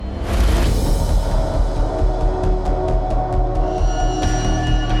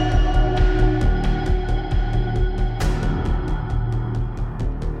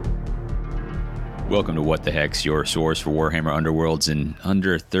Welcome to What the Heck's, your source for Warhammer Underworlds, and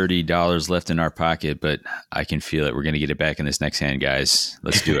under $30 left in our pocket, but I can feel it. We're going to get it back in this next hand, guys.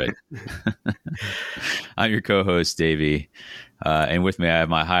 Let's do it. I'm your co-host, Davey, and with me I have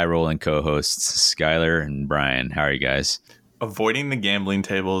my high-rolling co-hosts, Skylar and Brian. How are you guys? Avoiding the gambling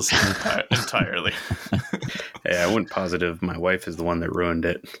tables entirely. Hey, I went positive. My wife is the one that ruined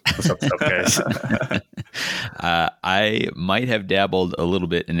it. What's up, guys? I might have dabbled a little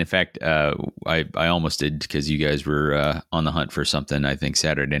bit. And in fact, I almost did because you guys were on the hunt for something, I think,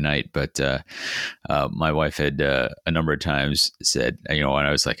 Saturday night. But my wife had a number of times said, and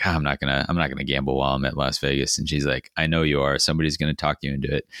I was like, I'm not gonna gamble while I'm at Las Vegas. And she's like, I know you are. Somebody's going to talk you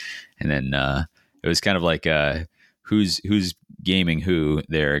into it. And then it was kind of like, who's gaming who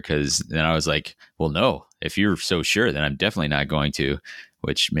there? Because then I was like, well, no, if you're so sure, then I'm definitely not going to,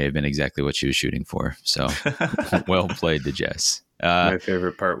 which may have been exactly what she was shooting for. So well played to Jess. My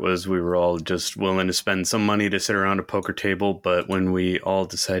favorite part was we were all just willing to spend some money to sit around a poker table. But when we all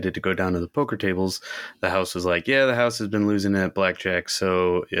decided to go down to the poker tables, the house was like, yeah, the house has been losing at blackjack.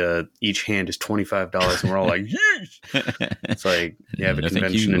 So each hand is $25. And we're all like, yeesh. It's like you have a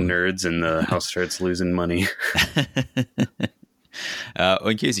convention of nerds and the house starts losing money.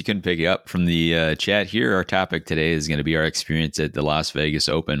 In case you couldn't pick it up from the chat here, our topic today is going to be our experience at the Las Vegas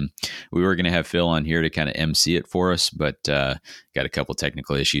Open. We were going to have Phil on here to kind of MC it for us, but got a couple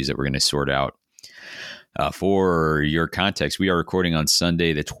technical issues that we're going to sort out. For your context, we are recording on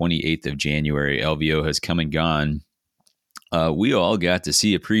Sunday, the 28th of January. LVO has come and gone. We all got to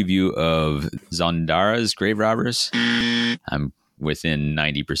see a preview of Zondara's Grave Robbers. I'm within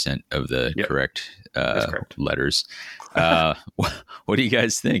 90% of the correct letters. What do you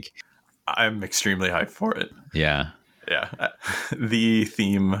guys think? I'm extremely hyped for it. Yeah. The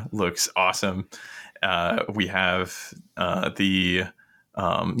theme looks awesome. We have the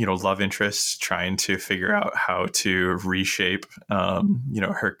love interest trying to figure out how to reshape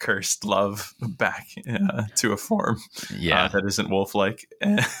her cursed love back to a form that isn't wolf-like,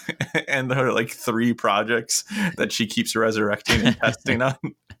 and there are like 3 projects that she keeps resurrecting and testing on.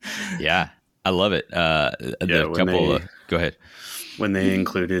 Yeah, I love it. Go ahead. When they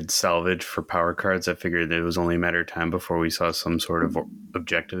included salvage for power cards, I figured it was only a matter of time before we saw some sort of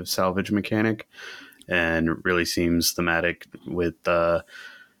objective salvage mechanic, and it really seems thematic with their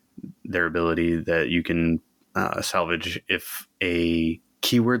ability that you can salvage if a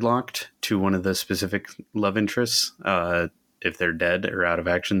keyword locked to one of the specific love interests. If they're dead or out of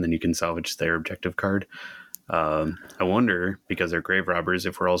action, then you can salvage their objective card. I wonder, because they're grave robbers,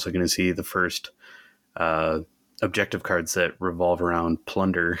 if we're also going to see the first objective cards that revolve around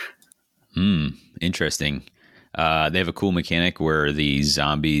plunder. Interesting. They have a cool mechanic where the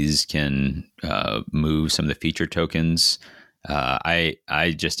zombies can move some of the feature tokens.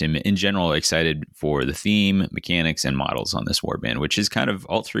 I just am in general excited for the theme, mechanics, and models on this warband, which is kind of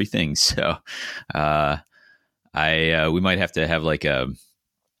all 3 things. So we might have to have like a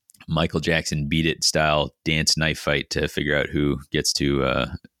Michael Jackson Beat It style dance knife fight to figure out who gets to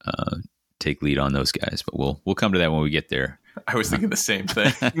take lead on those guys. But we'll come to that when we get there. I was thinking the same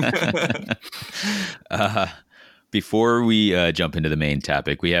thing. Before we jump into the main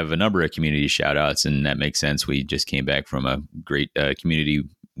topic, we have a number of community shout outs, and that makes sense. We just came back from a great community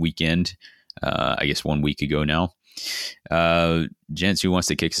weekend, I guess 1 week ago now. Gents, who wants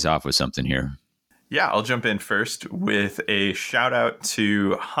to kick us off with something here? Yeah, I'll jump in first with a shout out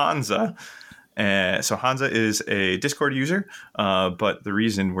to Hansa. So Hansa is a Discord user, but the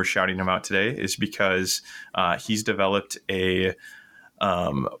reason we're shouting him out today is because he's developed a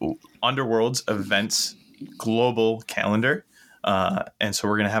Underworlds events global calendar. And so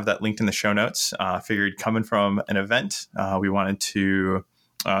we're going to have that linked in the show notes. Figured coming from an event, we wanted to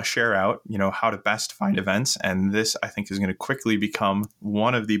share out, how to best find events. And this, I think, is going to quickly become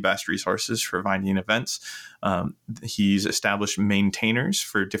one of the best resources for finding events. He's established maintainers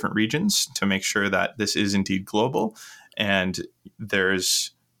for different regions to make sure that this is indeed global. And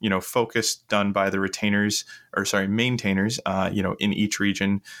there's, focus done by the maintainers, in each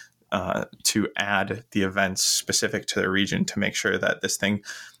region to add the events specific to their region to make sure that this thing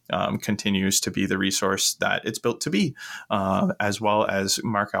continues to be the resource that it's built to be, as well as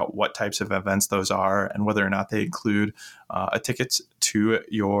mark out what types of events those are and whether or not they include a ticket to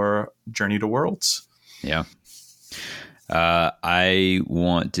your Journey to Worlds. Yeah. I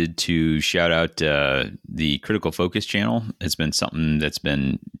wanted to shout out the Critical Focus channel. It's been something that's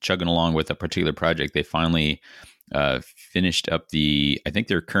been chugging along with a particular project. They finally finished up I think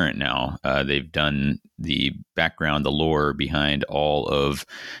they're current now. They've done the background, the lore behind all of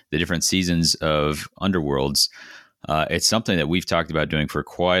the different seasons of Underworlds. It's something that we've talked about doing for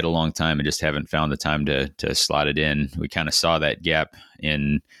quite a long time and just haven't found the time to slot it in. We kind of saw that gap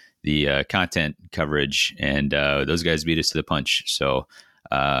in the content coverage, and those guys beat us to the punch. So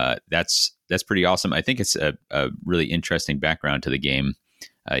that's pretty awesome. I think it's a really interesting background to the game,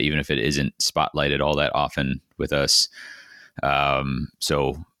 even if it isn't spotlighted all that often with us.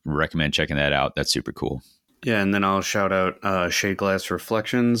 So recommend checking that out. That's super cool. Yeah, and then I'll shout out Shade Glass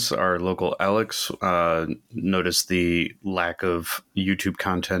Reflections. Our local Alex noticed the lack of YouTube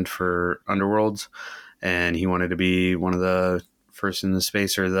content for Underworlds, and he wanted to be one of the first in the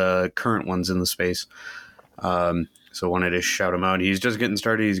space, or the current ones in the space. So wanted to shout him out. He's just getting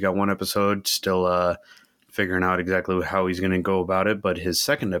started. He's got one episode, still figuring out exactly how he's going to go about it. But his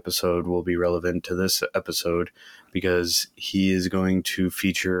second episode will be relevant to this episode because he is going to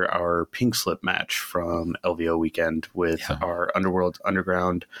feature our pink slip match from LVO weekend with our Underworld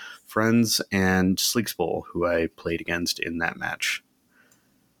Underground friends and Sleeks Bowl, who I played against in that match.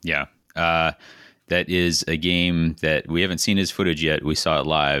 Yeah. That is a game that we haven't seen his footage yet. We saw it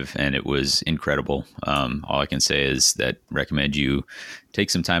live and it was incredible. All I can say is that recommend you take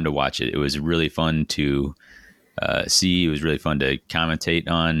some time to watch it. It was really fun to see. It was really fun to commentate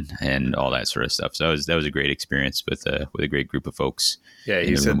on and all that sort of stuff. So that was a great experience with a great group of folks. Yeah,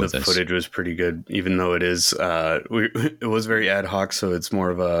 he said the footage was pretty good, even though it is it was very ad hoc. So it's more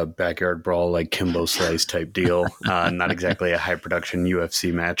of a backyard brawl, like Kimbo Slice type deal, not exactly a high production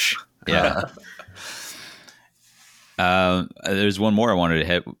UFC match. Yeah. There's one more I wanted to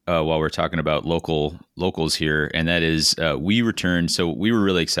hit while we're talking about locals here, and that is we returned. So we were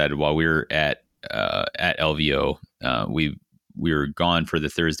really excited while we were at LVO. We were gone for the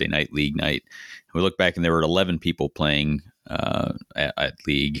Thursday night league night. We looked back and there were 11 people playing at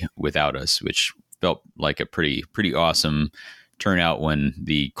league without us, which felt like a pretty awesome turnout when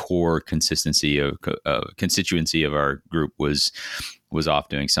the core constituency of our group was off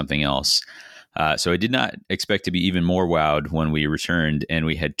doing something else. So I did not expect to be even more wowed when we returned, and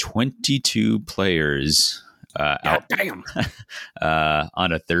we had 22 players out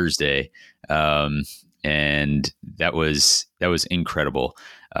on a Thursday, and that was incredible.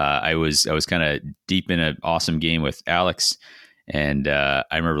 I was kind of deep in an awesome game with Alex, and I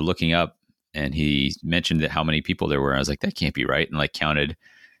remember looking up, and he mentioned that how many people there were. I was like, that can't be right, and like counted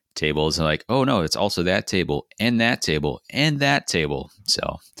tables, and like, oh no, it's also that table and that table and that table.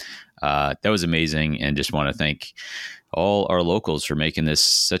 So. That was amazing, and just want to thank all our locals for making this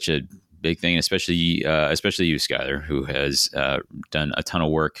such a big thing, especially you, Skyler, who has done a ton of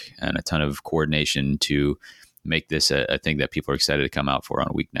work and a ton of coordination to make this a thing that people are excited to come out for on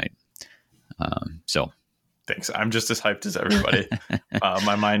a weeknight. So thanks. I'm just as hyped as everybody.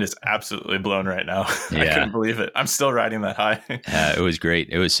 My mind is absolutely blown right now. Yeah. I couldn't believe it. I'm still riding that high. It was great.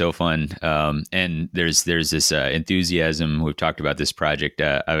 It was so fun. And there's this enthusiasm. We've talked about this project.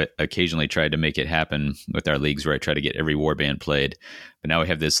 I've occasionally tried to make it happen with our leagues where I try to get every warband played. But now we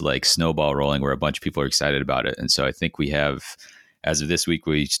have this like snowball rolling where a bunch of people are excited about it. And so I think we have, as of this week,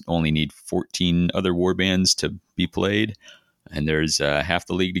 we only need 14 other warbands to be played. And there's half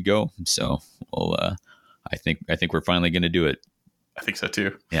the league to go. So we'll... I think we're finally going to do it. I think so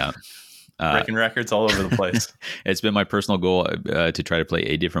too. Yeah. Breaking records all over the place. It's been my personal goal to try to play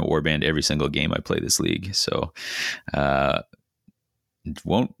a different warband every single game I play this league. So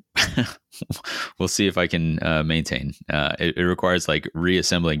won't we'll see if I can maintain. It requires like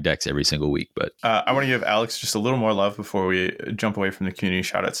reassembling decks every single week. But I want to give Alex just a little more love before we jump away from the community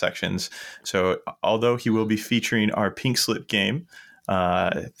shout out sections. So although he will be featuring our pink slip game,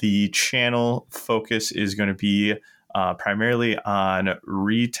 the channel focus is going to be primarily on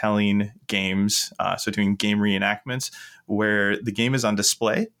retelling games, so doing game reenactments where the game is on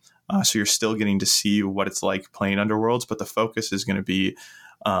display. So you're still getting to see what it's like playing Underworlds, but the focus is going to be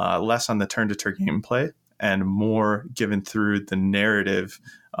less on the turn-to-turn gameplay and more given through the narrative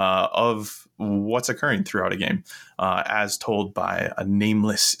of what's occurring throughout a game, as told by a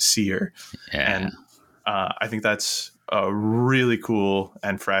nameless seer. Yeah. And I think that's a really cool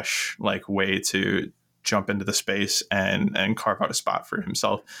and fresh like way to jump into the space and carve out a spot for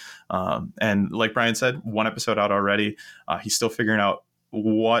himself. And like Brian said, one episode out already. He's still figuring out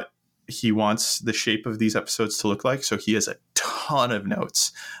what he wants the shape of these episodes to look like. So he has a ton of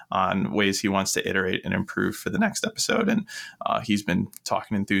notes on ways he wants to iterate and improve for the next episode. And he's been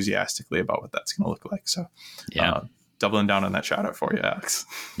talking enthusiastically about what that's going to look like. So doubling down on that shout out for you, Alex.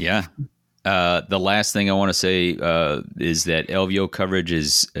 Yeah. The last thing I want to say is that LVO coverage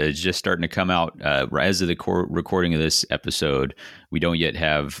is just starting to come out. As of the recording of this episode, we don't yet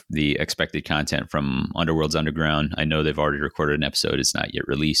have the expected content from Underworld's Underground. I know they've already recorded an episode. It's not yet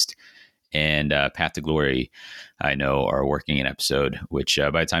released. and Path to Glory, I know, are working an episode, which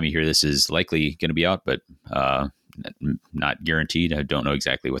by the time you hear this is likely going to be out, but not guaranteed. I don't know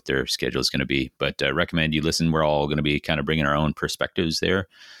exactly what their schedule is going to be, but recommend you listen. We're all going to be kind of bringing our own perspectives there.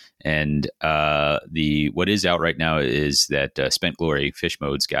 And what is out right now is that Spent Glory Fish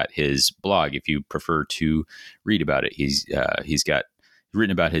Mode's got his blog. If you prefer to read about it, he's got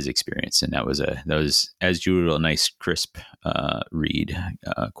written about his experience, and that was as usual a nice crisp read,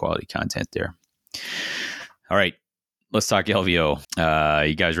 quality content there. All right, let's talk LVO.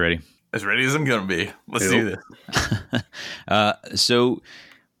 You guys ready? As ready as I'm gonna be. Let's do this. So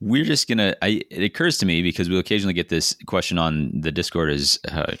we're just gonna. It occurs to me because we'll occasionally get this question on the Discord: is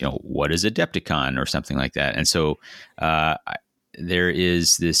what is Adepticon or something like that? And so there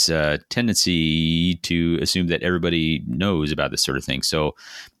is this tendency to assume that everybody knows about this sort of thing. So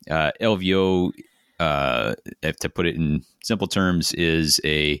LVO, if to put it in simple terms, is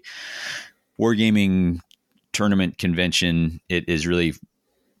a wargaming tournament convention. It is really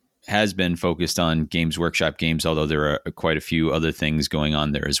has been focused on Games Workshop games, although there are quite a few other things going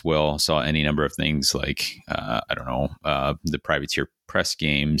on there as well. Saw any number of things like, the Privateer Press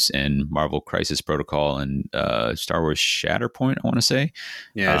games and Marvel Crisis Protocol and Star Wars Shatterpoint, I want to say.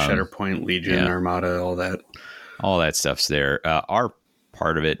 Yeah, Shatterpoint, Legion, Armada, all that. All that stuff's there. Our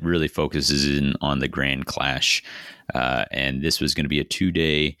part of it really focuses in on the Grand Clash. And this was going to be a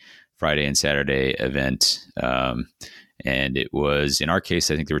 2-day Friday and Saturday event. And it was, in our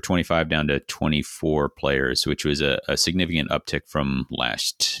case, I think there were 25 down to 24 players, which was a significant uptick from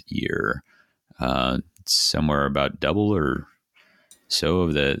last year. Somewhere about double or so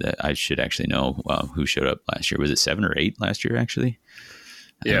of I should actually know who showed up last year. Was it 7 or 8 last year, actually?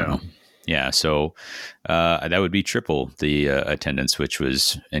 Yeah. Yeah. So that would be triple the attendance, which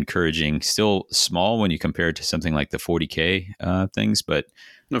was encouraging. Still small when you compare it to something like the 40K things, but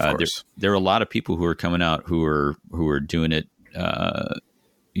there are a lot of people who are coming out who are doing it.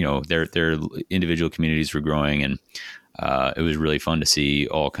 Their individual communities were growing, and it was really fun to see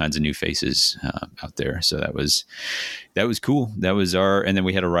all kinds of new faces out there. So that was cool. That was and then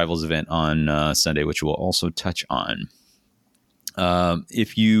we had a Rivals event on Sunday, which we'll also touch on.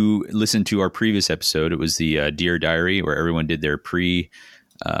 If you listen to our previous episode, it was the Deer Diary, where everyone did their pre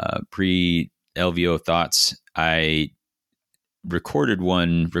LVO thoughts. I recorded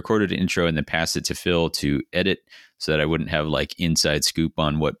an intro and then passed it to Phil to edit so that I wouldn't have like inside scoop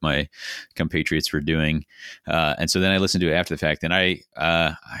on what my compatriots were doing. And so then I listened to it after the fact, and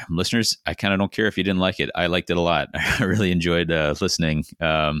listeners, I kind of don't care if you didn't like it. I liked it a lot. I really enjoyed listening.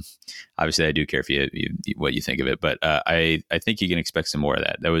 Obviously I do care if you what you think of it, but I think you can expect some more of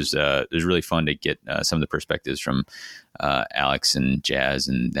that. That was it was really fun to get some of the perspectives from Alex and Jazz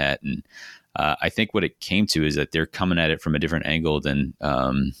and that. And I think what it came to is that they're coming at it from a different angle than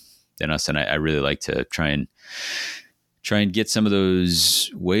us, and I really like to try and get some of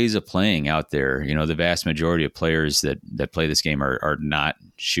those ways of playing out there. You know, the vast majority of players that play this game are not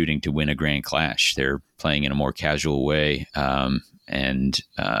shooting to win a Grand Clash. They're playing in a more casual way, and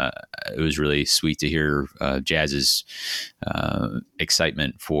it was really sweet to hear Jazz's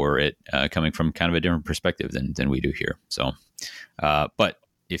excitement for it coming from kind of a different perspective than we do here. So, but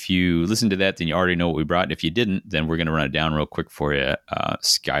if you listen to that, then you already know what we brought. And if you didn't, then we're going to run it down real quick for you.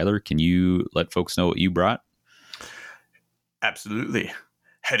 Skylar, can you let folks know what you brought? Absolutely.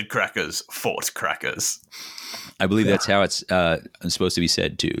 Head crackers, fort crackers. I believe that's how it's supposed to be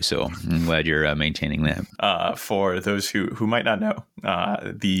said too. So I'm glad you're maintaining that. For those who might not know,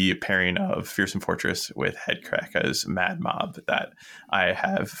 the pairing of Fearsome Fortress with Head Crackers Mad Mob that I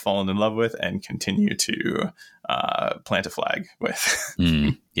have fallen in love with and continue to plant a flag with.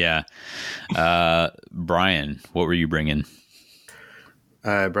 Yeah. Brian, what were you bringing?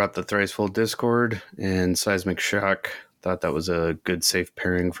 I brought the Thrice Full Discord and Seismic Shock. Thought that was a good, safe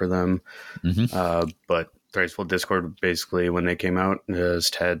pairing for them. Mm-hmm. But Thrice Full Discord, basically, when they came out,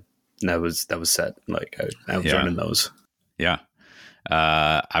 just had that was set. Like I was running those. Yeah.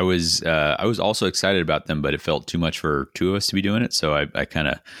 I was also excited about them, but it felt too much for two of us to be doing it. So I kind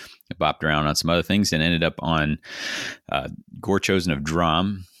of bopped around on some other things and ended up on Gore Chosen of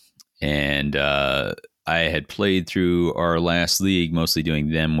Drum. And I had played through our last league, mostly doing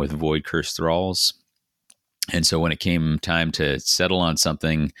them with Void Curse Thralls. And so when it came time to settle on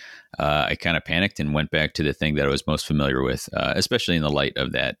something, I kind of panicked and went back to the thing that I was most familiar with, especially in the light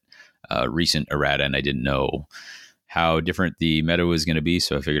of that recent errata. And I didn't know how different the meta was going to be.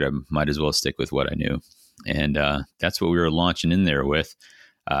 So I figured I might as well stick with what I knew. And that's what we were launching in there with.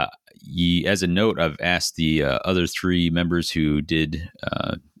 As a note, I've asked the other three members who did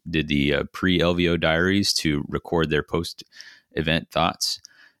the pre-LVO diaries to record their post-event thoughts.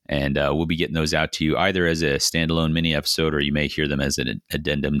 And we'll be getting those out to you either as a standalone mini episode, or you may hear them as an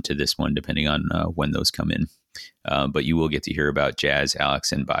addendum to this one, depending on when those come in. But you will get to hear about Jazz,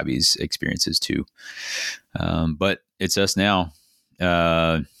 Alex, and Bobby's experiences too. But it's us now.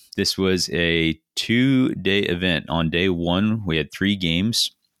 This was a 2-day event. On day one, we had 3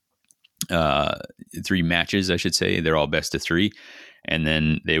 games, 3 matches, I should say. They're all best of 3. And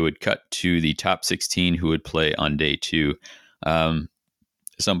then they would cut to the top 16 who would play on day 2.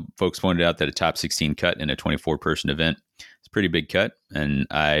 Some folks pointed out that a top 16 cut in a 24-person event is a pretty big cut, and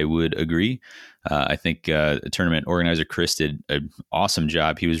I would agree. I think the tournament organizer, Chris, did an awesome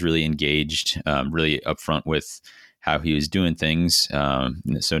job. He was really engaged, really upfront with how he was doing things,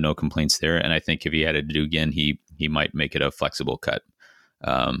 so no complaints there. And I think if he had to do again, he might make it a flexible cut.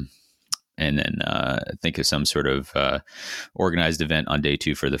 And then think of some sort of organized event on day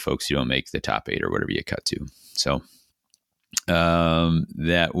 2 for the folks who don't make the top 8 or whatever you cut to. So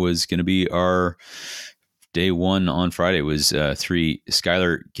that was going to be our day 1 on Friday. Was 3.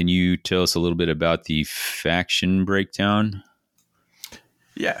 Skylar, can you tell us a little bit about the faction breakdown?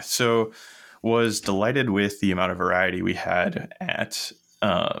 Yeah, so was delighted with the amount of variety we had at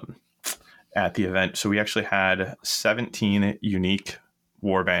the event. So we actually had 17 unique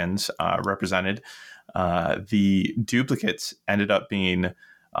warbands represented. The duplicates ended up being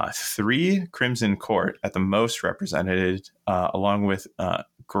 3 Crimson Court at the most represented, along with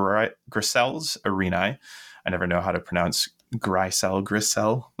Grisel's Arenae. I never know how to pronounce Grisel.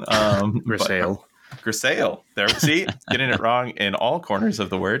 Grisale. There, see, getting it wrong in all corners of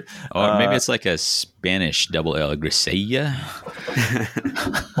the word. Or maybe it's like a Spanish double L, Grisella.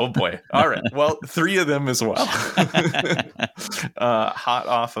 Oh boy! All right. Well, 3 of them as well. Hot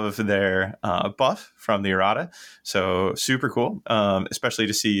off of their buff from the errata, so super cool. Especially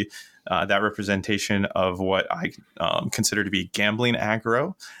to see that representation of what I consider to be gambling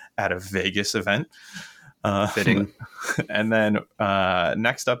aggro at a Vegas event. Fitting. And then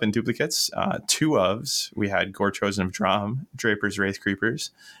next up in duplicates, 2 ofs. We had Gore Chosen of Drum, Draper's Wraith Creepers,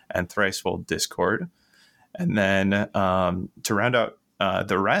 and Thricefold Discord. And then to round out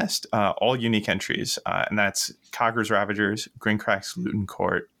the rest, all unique entries. And that's Cogger's Ravagers, Grincrack's Luton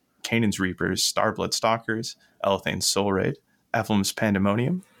Court, Canaan's Reapers, Starblood Stalkers, Elethane's Soul Raid, Ephlem's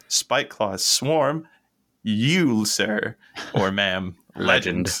Pandemonium, Spikeclaw's Swarm, you, sir, or ma'am,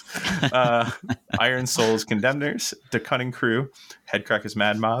 legend. Iron Soul's Condemners, The Cunning Crew, Headcracker's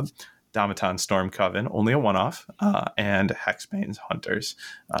Mad Mob, Domiton Storm Coven, only a one-off, and Hexbane's Hunters.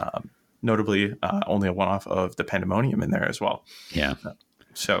 Notably, only a one-off of the Pandemonium in there as well. Yeah.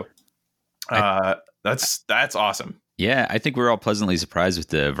 So that's awesome. Yeah, I think we're all pleasantly surprised with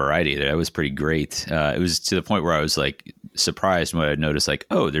the variety there. That was pretty great. It was to the point where I was like surprised when I noticed like,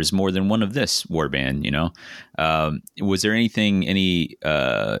 oh, there's more than one of this warband, you know? Was there any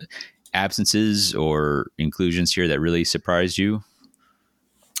absences or inclusions here that really surprised you?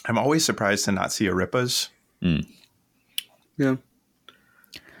 I'm always surprised to not see Aripas. Yeah.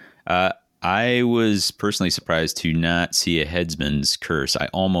 I was personally surprised to not see a Headsman's Curse. I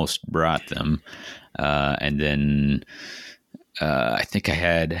almost brought them. And then I think I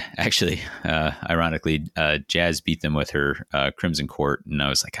had actually, ironically, Jazz beat them with her Crimson Court. And I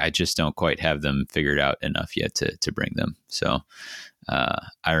was like, I just don't quite have them figured out enough yet to bring them. So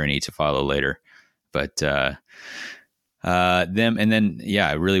irony to follow later. But them, and then, yeah,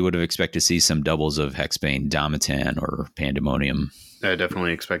 I really would have expected to see some doubles of Hexbane, Domitan, or Pandemonium. I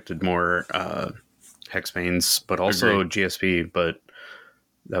definitely expected more Hexbanes, but also GSP, but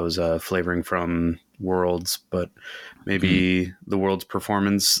that was flavoring from Worlds, but maybe the Worlds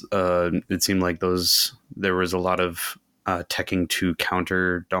performance, it seemed like there was a lot of teching to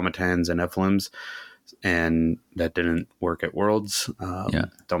counter Domitans and Ephlems, and that didn't work at Worlds.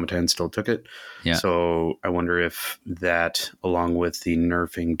 Domitan still took it. Yeah. So I wonder if that, along with the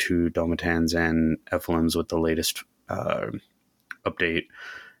nerfing to Domitans and Ephlems with the latest update,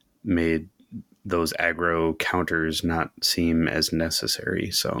 made those aggro counters not seem as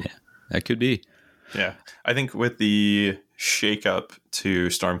necessary. So yeah, that could be. Yeah, I think with the shakeup to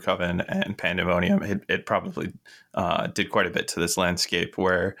Storm Coven and Pandemonium, it probably did quite a bit to this landscape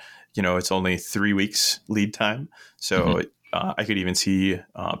where, you know, it's only 3 weeks lead time. So I could even see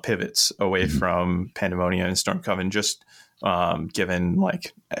pivots away from Pandemonium and Storm Coven, just given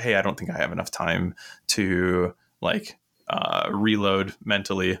like, hey, I don't think I have enough time to like reload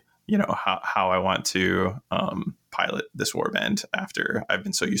mentally, you know, how I want to pilot this warband after I've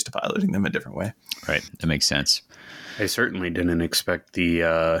been so used to piloting them a different way. Right. That makes sense. I certainly didn't expect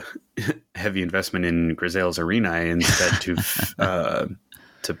the heavy investment in Grisel's Arenae instead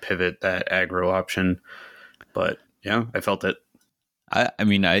to pivot that aggro option. But yeah, I felt it. I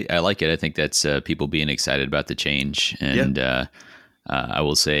mean, I like it. I think that's people being excited about the change. And I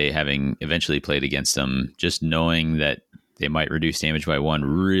will say, having eventually played against them, just knowing that they might reduce damage by 1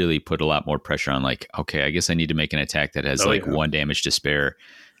 really put a lot more pressure on, like, okay, I guess I need to make an attack that has 1 damage to spare.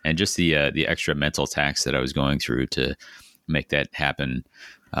 And just the extra mental tax that I was going through to make that happen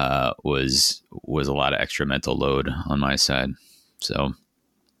was a lot of extra mental load on my side. So,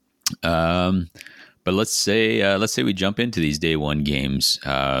 but let's say we jump into these day 1 games.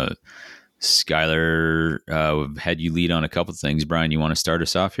 Skylar had you lead on a couple of things. Brian, you want to start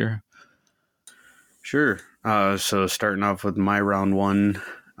us off here? Sure. So starting off with my round 1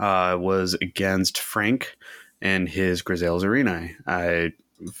 was against Frank and his Grisel's Arena. I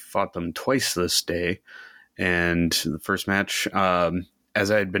fought them twice this day. And the first match, as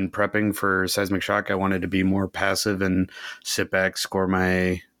I had been prepping for Seismic Shock, I wanted to be more passive and sit back, score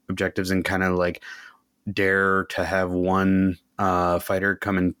my objectives, and kind of like dare to have one fighter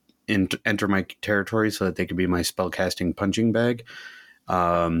come and enter my territory so that they could be my spellcasting punching bag.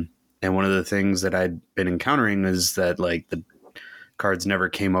 And one of the things that I'd been encountering is that like the cards never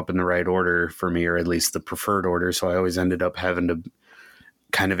came up in the right order for me, or at least the preferred order. So I always ended up having to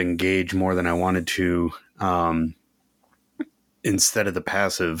kind of engage more than I wanted to instead of the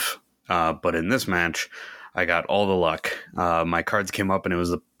passive. But in this match, I got all the luck. My cards came up and it was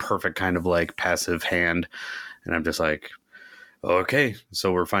the perfect kind of like passive hand. And I'm just like, okay,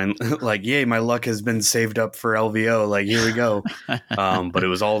 so we're fine. Like, yay, my luck has been saved up for LVO. Like, here we go. But it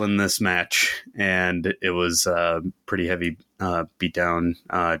was all in this match. And it was pretty heavy beatdown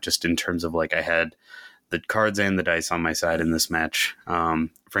just in terms of like I had the cards and the dice on my side in this match.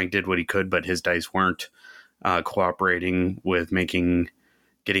 Frank did what he could, but his dice weren't cooperating with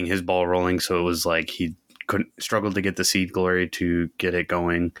getting his ball rolling. So it was like he struggled to get the Seed Glory to get it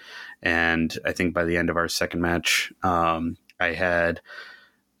going. And I think by the end of our second match, I had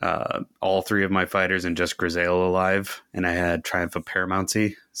all 3 of my fighters and just Grizel alive, and I had Triumph of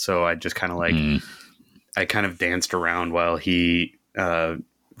Paramountcy. So I just kind of like, I kind of danced around while he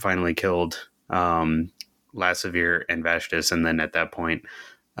finally killed Lasavir and Vashtis. And then at that point,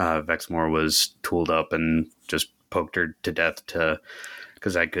 Vexmore was tooled up and just poked her to death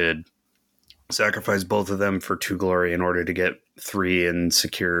because I could sacrifice both of them for 2 glory in order to get 3 and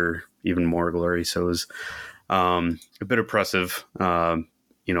secure even more glory. So it was a bit oppressive.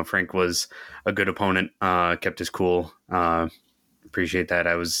 Frank was a good opponent, kept his cool. Appreciate that.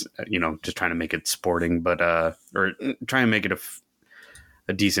 I was, just trying to make it sporting, but or try and make it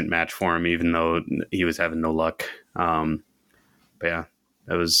a decent match for him, even though he was having no luck. But yeah,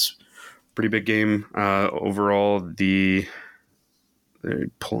 that was a pretty big game. Overall, they're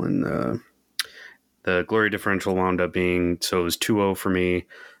pulling the glory differential wound up being, so it was 2-0 for me,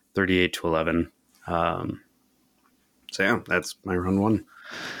 38-11. So yeah, that's my round 1.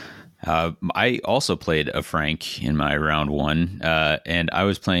 I also played a Frank in my round 1, and I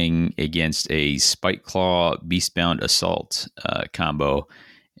was playing against a Spike Claw Beastbound Assault combo.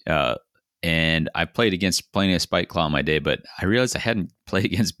 And I played against playing a Spike Claw on my day, but I realized I hadn't played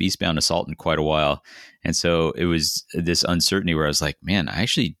against Beastbound Assault in quite a while. And so it was this uncertainty where I was like, man, I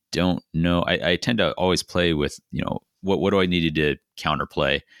actually don't know. I tend to always play with, what do I need to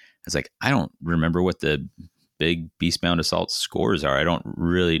counterplay? I was like, I don't remember what the big Beastbound Assault scores are. I don't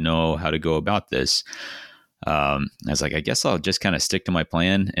really know how to go about this. I was like, I guess I'll just kind of stick to my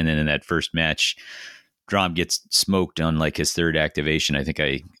plan. And then in that first match, Drom gets smoked on like his 3rd activation. I think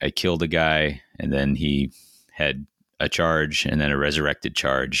I killed a guy, and then he had a charge and then a resurrected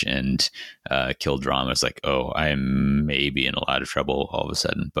charge and killed Drom. I was like, oh, I am maybe in a lot of trouble all of a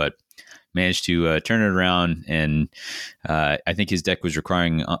sudden, but managed to turn it around. And I think his deck was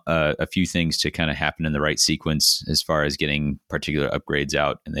requiring a few things to kind of happen in the right sequence as far as getting particular upgrades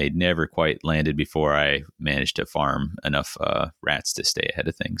out. And they never quite landed before I managed to farm enough rats to stay ahead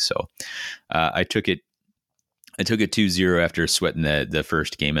of things. So I took it 2-0 after sweating the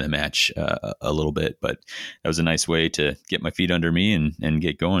first game of the match a little bit, but that was a nice way to get my feet under me and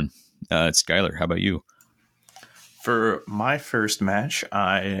get going. Skylar, how about you? For my first match,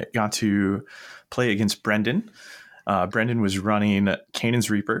 I got to play against Brendan. Brendan was running Canaan's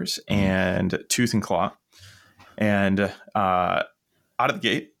Reapers and Tooth and Claw. And out of the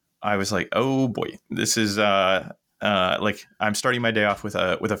gate, I was like, oh boy, this is like I'm starting my day off with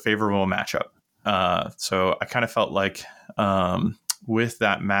a favorable matchup. So I kind of felt like with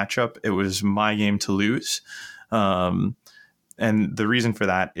that matchup, it was my game to lose. And the reason for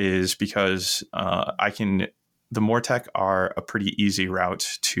that is because the Mortec are a pretty easy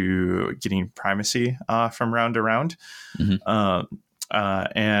route to getting primacy from round to round. Mm-hmm.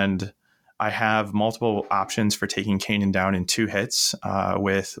 And I have multiple options for taking Kanan down in 2 hits,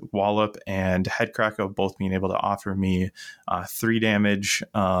 with Wallop and Headcracker both being able to offer me 3 damage.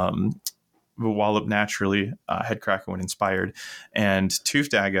 Wallop naturally, Headcracker when inspired, and Tooth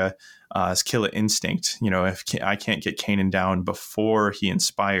Dagger is Killer Instinct. If I can't get Kanan down before he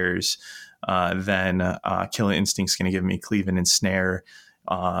inspires, then Killer Instinct's going to give me Cleave and Ensnare,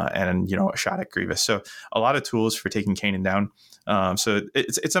 and a shot at Grievous. So a lot of tools for taking Kanan down. So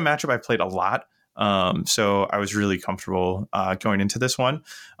it's a matchup I played a lot. So I was really comfortable going into this one.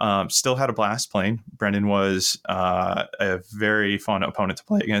 Still had a blast playing. Brendan was a very fun opponent to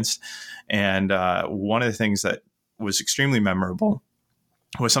play against. And one of the things that was extremely memorable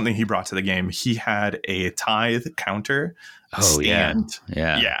was something he brought to the game. He had a tithe counter stand.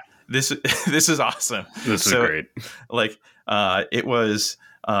 Yeah. This is awesome. This is great. Like it was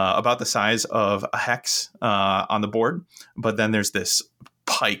about the size of a hex on the board, but then there's this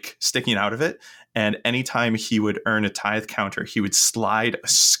pike sticking out of it, and anytime he would earn a tithe counter, he would slide a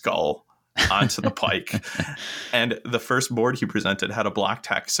skull onto the pike. And the first board he presented had a block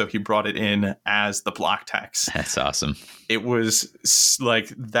text, so he brought it in as the block text. That's awesome. It was like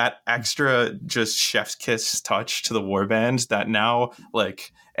that extra just chef's kiss touch to the warband that now,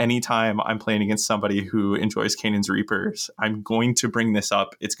 like, anytime I'm playing against somebody who enjoys Kanan's Reapers, I'm going to bring this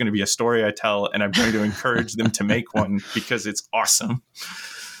up. It's going to be a story I tell, and I'm going to encourage them to make one because it's awesome.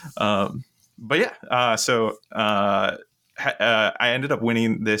 But yeah, so I ended up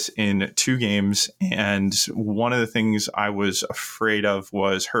winning this in 2 games, and one of the things I was afraid of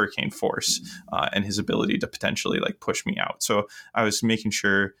was Hurricane Force and his ability to potentially like push me out. So I was making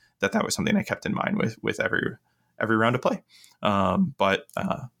sure that was something I kept in mind with every round of play. But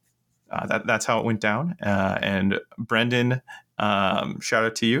that's how it went down. And Brendan, shout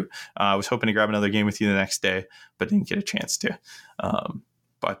out to you. I was hoping to grab another game with you the next day, but didn't get a chance to.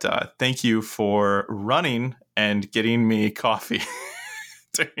 But thank you for running and getting me coffee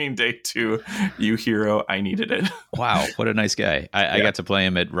during day 2. You hero, I needed it. Wow, what a nice guy. I got to play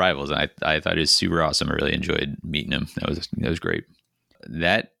him at Rivals, and I thought he was super awesome. I really enjoyed meeting him. That was great.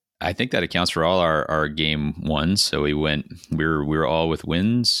 I think that accounts for all our game 1. So we were all with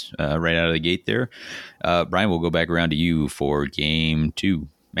wins right out of the gate there. Brian, we'll go back around to you for game 2,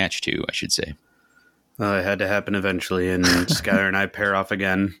 match 2, I should say. It had to happen eventually, and Skylar and I pair off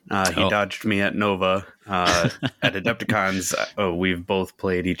again. He dodged me at Nova. At Adepticons, we've both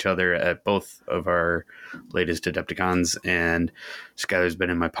played each other at both of our latest Adepticons, and Skylar's been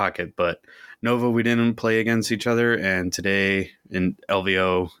in my pocket. But Nova, we didn't play against each other, and today in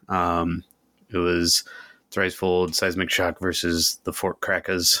LVO, it was Thricefold Seismic Shock versus the Fort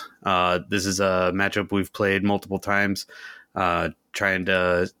Krakas. This is a matchup we've played multiple times. Trying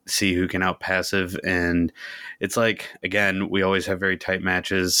to see who can out passive, and it's like, again, we always have very tight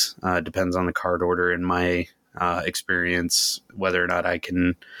matches. Depends on the card order in my experience whether or not I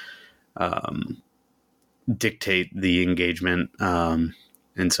can dictate the engagement, and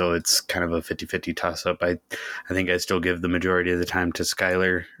so it's kind of a 50-50 toss-up. I think I still give the majority of the time to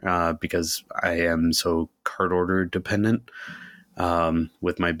Skylar because I am so card order dependent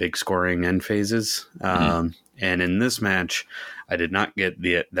with my big scoring end phases. And in this match, I did not get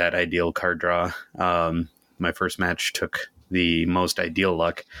that ideal card draw. My first match took the most ideal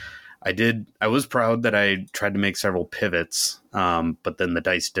luck. I was proud that I tried to make several pivots, but then the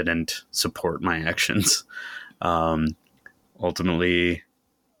dice didn't support my actions. Ultimately,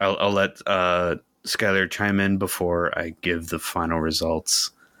 I'll let Skylar chime in before I give the final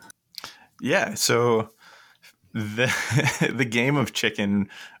results. Yeah, so the game of chicken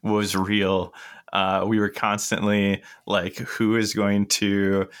was real. We were constantly like, who is going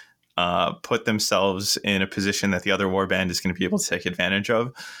to put themselves in a position that the other warband is going to be able to take advantage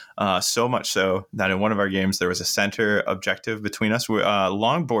of. So much so that in one of our games, there was a center objective between us.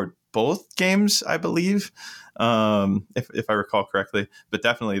 Longboard both games, I believe, if I recall correctly, but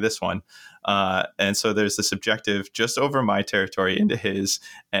definitely this one. And so there's this objective just over my territory into his,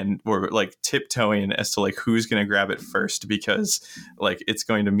 and we're like tiptoeing as to like who's going to grab it first, because like it's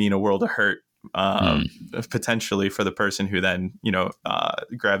going to mean a world of hurt potentially for the person who then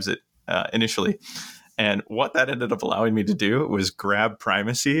grabs it initially. And what that ended up allowing me to do was grab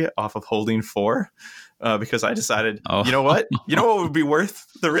primacy off of holding 4, because I decided, you know what would be worth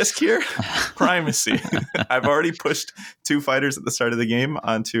the risk here? Primacy. I've already pushed 2 fighters at the start of the game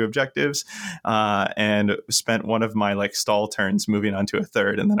onto objectives, and spent one of my like stall turns moving onto a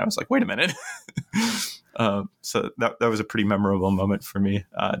third, and then I was like, wait a minute. So that was a pretty memorable moment for me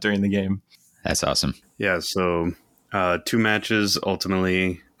during the game. That's awesome. Yeah, so 2 matches,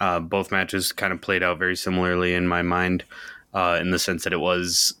 ultimately, both matches kind of played out very similarly in my mind, in the sense that it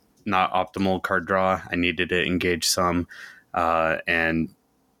was not optimal card draw. I needed to engage some, and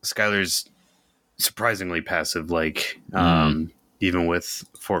Skylar's surprisingly passive. Even with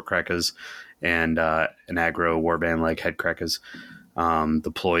 4 Krekkas and an aggro warband like Head Krekkas,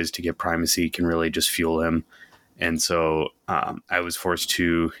 the ploys to get primacy can really just fuel him. And so I was forced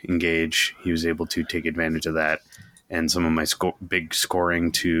to engage. He was able to take advantage of that. And some of my big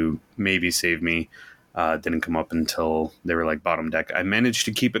scoring to maybe save me didn't come up until they were like bottom deck. I managed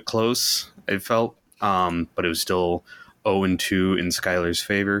to keep it close, I felt, but it was still 0-2 in Skylar's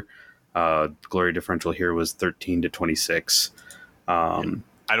favor. Glory differential here was 13-26. I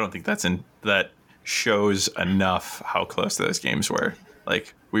don't think that shows enough how close those games were.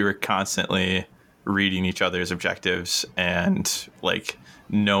 Like, we were constantly reading each other's objectives and like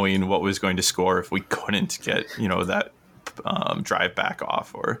knowing what was going to score if we couldn't get that drive back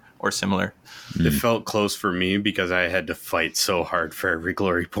off or similar. It felt close for me because I had to fight so hard for every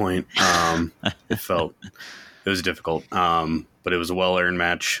glory point. It was difficult, but it was a well-earned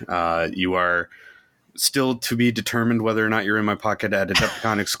match. You are still to be determined whether or not you're in my pocket at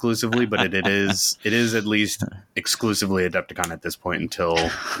Adepticon exclusively, but it is at least exclusively Adepticon at this point until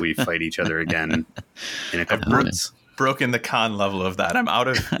we fight each other again in a couple months. Broken the con level of that. I'm out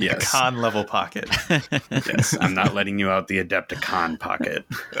of the con level pocket. Yes, I'm not letting you out the Adepticon pocket.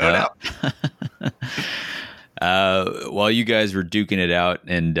 While you guys were duking it out,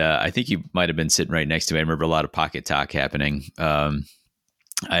 and I think you might have been sitting right next to me. I remember a lot of pocket talk happening.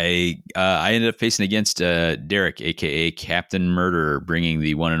 I ended up facing against Derek, aka Captain Murderer, bringing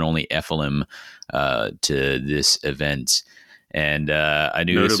the one and only Ephilim to this event. And I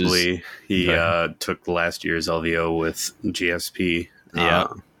knew notably he took last year's LVO with GSP. Yeah,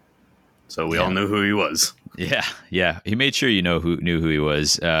 so we all knew who he was. Yeah. He made sure knew who he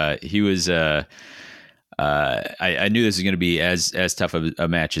was. He was. I knew this was going to be as tough a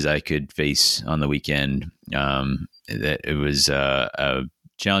match as I could face on the weekend. That it was a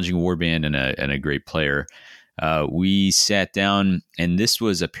challenging warband and a great player. We sat down, and this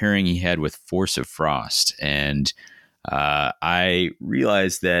was a pairing he had with Force of Frost, and I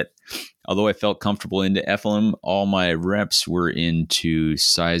realized that although I felt comfortable into Ephilim, all my reps were into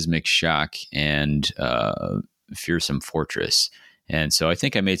Seismic Shock and Fearsome Fortress. And so I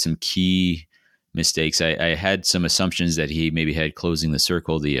think I made some key mistakes. I had some assumptions that he maybe had closing the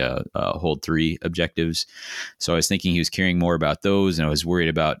circle, the hold 3 objectives. So I was thinking he was caring more about those, and I was worried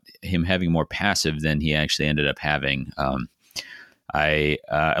about him having more passive than he actually ended up having. I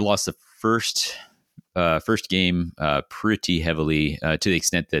lost the first game pretty heavily, to the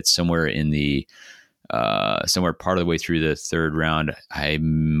extent that somewhere part of the way through the third round, I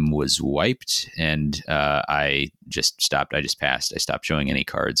was wiped, and I just stopped. I just passed. I stopped showing any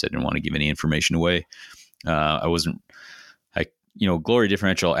cards. I didn't want to give any information away. Glory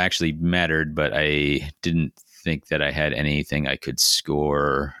differential actually mattered, but I didn't think that I had anything I could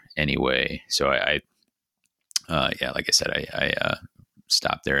score anyway. So like I said, I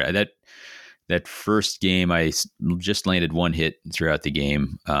stopped there. That first game, I just landed one hit throughout the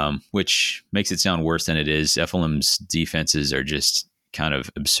game, which makes it sound worse than it is. Ephilim's defenses are just kind of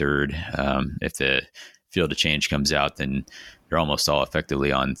absurd. If the Field of Change comes out, then they're almost all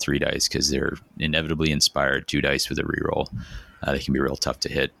effectively on 3 dice because they're inevitably inspired 2 dice with a reroll. They can be real tough to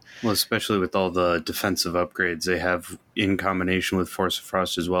hit. Well, especially with all the defensive upgrades they have in combination with Force of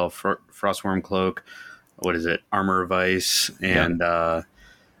Frost as well. Frostworm Cloak, Armor of Ice, and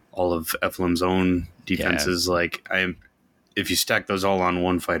all of Ephilim's own defenses. Yeah. If you stack those all on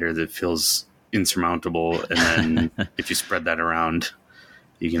one fighter, that feels insurmountable. And then if you spread that around,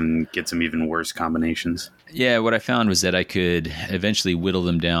 you can get some even worse combinations. Yeah, what I found was that I could eventually whittle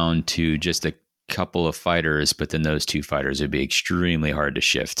them down to just a couple of fighters, but then those 2 fighters would be extremely hard to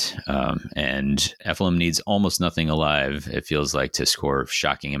shift. And Ephilim needs almost nothing alive, it feels like, to score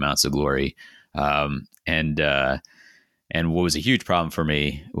shocking amounts of glory. And what was a huge problem for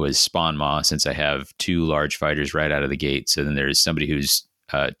me was Spawn Maw, since I have 2 large fighters right out of the gate. So then there's somebody who's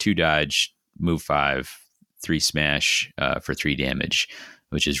 2 dodge, move 5, 3 smash for 3 damage,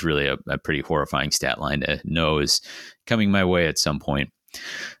 which is really a pretty horrifying stat line to know is coming my way at some point.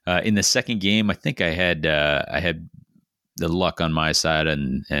 In the second game, I think I had the luck on my side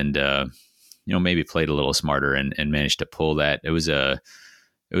and maybe played a little smarter and managed to pull that. It was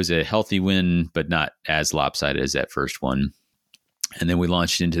a healthy win, but not as lopsided as that first one. And then we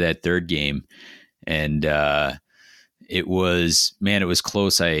launched into that third game, and it was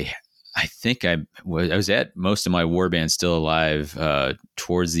close. I think I was at most of my warband still alive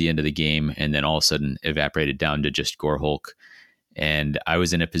towards the end of the game, and then all of a sudden evaporated down to just Gore Hulk. And I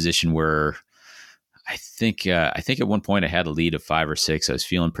was in a position where I think at one point I had a lead of 5 or 6. I was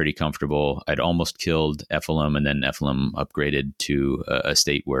feeling pretty comfortable. I'd almost killed Ephelum, and then Ephelum upgraded to a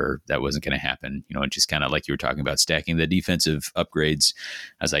state where that wasn't going to happen. You know, and just kind of like you were talking about stacking the defensive upgrades.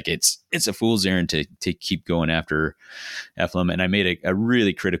 I was like, it's a fool's errand to keep going after Ephelum, and I made a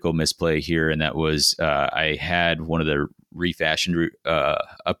really critical misplay here, and that was I had one of the refashioned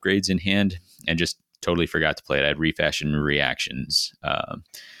upgrades in hand, and just totally forgot to play it. I had refashioned reactions.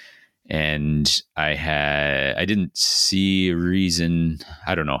 And I didn't see a reason.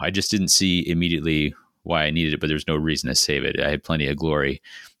 I don't know. I just didn't see immediately why I needed it, but there's no reason to save it. I had plenty of glory.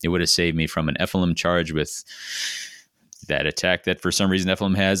 It would have saved me from an Ephelum charge with that attack that for some reason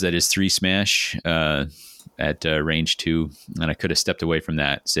Ephelum has, that is 3 smash at range 2. And I could have stepped away from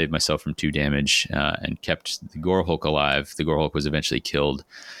that, saved myself from 2 damage, and kept the Gorehulk alive. The Gorehulk was eventually killed.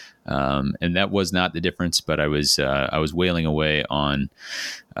 And that was not the difference, but I was wailing away on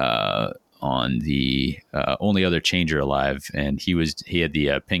the only other changer alive, and he had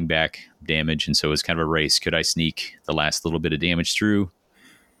the ping back damage, and so it was kind of a race. Could I sneak the last little bit of damage through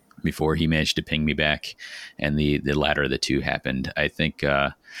before he managed to ping me back? And the latter of the two happened. I think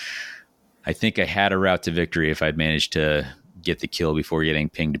I had a route to victory if I'd managed to get the kill before getting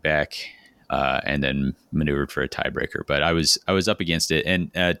pinged back. And then maneuvered for a tiebreaker, but I was up against it.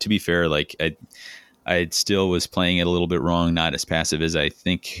 And to be fair, like I still was playing it a little bit wrong, not as passive as I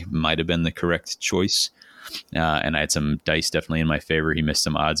think might have been the correct choice. And I had some dice definitely in my favor. He missed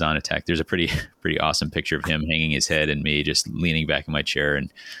some odds on attack. There's a pretty awesome picture of him hanging his head and me just leaning back in my chair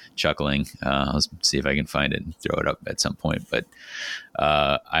and chuckling. I'll see if I can find it and throw it up at some point. But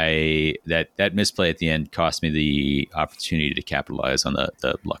that misplay at the end cost me the opportunity to capitalize on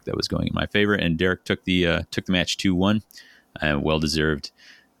the luck that was going in my favor. And Derek took the match 2-1, and well deserved.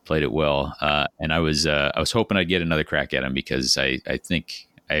 Played it well. And I was hoping I'd get another crack at him, because I think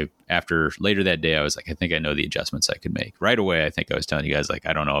after later that day, I was like, I think I know the adjustments I could make. Right away, I think I was telling you guys, like,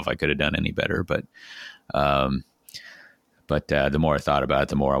 I don't know if I could have done any better, but the more I thought about it,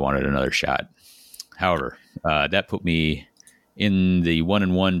 the more I wanted another shot. However, that put me in the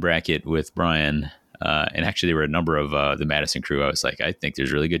 1-1 bracket with Brian. And actually, there were a number of the Madison crew. I was like, I think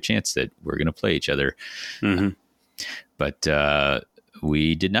there's a really good chance that we're going to play each other. Mm-hmm. But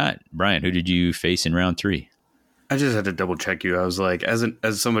we did not. Brian, who did you face in round 3? I just had to double check you. I was like, as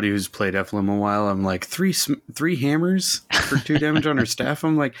somebody who's played Ephelum a while, I'm like, three hammers for 2 damage on her staff.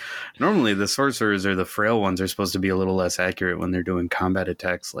 I'm like, normally the sorcerers or the frail ones are supposed to be a little less accurate when they're doing combat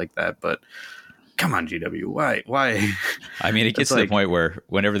attacks like that. But come on, GW, why? I mean, it gets to the point where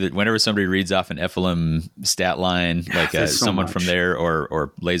whenever somebody reads off an Ephelum stat line, like someone from there,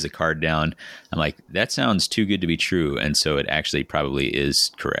 or lays a card down, I'm like, that sounds too good to be true, and so it actually probably is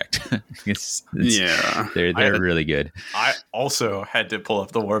correct. Yeah, they're really good. I also had to pull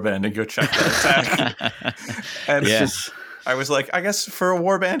up the warband and go check that attack, and I was like, I guess for a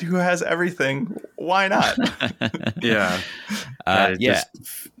warband who has everything, why not? Yeah. Just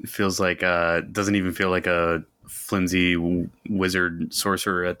feels like, doesn't even feel like a flimsy wizard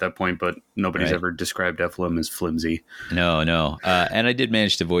sorcerer at that point, but nobody's ever described Ephelum as flimsy. No. And I did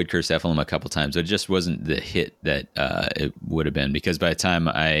manage to void curse Ephelum a couple times, but it just wasn't the hit that it would have been, because by the time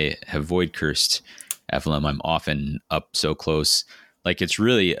I have void cursed Ephelum, I'm often up so close. Like, it's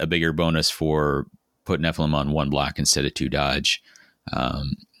really a bigger bonus for putting Ephelum on 1 block instead of 2 dodge,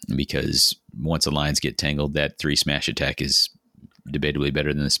 because once the lines get tangled, that 3 smash attack is debatably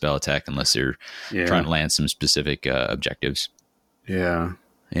better than the spell attack, unless they're trying to land some specific objectives. Yeah.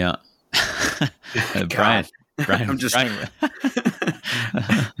 Brian, I'm just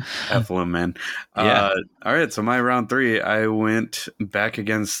Ephelum, man. Yeah. All right, so my round 3, I went back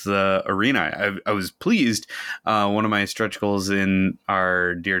against the arena. I was pleased. One of my stretch goals in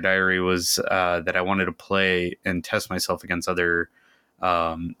our Dear Diary was that I wanted to play and test myself against other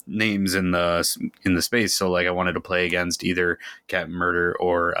names in the space. So, like, I wanted to play against either Captain Murder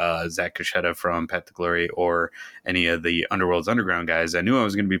or Zach Cachetta from Path to Glory, or any of the Underworld's Underground guys. I knew I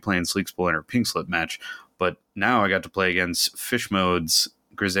was going to be playing Sleek Spoil in our Pink Slip match, but now I got to play against Fish Mode's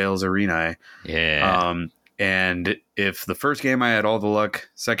Grisel's Arena. Yeah. And if the first game I had all the luck,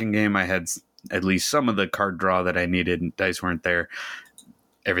 second game I had at least some of the card draw that I needed, and dice weren't there,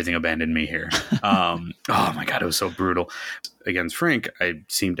 everything abandoned me here. Oh my God, it was so brutal. Against Frank, I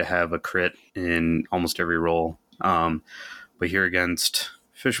seemed to have a crit in almost every roll. But here against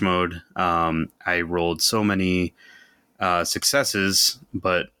Fish Mode, I rolled so many successes,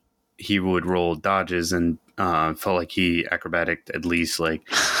 but he would roll dodges, and felt like he acrobatic at least like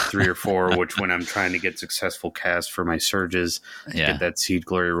 3 or 4, which when I'm trying to get successful cast for my surges, get that Seed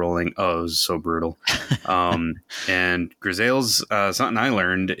Glory rolling, oh, it was so brutal. And Grisel's, something I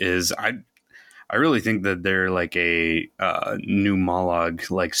learned is I I really think that they're like a new Mollog,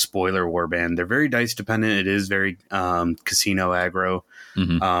 like spoiler warband. They're very dice dependent. It is very casino aggro.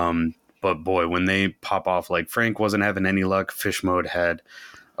 But boy, when they pop off, like Frank wasn't having any luck. Fish Mode had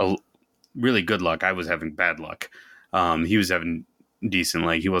a really good luck. I was having bad luck. He was having decent,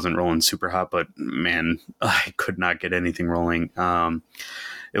 like he wasn't rolling super hot, but man, I could not get anything rolling.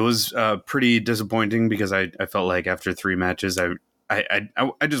 It was pretty disappointing because I felt like after 3 matches, I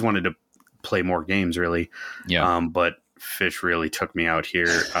just wanted to play more games, really. Yeah. But Fish really took me out here.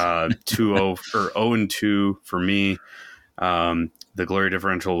 2-0 or 0-2 for me. The glory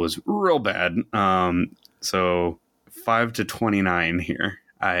differential was real bad. So 5-29 here.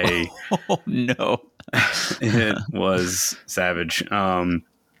 Oh no. It was savage. And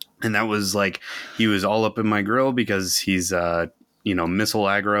that was like, he was all up in my grill because he's missile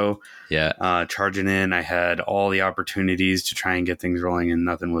aggro. Yeah. Charging in. I had all the opportunities to try and get things rolling and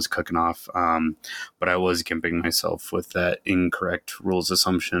nothing was cooking off. But I was gimping myself with that incorrect rules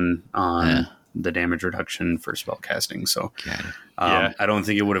assumption on the damage reduction for spell casting. So I don't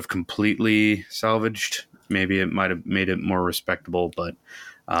think it would have completely salvaged. Maybe it might have made it more respectable, but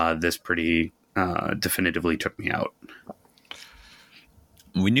this pretty definitively took me out.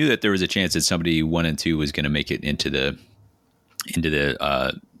 We knew that there was a chance that somebody 1 and 2 was going to make it into the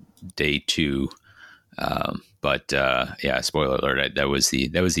day 2. But spoiler alert, that was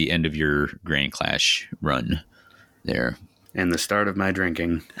the end of your Grand Clash run there. And the start of my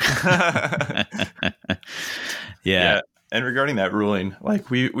drinking. Yeah. And regarding that ruling, like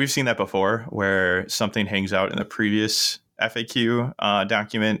we've seen that before, where something hangs out in the previous FAQ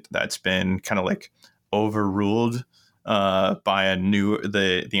document that's been kind of like overruled by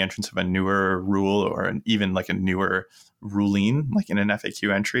the entrance of a newer rule or even like a newer ruling, like in an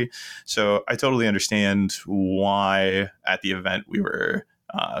FAQ entry. So I totally understand why at the event we were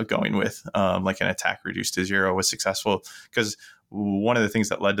going with like an attack reduced to 0 was successful, because one of the things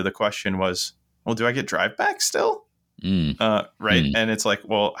that led to the question was, well, do I get drive back still? Right. And it's like,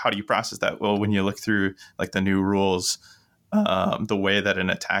 well, how do you process that? Well, when you look through like the new rules, the way that an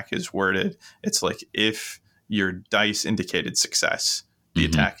attack is worded, it's like if your dice indicated success, the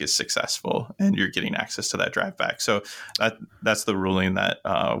attack is successful and you're getting access to that drive back. So that's the ruling that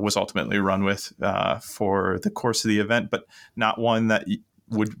was ultimately run with for the course of the event, but not one that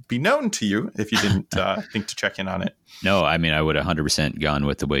would be known to you if you didn't think to check in on it. No, I mean, I would 100% gone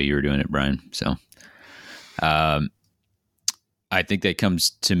with the way you were doing it, Brian. So I think that comes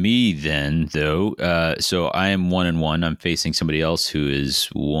to me then, though. So I am 1-1. I'm facing somebody else who is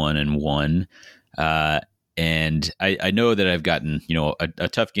 1-1. And I know that I've gotten, a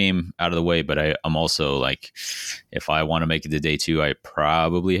tough game out of the way, but I'm also like, if I want to make it to day 2, I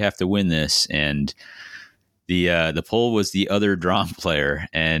probably have to win this. And the poll was the other Drom player.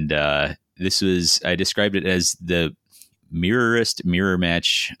 And I described it as the mirrorest mirror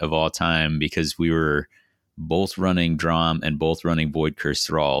match of all time, because we were both running Drom and both running Void Curse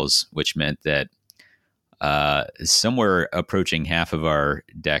Thralls, which meant that somewhere approaching half of our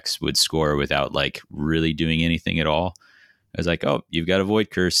decks would score without like really doing anything at all. I was like, oh, you've got a Void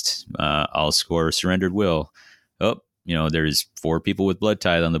Cursed. I'll score Surrendered Will. Oh, there's 4 people with Blood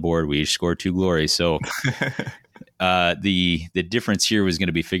Tithe on the board. We each scored 2 glory. So the difference here was going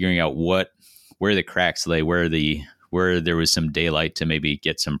to be figuring out where the cracks lay, where there was some daylight to maybe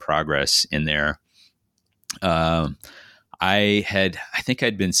get some progress in there. I think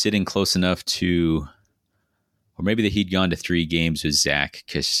I'd been sitting close enough to, or maybe that he'd gone to 3 games with Zach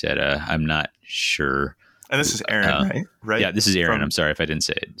Cassetta. I'm not sure. And this is Aaron, right? Yeah, this is Aaron. I'm sorry if I didn't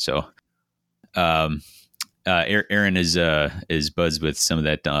say it. So, Aaron is buds with some of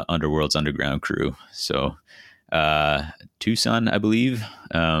that Underworld's underground crew. So, Tucson, I believe.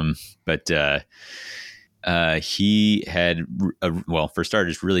 But he had, for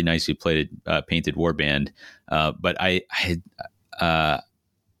starters, really nicely painted warband. But I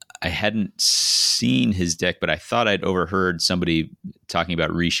hadn't seen his deck, but I thought I'd overheard somebody talking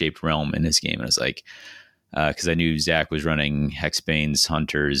about Reshaped Realm in his game. And I was like, because I knew Zach was running Hexbane's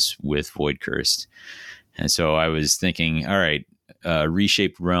Hunters with Void Cursed. And so I was thinking, all right,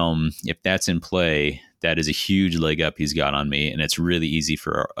 Reshaped Realm, if that's in play, that is a huge leg up he's got on me. And it's really easy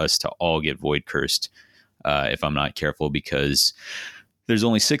for us to all get Void Cursed if I'm not careful, because there's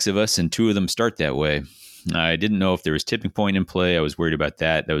only 6 of us and 2 of them start that way. I didn't know if there was tipping point in play. I was worried about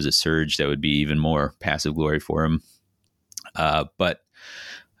that. That was a surge that would be even more passive glory for him. But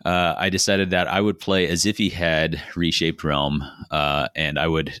I decided that I would play as if he had Reshaped Realm, and I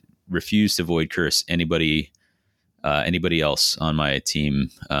would refuse to Void Curse anybody else on my team,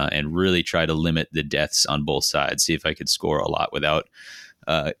 and really try to limit the deaths on both sides. See if I could score a lot without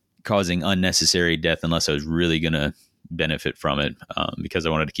causing unnecessary death unless I was really going to benefit from it, because I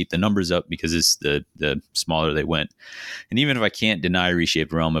wanted to keep the numbers up, because it's the smaller they went. And even if I can't deny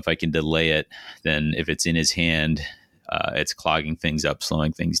Reshaped Realm, if I can delay it, then if it's in his hand, it's clogging things up,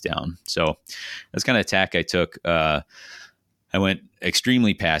 slowing things down. So that's kind of attack I took. I went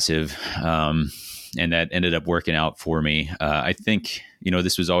extremely passive, and that ended up working out for me. I think,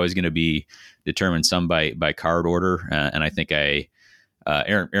 this was always going to be determined some by card order. And I think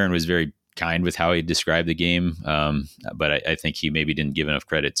Aaron was very kind with how he described the game. But I think he maybe didn't give enough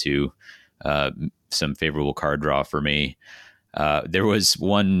credit to some favorable card draw for me. There was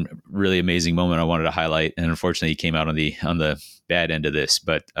one really amazing moment I wanted to highlight, and unfortunately he came out on the bad end of this,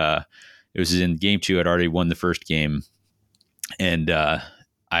 but it was in game 2. I'd already won the first game, and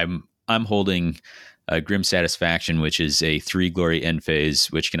I'm holding Grim Satisfaction, which is a 3 glory end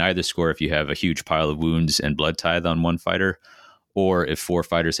phase, which can either score if you have a huge pile of wounds and blood tithe on one fighter, or if 4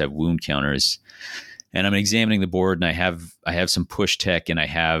 fighters have wound counters. And I'm examining the board, and I have some push tech, and I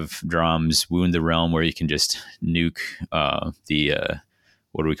have Drom's Wound the Realm, where you can just nuke the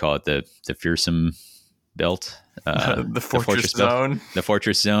what do we call it, the fearsome belt, the fortress zone, the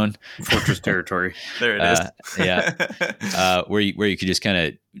fortress zone, fortress territory. There it is. Where you could just kind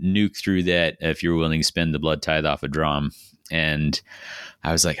of nuke through that if you're willing to spend the blood tithe off a Drom. And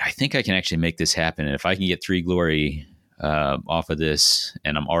I was like, I think I can actually make this happen, and if I can get 3 glory off of this,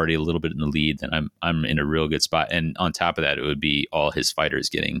 and I'm already a little bit in the lead, then I'm in a real good spot. And on top of that, it would be all his fighters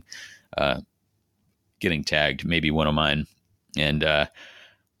getting tagged, maybe one of mine. And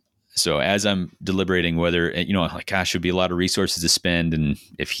so as I'm deliberating whether, like, gosh, should be a lot of resources to spend, and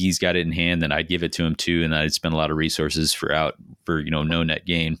if he's got it in hand, then I'd give it to him too, and I'd spend a lot of resources for no net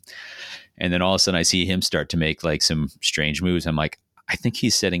gain. And then all of a sudden I see him start to make like some strange moves. I'm like, I think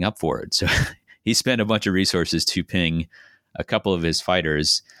he's setting up for it. So he spent a bunch of resources to ping a couple of his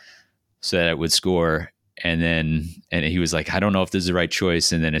fighters so that it would score. And he was like, I don't know if this is the right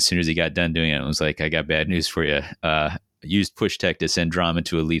choice. And then as soon as he got done doing it, I was like, I got bad news for you. Used push tech to send Drom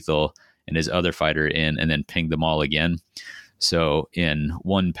into a lethal and his other fighter in, and then pinged them all again. So in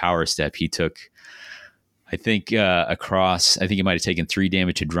one power step, he took, I think he might have taken 3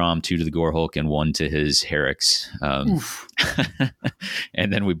 damage to Drom, 2 to the Gore Hulk, and 1 to his Herix.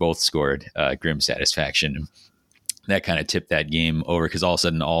 And then we both scored Grim Satisfaction. That kind of tipped that game over, because all of a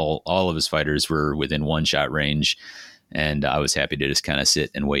sudden all of his fighters were within 1-shot range. And I was happy to just kind of sit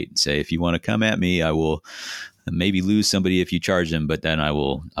and wait and say, if you want to come at me, I will maybe lose somebody if you charge them, but then I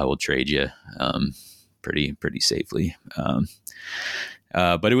will trade you pretty safely.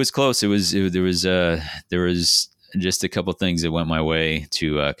 But it was close. There was just a couple things that went my way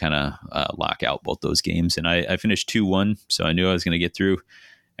to kind of lock out both those games, and I finished 2-1, so I knew I was going to get through.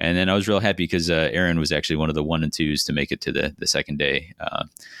 And then I was real happy because Aaron was actually one of the 1 and 2s to make it to the second day.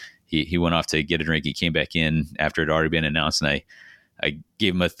 He went off to get a drink. He came back in after it had already been announced, and I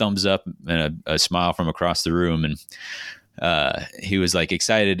gave him a thumbs up and a smile from across the room, and he was like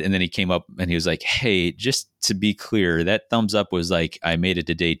excited. And then he came up and he was like, hey, just to be clear, that thumbs up was like, I made it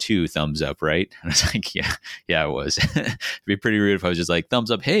to day 2 thumbs up, right? And I was like, yeah, it was. It'd be pretty rude if I was just like,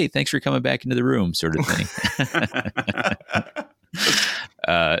 thumbs up, hey, thanks for coming back into the room, sort of thing.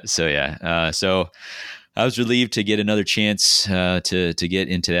 So I was relieved to get another chance to get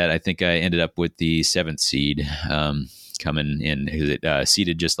into that. I think I ended up with the 7th seed coming in,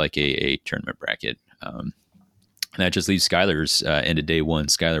 seeded just like a tournament bracket. And that just leaves Skylar's into day 1.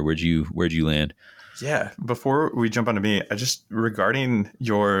 Skylar, where'd you land? Yeah, before we jump onto me, regarding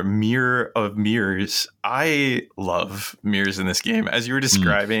your mirror of mirrors, I love mirrors in this game. As you were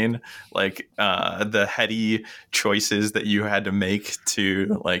describing, like the heady choices that you had to make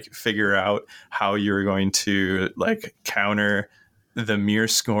to like figure out how you were going to like counter the mirror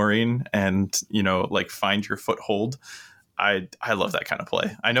scoring and, like find your foothold. I love that kind of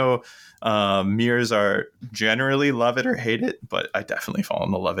play. I know mirrors are generally love it or hate it, but I definitely fall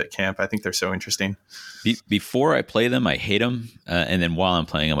in the love it camp. I think they're so interesting. Before I play them, I hate them. And then while I'm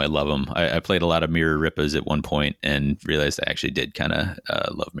playing them, I love them. I played a lot of mirror rippas at one point and realized I actually did kind of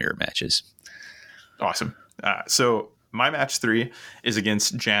love mirror matches. Awesome. So my match 3 is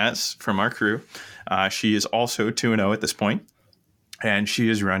against Jazz from our crew. She is also 2-0 at this point, and she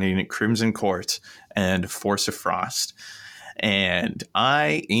is running Crimson Court and Force of Frost. And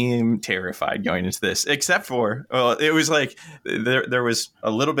I am terrified going into this, except for, it was like there was a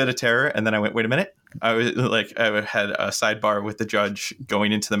little bit of terror. And then I went, wait a minute. I was like, I had a sidebar with the judge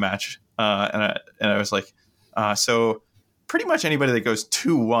going into the match. And I was like, so pretty much anybody that goes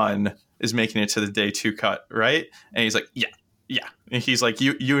 2-1 is making it to the day 2 cut, right? And he's like, yeah, Yeah, and he's like,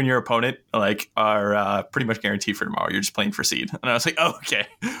 you and your opponent like are pretty much guaranteed for tomorrow. You're just playing for seed. And I was like, oh, okay.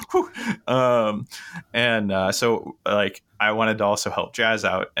 So like I wanted to also help Jazz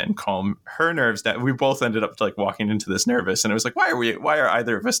out and calm her nerves. That we both ended up like walking into this nervous, and it was like, why are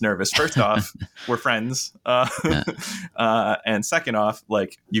either of us nervous? First off, we're friends, and second off,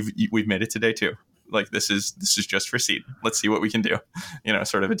 like we've made it to day 2. Like this is just for seed. Let's see what we can do,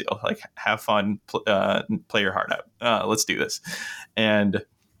 sort of a deal. Like have fun, play your heart out. Let's do this. And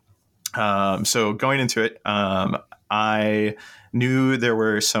so going into it, I knew there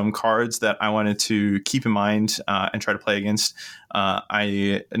were some cards that I wanted to keep in mind and try to play against.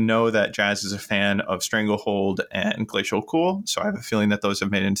 I know that Jazz is a fan of Stranglehold and Glacial Cool, so I have a feeling that those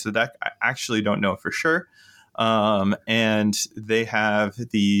have made it into the deck. I actually don't know for sure. And they have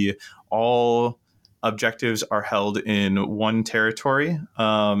all objectives are held in one territory,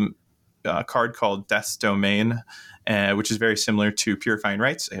 a card called Death's Domain, which is very similar to Purifying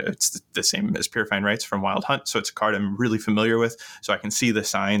Rites. It's the same as Purifying Rites from Wild Hunt, so it's a card I'm really familiar with, so I can see the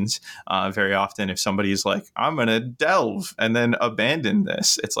signs very often. If somebody's like, I'm going to delve and then abandon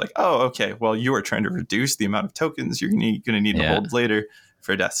this, it's like, oh, okay, well, you are trying to reduce the amount of tokens you're going to need to hold later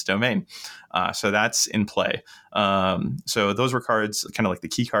for Death's Domain. So that's in play. So those were cards, kind of like the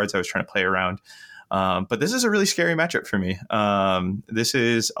key cards I was trying to play around. But this is a really scary matchup for me. This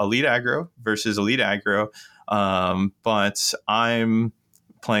is Elite Aggro versus Elite Aggro. But I'm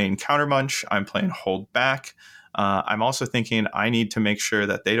playing Countermunch. I'm playing Hold Back. I'm also thinking I need to make sure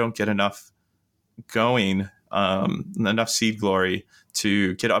that they don't get enough going, enough Seed Glory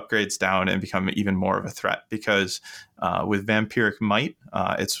to get upgrades down and become even more of a threat. Because with Vampiric Might,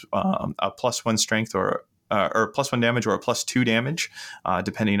 it's a +1 strength or +1 damage or a +2 damage,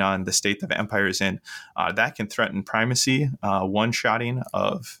 depending on the state the vampire is in. That can threaten primacy, one-shotting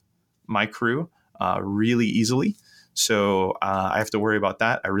of my crew really easily. So I have to worry about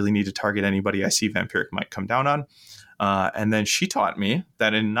that. I really need to target anybody I see Vampiric Might come down on. And then she taught me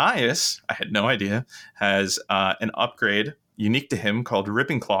that Annias, I had no idea, has an upgrade unique to him called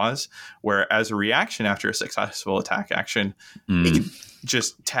Ripping Claws, where as a reaction after a successful attack action, he can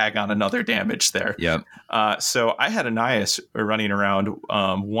just tag on another damage there. Yep. So I had Annias running around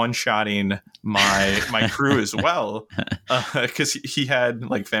one-shotting my crew as well, because he had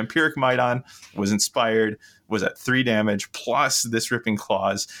like Vampiric Might on, was inspired, was at 3 damage, plus this Ripping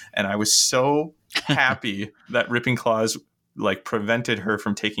Claws, and I was so happy that Ripping Claws like prevented her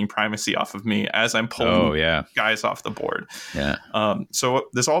from taking primacy off of me as I'm pulling guys off the board. Yeah. So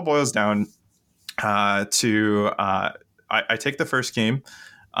this all boils down to I take the first game,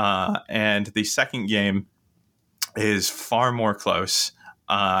 and the second game is far more close.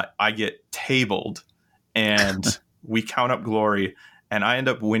 I get tabled, and we count up glory, and I end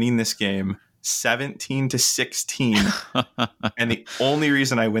up winning this game 17-16. And the only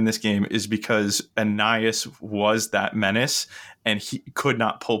reason I win this game is because Annias was that menace, and he could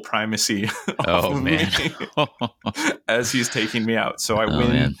not pull primacy off of me as he's taking me out. So I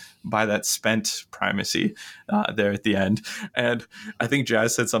win by that spent primacy there at the end. And I think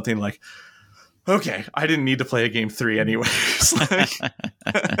Jazz said something like, okay, I didn't need to play a game 3 anyways.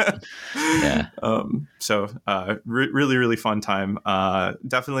 Really, really fun time.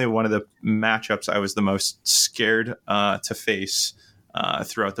 Definitely one of the matchups I was the most scared to face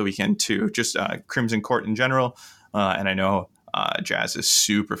throughout the weekend too. Just Crimson Court in general. And I know Jazz is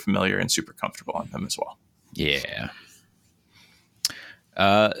super familiar and super comfortable on them as well. Yeah.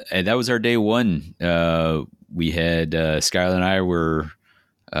 And that was our day 1. We had Skylar and I were...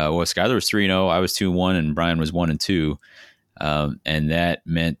 Skylar was 3-0, I was 2-1, and Brian was 1-2. And that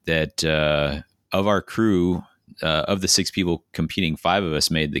meant that of our crew, of the 6 people competing, 5 of us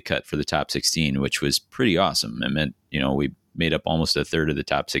made the cut for the top 16, which was pretty awesome. It meant, we made up almost a third of the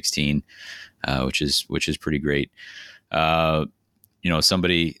top 16, which is pretty great.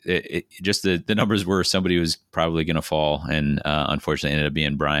 Somebody, just the numbers were somebody was probably going to fall, and unfortunately ended up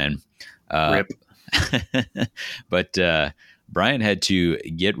being Brian. Rip. But Brian had to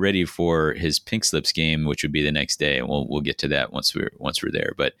get ready for his Pink Slips game, which would be the next day, and we'll get to that once we're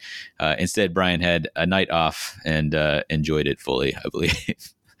there. But instead, Brian had a night off and enjoyed it fully, I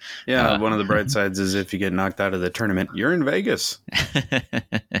believe. Yeah, one of the bright sides is if you get knocked out of the tournament, you're in Vegas.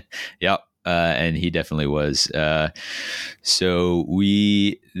 Yep, and he definitely was. So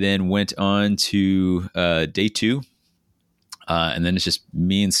we then went on to day 2, and then it's just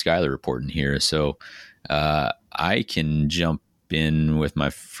me and Skylar reporting here. So I can jump in with my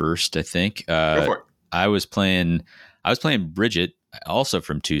first, I think. Go for it. I was playing Bridget, also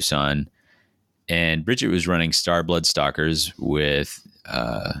from Tucson, and Bridget was running Star Bloodstalkers with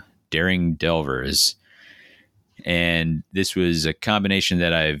Daring Delvers. And this was a combination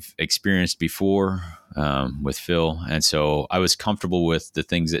that I've experienced before with Phil. And so I was comfortable with the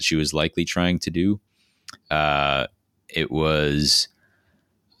things that she was likely trying to do. It was,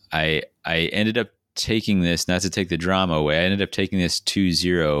 I ended up taking this, not to take the drama away, I ended up taking this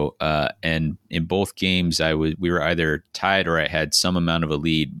 2-0. And in both games, we were either tied or I had some amount of a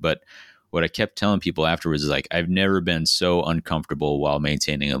lead. But what I kept telling people afterwards is like, I've never been so uncomfortable while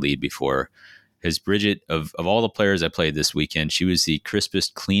maintaining a lead before. Because Bridget, of all the players I played this weekend, she was the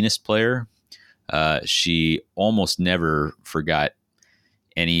crispest, cleanest player. She almost never forgot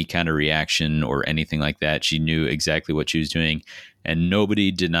any kind of reaction or anything like that. She knew exactly what she was doing, and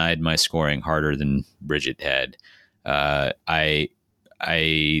nobody denied my scoring harder than Bridget had. I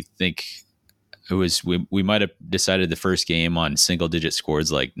think it was we might have decided the first game on single digit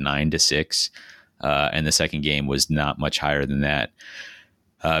scores like 9-6, and the second game was not much higher than that,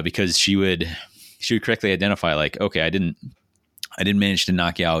 because she would correctly identify like, okay, I didn't manage to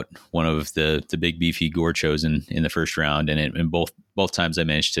knock out one of the big beefy Gorchos in the first round, and in both times I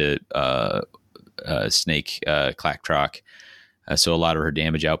managed to snake Clack Trock. So a lot of her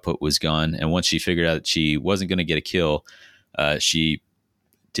damage output was gone. And once she figured out that she wasn't going to get a kill, she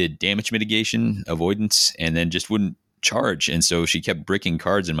did damage mitigation, avoidance, and then just wouldn't charge. And so she kept bricking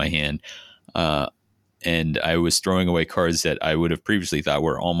cards in my hand. And I was throwing away cards that I would have previously thought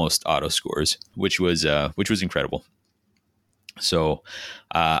were almost auto scores, which was incredible. So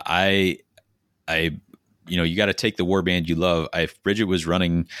you got to take the warband you love. If Bridget was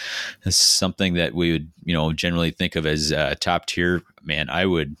running something that we would, generally think of as top tier, man, I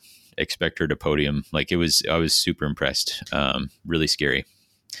would expect her to podium. Like I was super impressed. Really scary.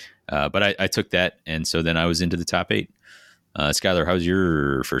 But I took that. And so then I was into the top 8. Skylar, how was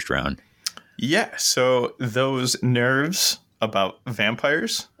your first round? Yeah, so those nerves about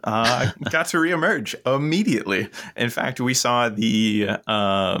vampires got to reemerge immediately. In fact, we saw the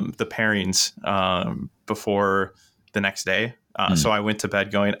pairings before the next day. So I went to bed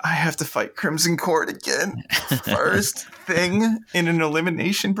going, I have to fight Crimson Court again. First thing in an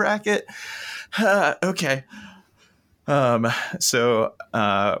elimination bracket. Okay. So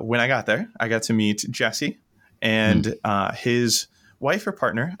when I got there, I got to meet Jesse and his wife or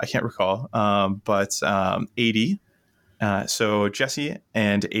partner, I can't recall, but 80. So Jesse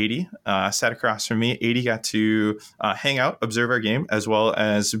and 80 sat across from me. 80 got to hang out, observe our game, as well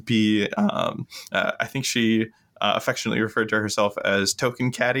as be, I think she affectionately referred to herself as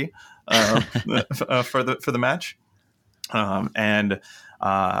token caddy for the match. And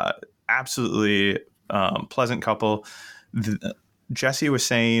absolutely pleasant couple. Jesse was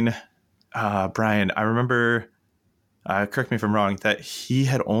saying, Brian, I remember, correct me if I'm wrong, that he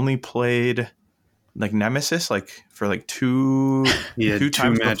had only played like Nemesis for like two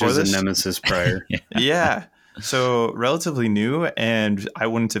times matches before this. in Nemesis prior. Yeah. So relatively new, and I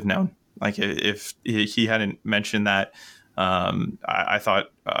wouldn't have known. Like if he hadn't mentioned that, I thought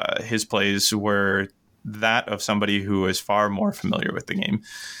his plays were that of somebody who is far more familiar with the game.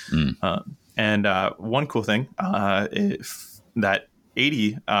 And one cool thing that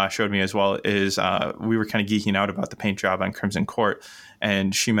 80 showed me as well is we were kind of geeking out about the paint job on Crimson Court,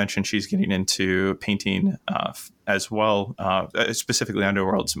 and she mentioned she's getting into painting as well, specifically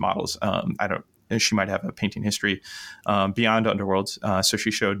Underworld's models. She might have a painting history beyond Underworld. So she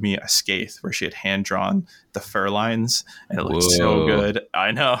showed me a Skaith where she had hand drawn the fur lines, and it looked so good.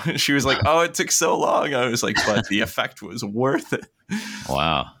 I know. She was like, "Oh, it took so long." I was like, "But the effect was worth it."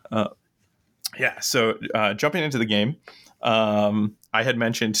 Wow. Yeah. So jumping into the game. I had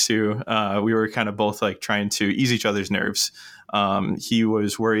mentioned too, we were kind of both like trying to ease each other's nerves. He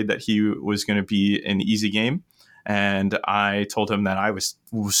was worried that he was going to be an easy game. And I told him that I was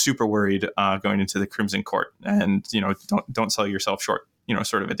super worried going into the Crimson Court, and, don't sell yourself short,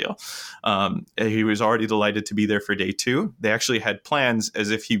 sort of a deal. He was already delighted to be there for day 2. They actually had plans as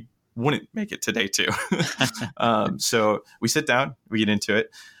if he wouldn't make it to day 2. So we sit down, we get into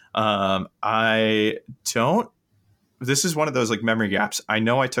it. This is one of those like memory gaps. I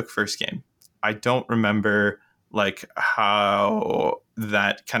know I took first game. I don't remember like how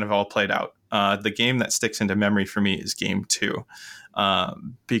that kind of all played out. The game that sticks into memory for me is game 2,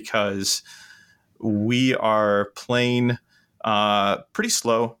 because we are playing pretty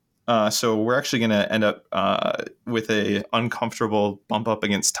slow. So we're actually going to end up with a uncomfortable bump up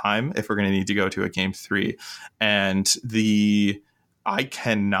against time if we're going to need to go to a game 3. And I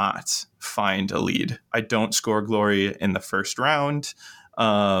cannot find a lead. I don't score glory in the first round.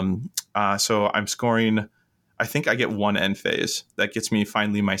 So I'm scoring, I think I get one end phase that gets me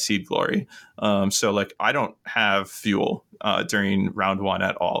finally my seed glory. So like I don't have fuel during round 1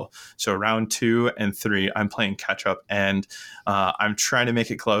 at all. So round 2 and 3, I'm playing catch up, and I'm trying to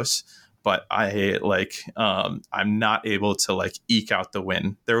make it close, but I'm not able to like eke out the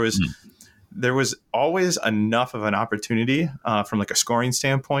win. There was always enough of an opportunity from like a scoring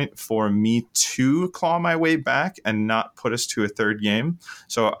standpoint for me to claw my way back and not put us to a third game.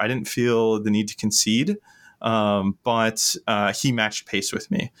 So I didn't feel the need to concede, but he matched pace with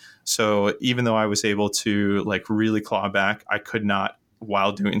me. So even though I was able to like really claw back, I could not,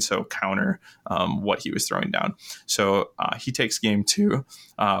 while doing so, counter what he was throwing down. So he takes game 2.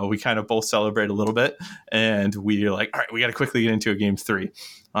 We kind of both celebrate a little bit, and we're like, all right, we got to quickly get into a game 3.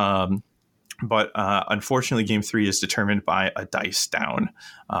 But unfortunately, game 3 is determined by a dice down,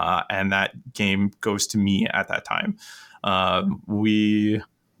 and that game goes to me at that time. We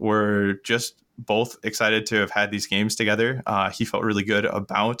were just both excited to have had these games together. He felt really good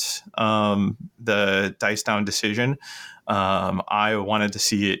about the dice down decision. I wanted to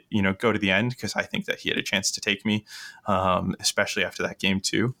see it, go to the end, because I think that he had a chance to take me, especially after that game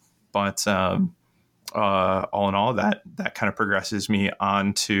 2. But all in all, that kind of progresses me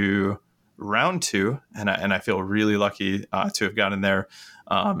on to round 2, and I feel really lucky to have gotten there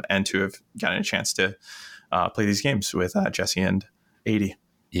and to have gotten a chance to play these games with Jesse and 80.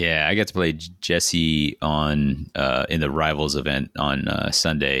 Yeah, I got to play Jesse on in the Rivals event on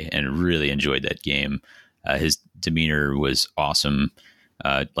Sunday, and really enjoyed that game. His demeanor was awesome.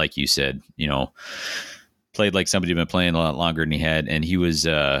 Like you said, played like somebody had been playing a lot longer than he had, and he was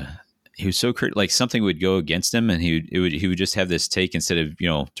so like something would go against him, and he would just have this take, instead of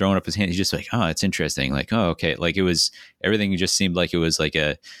throwing up his hand, he's just like, oh, it's interesting, like, oh, okay, like it was, everything just seemed like it was like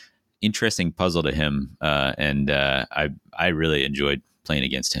a interesting puzzle to him, and I really enjoyed playing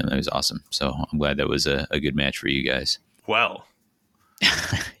against him. It was awesome. So I'm glad that was a good match for you guys. Well,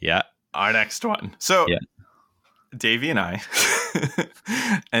 yeah, our next one. So yeah. Davey and I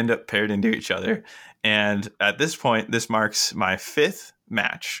end up paired into each other, and at this point, this marks my 5th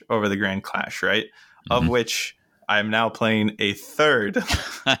match over the Grand Clash, right? Mm-hmm. Of which I'm now playing a third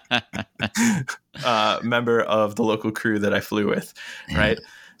member of the local crew that I flew with, right?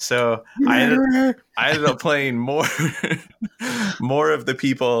 So I ended up playing more of the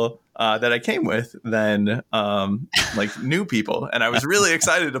people that I came with than like new people, and I was really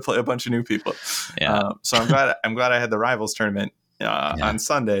excited to play a bunch of new people. Yeah. So I'm glad I had the Rivals tournament on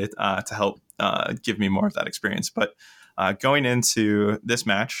Sunday to help give me more of that experience. But going into this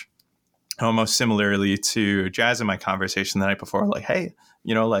match, almost similarly to Jazz in my conversation the night before, like, hey,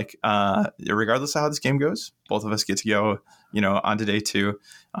 regardless of how this game goes, both of us get to go, on to day 2.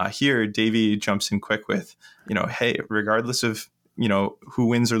 Here, Davey jumps in quick with, hey, regardless of, who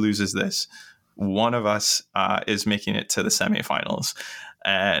wins or loses this, one of us is making it to the semifinals.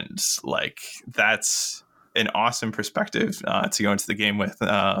 And like, that's an awesome perspective to go into the game with.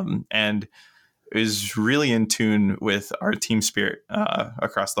 And is really in tune with our team spirit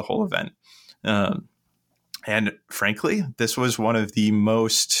across the whole event. And frankly, this was one of the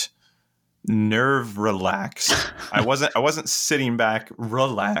most nerve relaxed. I wasn't sitting back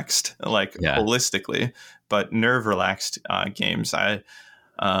relaxed, like holistically, but nerve relaxed games. It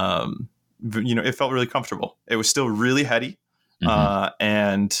felt really comfortable. It was still really heady.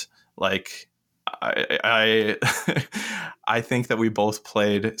 And like, I think that we both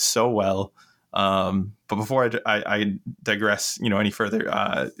played so well. But before I digress, any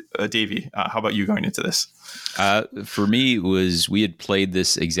further, Davey, how about you going into this? For me, we had played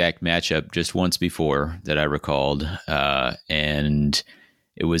this exact matchup just once before that I recalled, and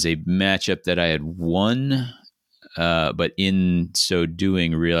it was a matchup that I had won, but in so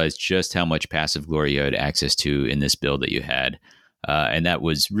doing realized just how much passive glory you had access to in this build that you had, and that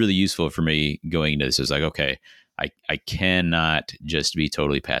was really useful for me going into this. It was like, okay, I cannot just be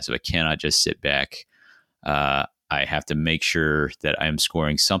totally passive. I cannot just sit back. I have to make sure that I'm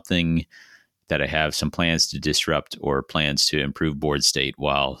scoring something, that I have some plans to disrupt or plans to improve board state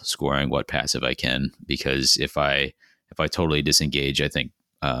while scoring what passive I can. Because if I totally disengage, I think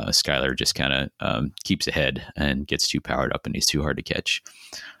Skylar just kind of keeps ahead and gets too powered up, and he's too hard to catch.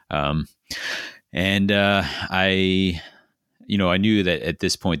 I knew that at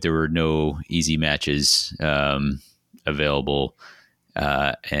this point there were no easy matches available,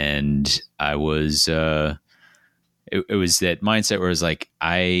 and I was it was that mindset where I was like,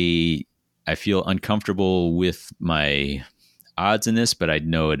 I feel uncomfortable with my odds in this, but I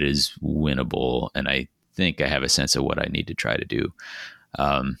know it is winnable, and I think I have a sense of what I need to try to do.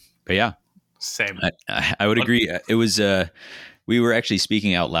 But yeah, same. I would agree. It was we were actually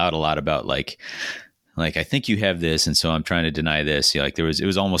speaking out loud a lot about like like, I think you have this, and so I'm trying to deny this. Like it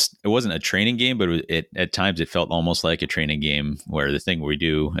wasn't a training game, but at times it felt almost like a training game where the thing we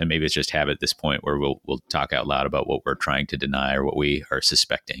do, and maybe it's just habit at this point, where we'll talk out loud about what we're trying to deny or what we are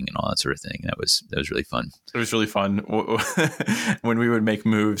suspecting and all that sort of thing. That was really fun. It was really fun when we would make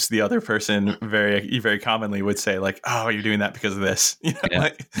moves. The other person very commonly would say like, "Oh, you're doing that because of this,"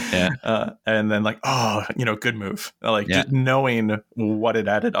 and then like, "Oh, good move." Like just knowing what it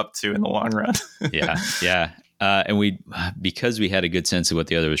added up to in the long run. Yeah. And because we had a good sense of what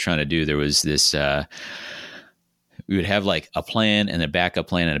the other was trying to do, there was this, we would have like a plan and a backup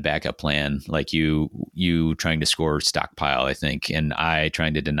plan and a backup plan. Like you trying to score stockpile, I think, and I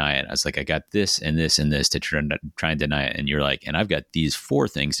trying to deny it. I was like, I got this and this and this to try and deny it. And you're like, and I've got these 4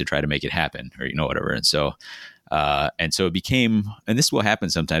 things to try to make it happen, or, whatever. And so it became, and this will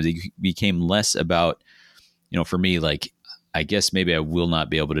happen sometimes. It became less about, for me, like, I guess maybe I will not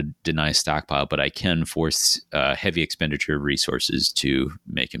be able to deny stockpile, but I can force heavy expenditure of resources to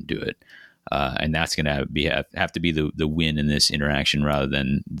make him do it. And that's going to have to be the win in this interaction rather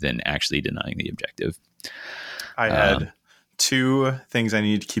than actually denying the objective. I had 2 things I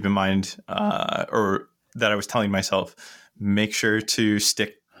need to keep in mind, or that I was telling myself, make sure to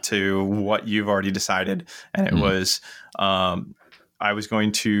stick to what you've already decided. And it was, I was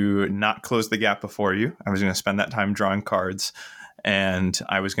going to not close the gap before you. I was going to spend that time drawing cards, and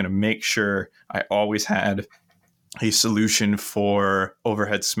I was going to make sure I always had a solution for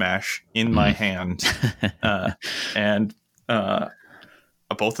overhead smash in my hand. And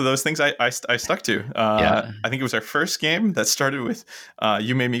both of those things I stuck to. I think it was our first game that started with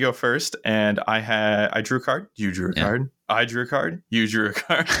you made me go first, and I drew a card, you drew a card, I drew a card, you drew a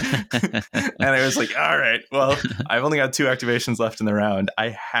card. And I was like, all right, well, I've only got 2 activations left in the round. I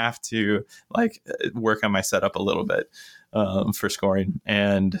have to like work on my setup a little bit for scoring.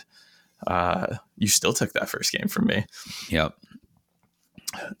 And you still took that first game from me. Yep.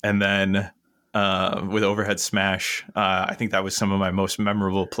 And then with overhead smash, I think that was some of my most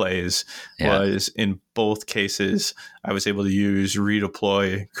memorable plays. Was in both cases I was able to use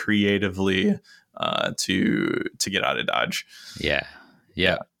redeploy creatively to get out of dodge. Yeah.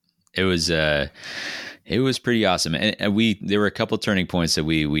 It was pretty awesome, and there were a couple turning points that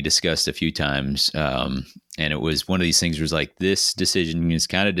we discussed a few times, and it was one of these things was like, this decision is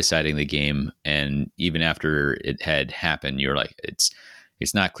kind of deciding the game, and even after it had happened, you're like, it's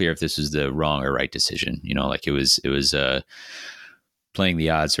not clear if this was the wrong or right decision. Like it was playing the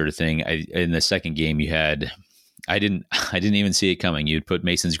odds sort of thing. In the second game you had, I didn't even see it coming. You'd put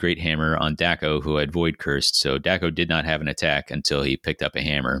Mason's Great Hammer on Daco, who had Void Cursed. So Daco did not have an attack until he picked up a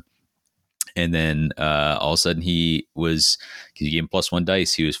hammer. And then all of a sudden because you gave him +1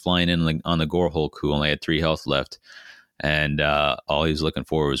 dice, he was flying in on the Gore Hulk, who only had 3 health left. And all he was looking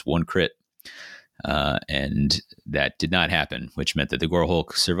for was 1 crit. And that did not happen, which meant that the Gore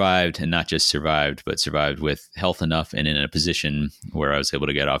Hulk survived, and not just survived, but survived with health enough and in a position where I was able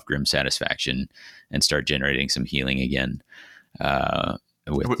to get off Grim Satisfaction and start generating some healing again.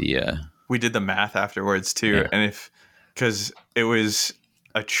 We did the math afterwards too, and because it was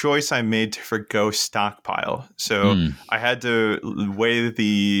a choice I made to forgo stockpile, so I had to weigh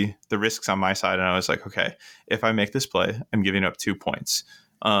the risks on my side, and I was like, okay, if I make this play, I'm giving up 2 points.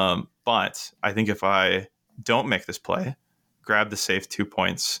 But I think if I don't make this play, grab the safe 2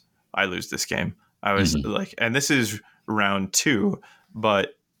 points, I lose this game. I was like, and this is round 2,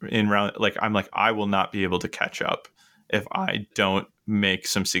 but in round, like, I'm like, I will not be able to catch up if I don't make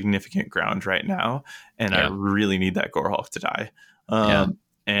some significant ground right now. And I really need that Gore Hulk to die.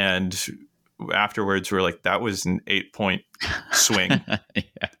 And afterwards we're like, that was an 8-point swing.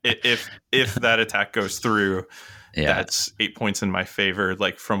 If that attack goes through, that's 8 points in my favor,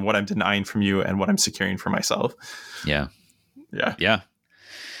 like from what I'm denying from you and what I'm securing for myself. But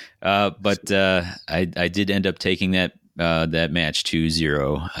I did end up taking that match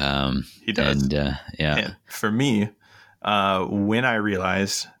 2-0. He does. And and for me, when I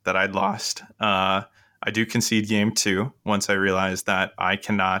realized that I'd lost, I do concede game 2 once I realized that I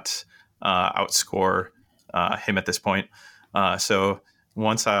cannot outscore him at this point. So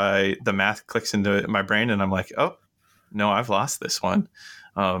once the math clicks into my brain and I'm like, oh, no, I've lost this one.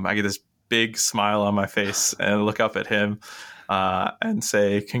 I get this big smile on my face and look up at him and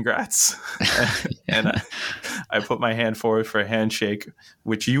say, congrats. And I put my hand forward for a handshake,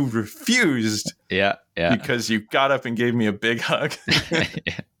 which you refused. Because you got up and gave me a big hug.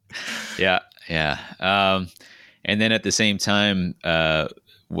 And then at the same time,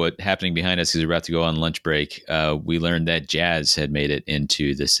 what happening behind us is we're about to go on lunch break. We learned that Jazz had made it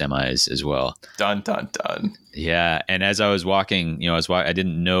into the semis as well. Dun, dun, dun. Yeah. And as I was walking, I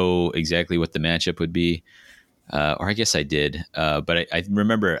didn't know exactly what the matchup would be. Or I guess I did. But I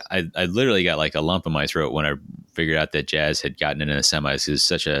remember I literally got like a lump in my throat when I figured out that Jazz had gotten into the semis. It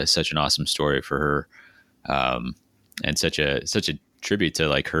was such an awesome story for her. And such a tribute to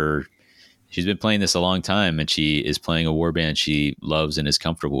like her. She's been playing this a long time, and she is playing a warband she loves and is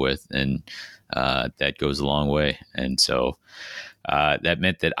comfortable with, and that goes a long way. And so that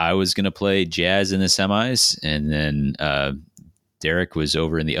meant that I was going to play Jazz in the semis, and then Derek was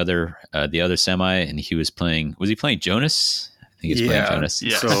over in the other semi, and he was playing. Was he playing Jonas? I think he's playing Jonas.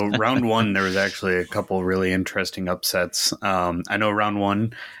 Yeah. So round one, there was actually a couple really interesting upsets. I know round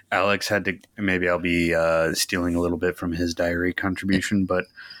one, Alex had to. Maybe I'll be stealing a little bit from his diary contribution, but.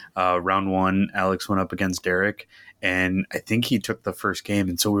 Round one, Alex went up against Derek, and I think he took the first game,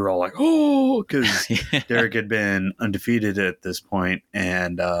 and so we were all like, "Oh," because Derek had been undefeated at this point,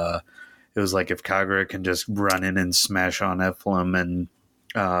 and it was like if Kagura can just run in and smash on Ephraim, and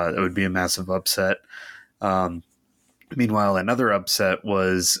it would be a massive upset. Meanwhile, another upset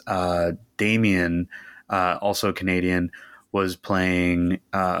was Damien, also Canadian, was playing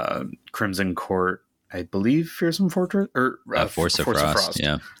Crimson Court. I believe Fearsome Fortress or Force of Frost.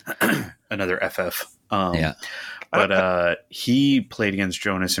 Yeah, another FF. Yeah, but he played against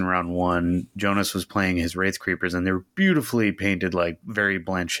Jonas in round one. Jonas was playing his Wraith Creepers, and they were beautifully painted, like very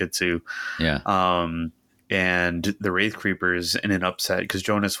Blanchitsu. Yeah. And the Wraith Creepers in an upset because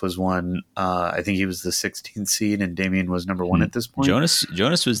Jonas was one. I think he was the 16th seed, and Damien was number one at this point. Jonas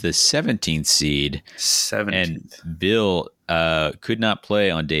was the 17th seed. 17th. And Bill could not play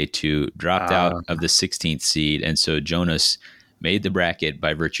on day 2, dropped out of the 16th seed, and so Jonas made the bracket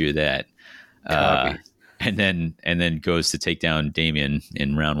by virtue of that. And then goes to take down Damien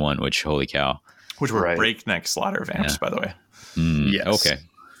in round 1, which holy cow. Which were breakneck slaughter vamps, by the way. Yes. Okay.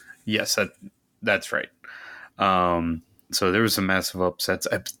 Yes, that's right. So there was some massive upsets.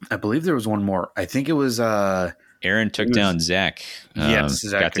 I believe there was one more. I think it was Aaron took down Zach. Yes,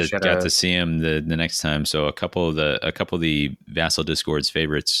 Zach got to see him the next time. So a couple of the Vassal Discord's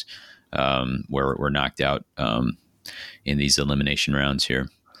favorites were knocked out in these elimination rounds here.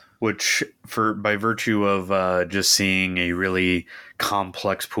 Which, by virtue of just seeing a really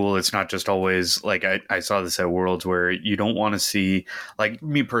complex pool, it's not just always like I saw this at Worlds where you don't want to see, like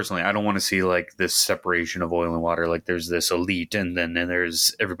me personally, I don't want to see like this separation of oil and water. Like there's this elite and then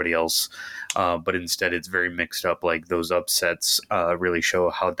there's everybody else. But instead it's very mixed up. Like those upsets really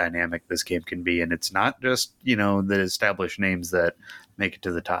show how dynamic this game can be. And it's not just, the established names that make it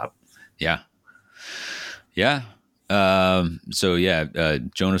to the top. Yeah. Yeah. Jonas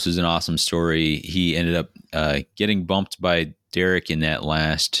is an awesome story. He ended up getting bumped by Derek in that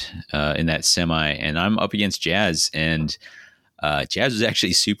in that semi, and I'm up against Jazz, and Jazz was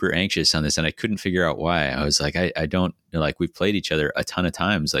actually super anxious on this, and I couldn't figure out why. I was like, I don't we've played each other a ton of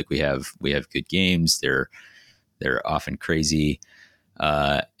times. Like we have good games. They're often crazy,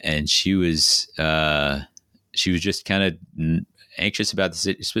 and she was just kind of anxious about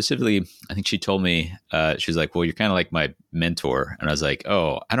this specifically. I think she told me she was like, well, you're kind of like my mentor, and I was like,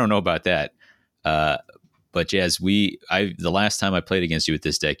 oh, I don't know about that, but Jazz, the last time I played against you with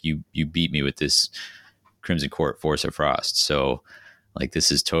this deck, you beat me with this Crimson Court Force of Frost, so like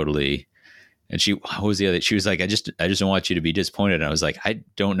this is totally. And what was the other? She was like, I just don't want you to be disappointed. And I was like, I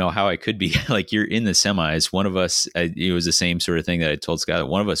don't know how I could be. Like, you're in the semis. One of us, it was the same sort of thing that I told Scott.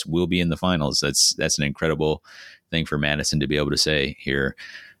 One of us will be in the finals. That's an incredible thing for Madison to be able to say here.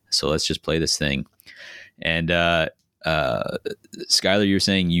 So let's just play this thing. And Skylar, you were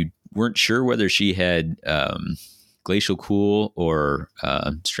saying you weren't sure whether she had Glacial Cool or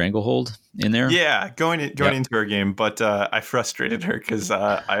Stranglehold in there. Yeah, going into her game, but I frustrated her because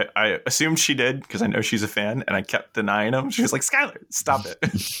I assumed she did because I know she's a fan, and I kept denying them. She was like, "Skylar, stop it."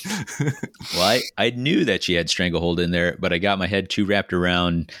 Well, I knew that she had Stranglehold in there, but I got my head too wrapped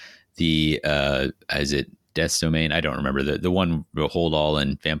around the is it Death's Domain? I don't remember the one hold all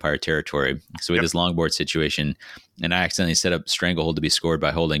in Vampire Territory. So we had this longboard situation, and I accidentally set up Stranglehold to be scored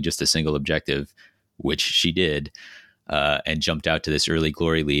by holding just a single objective, which she did, and jumped out to this early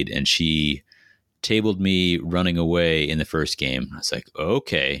glory lead, and she tabled me running away in the first game. I was like,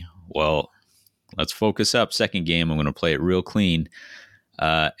 okay, well, let's focus up. Second game, I'm going to play it real clean.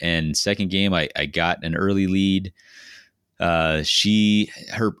 And second game, I got an early lead. Her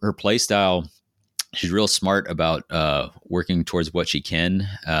play style, she's real smart about working towards what she can.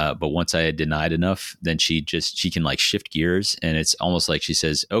 But once I had denied enough, then she can like shift gears, and it's almost like she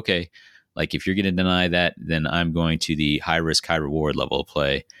says, okay, Like if you're going to deny that, then I'm going to the high risk, high reward level of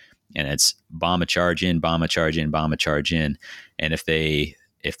play. And it's bomb a charge in, bomb a charge in, bomb a charge in. And if they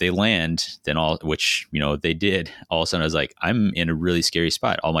land, then which, they did, all of a sudden I was like, I'm in a really scary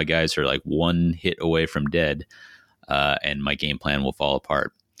spot. All my guys are like one hit away from dead, and my game plan will fall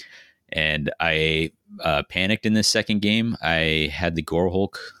apart. And I panicked in this second game. I had the Gore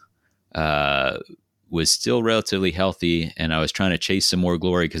Hulk, was still relatively healthy, and I was trying to chase some more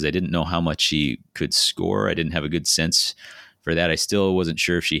glory because I didn't know how much she could score. I didn't have a good sense for that. I still wasn't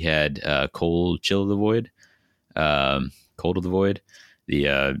sure if she had Cold of the Void,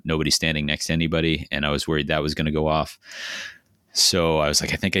 the nobody standing next to anybody, and I was worried that was going to go off. So I was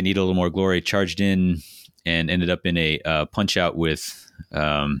like, I think I need a little more glory. Charged in and ended up in a punch out with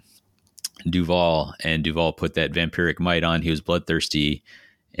Duval, and Duval put that vampiric might on. He was bloodthirsty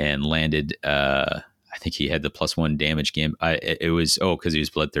and landed. I think he had the +1 damage game. Because he was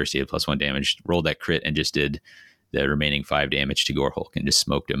bloodthirsty, he had +1 damage. Rolled that crit and just did the remaining 5 damage to Gore Hulk and just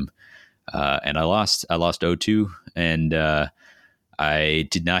smoked him. And I lost 0-2, and I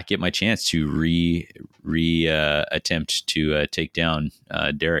did not get my chance to attempt to take down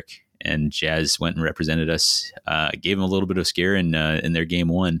Derek. And Jazz went and represented us. Gave him a little bit of scare in their game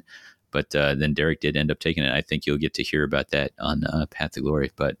 1, but then Derek did end up taking it. I think you'll get to hear about that on Path to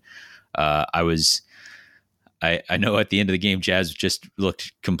Glory. But I know at the end of the game, Jazz just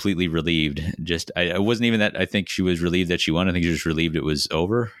looked completely relieved. I wasn't even that. I think she was relieved that she won. I think she was relieved it was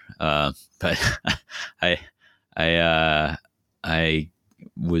over. But I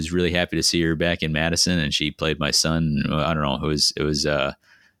was really happy to see her back in Madison, and she played my son. I don't know. It was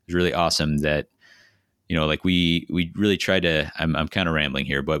really awesome that, like we really tried to. I'm kind of rambling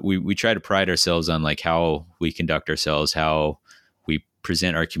here, but we try to pride ourselves on like how we conduct ourselves, how we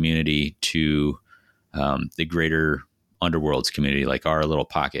present our community to the greater Underworlds community, like our little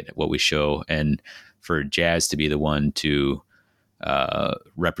pocket, what we show. And for Jazz to be the one to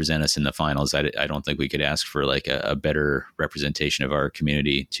represent us in the finals, I don't think we could ask for like a better representation of our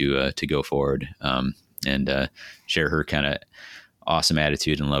community to go forward and share her kind of awesome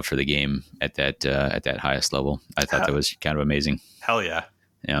attitude and love for the game at that highest level. I thought that was kind of amazing. Hell yeah.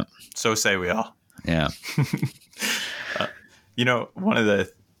 Yeah. So say we all. Yeah. One of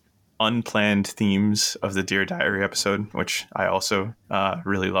the unplanned themes of the Dear Diary episode, which I also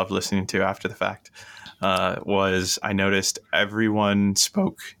really loved listening to after the fact, was I noticed everyone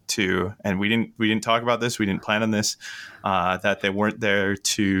spoke to, and we didn't talk about this, we didn't plan on this, that they weren't there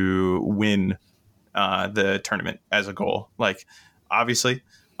to win the tournament as a goal. Like, obviously,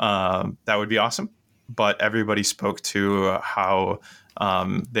 that would be awesome, but everybody spoke to how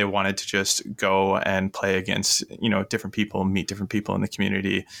they wanted to just go and play against, different people, meet different people in the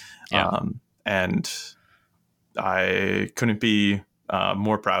community. Yeah. And I couldn't be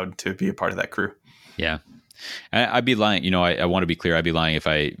more proud to be a part of that crew. Yeah. I'd be lying. I want to be clear. I'd be lying if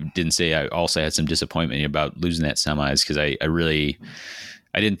I didn't say I also had some disappointment about losing that semis, because I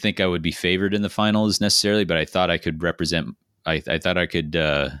didn't think I would be favored in the finals necessarily, but I thought I could represent. I thought I could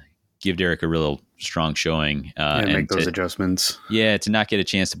give Derek a real strong showing and make those adjustments. Yeah, to not get a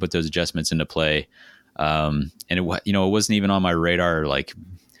chance to put those adjustments into play. And it wasn't even on my radar, like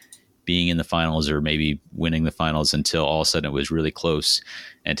being in the finals or maybe winning the finals, until all of a sudden it was really close,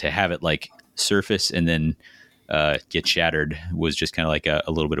 and to have it like surface and then get shattered was just kind of like a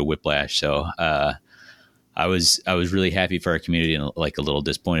little bit of whiplash. So I was really happy for our community and like a little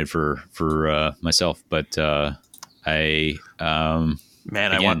disappointed for myself, but I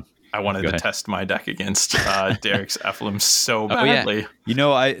wanted to test my deck against Derek's Ephelum so badly. Oh,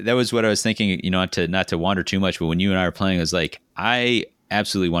 yeah. That was what I was thinking, not to wander too much, but when you and I were playing, I was like, I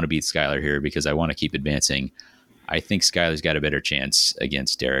absolutely want to beat Skylar here because I want to keep advancing. I think Skylar's got a better chance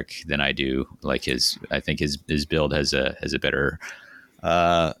against Derek than I do. Like I think his build has a better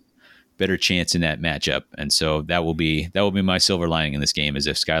chance in that matchup. And so that will be my silver lining in this game, is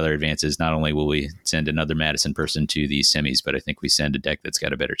if Skylar advances, not only will we send another Madison person to these semis, but I think we send a deck that's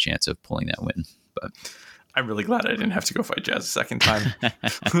got a better chance of pulling that win. But I'm really glad I didn't have to go fight Jazz a second time.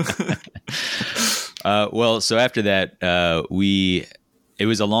 Well, so after that, it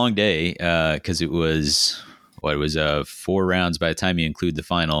was a long day because it was 4 rounds by the time you include the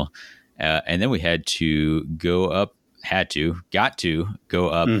final. And then we got to go up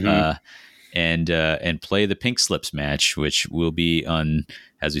mm-hmm. And play the Pink Slips match, which will be on,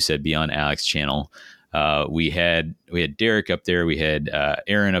 as we said, be on Alex's channel. We had Derek up there, we had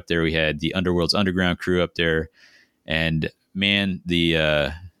Aaron up there, we had the Underworld's Underground crew up there, and man,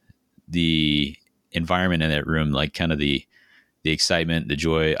 the environment in that room, like kind of the excitement, the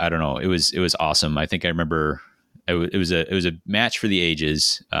joy, I don't know, it was awesome. I think I remember it was a match for the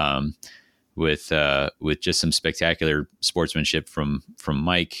ages. with just some spectacular sportsmanship from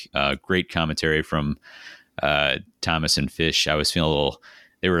Mike. Great commentary from Thomas and Fish. I was feeling a little.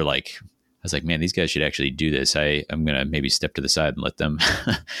 They were like, I was like, man, these guys should actually do this. I'm gonna maybe step to the side and let them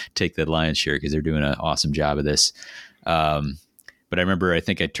take the lion's share because they're doing an awesome job of this. But I remember, I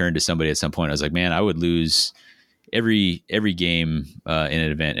think I turned to somebody at some point. I was like, man, I would lose every game in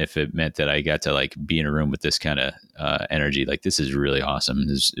an event if it meant that I got to like be in a room with this kind of energy. Like, this is really awesome.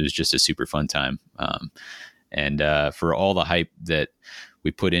 It was just a super fun time. And for all the hype that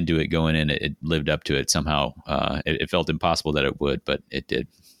we put into it going in, it lived up to it somehow. It felt impossible that it would, but it did.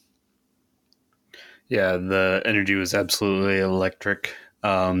 Yeah, the energy was absolutely electric.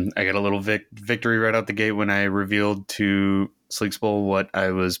 I got a little victory right out the gate when I revealed to Sleeks Bowl what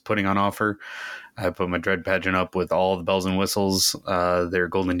I was putting on offer. I put my Dread Pageant up with all the bells and whistles, their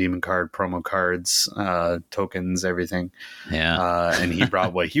Golden Demon card, promo cards, tokens, everything. Yeah. And he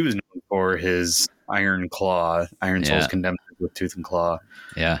brought what he was known for, his Iron Claw, Iron Souls Condemned with Tooth and Claw.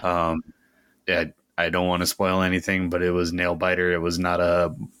 Yeah. Yeah, I don't want to spoil anything, but it was nail biter. It was not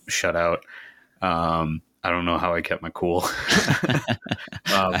a shutout. I don't know how I kept my cool,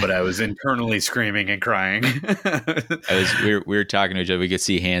 but I was internally screaming and crying. We were talking to each other. We could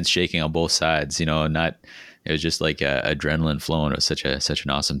see hands shaking on both sides. It was just like adrenaline flowing. It was such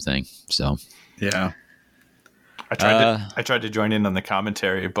an awesome thing. So yeah, I tried to join in on the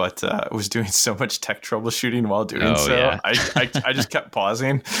commentary, but was doing so much tech troubleshooting while doing so. Yeah. I just kept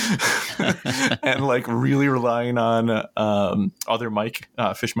pausing and like really relying on other mic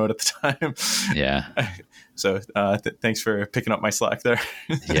fish mode at the time. Yeah. So thanks for picking up my slack there.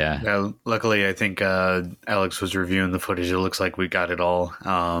 Yeah. Luckily, I think Alex was reviewing the footage. It looks like we got it all.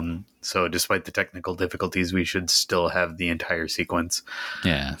 So despite the technical difficulties, we should still have the entire sequence.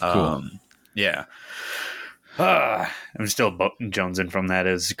 Yeah. Cool. Yeah. I'm still jonesing from that.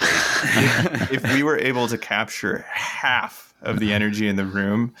 Is great. If we were able to capture half of the energy in the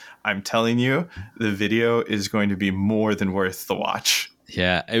room, I'm telling you, the video is going to be more than worth the watch.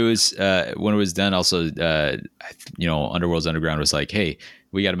 Yeah, it was when it was done. Also, Underworld's Underground was like, "Hey,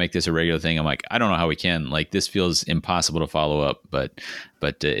 we got to make this a regular thing." I'm like, I don't know how we can. Like, this feels impossible to follow up, but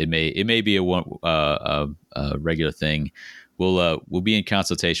it may be a regular thing. We'll be in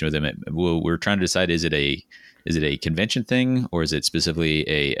consultation with them. We're trying to decide, is it a convention thing or is it specifically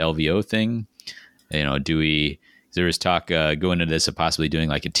a LVO thing? There was talk going into this of possibly doing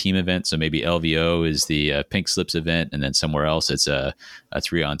like a team event. So maybe LVO is the Pink Slips event, and then somewhere else it's a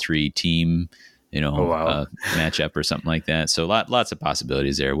 3-on-3 team, matchup or something like that. So lots of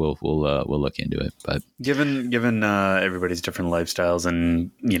possibilities there. We'll look into it. But given everybody's different lifestyles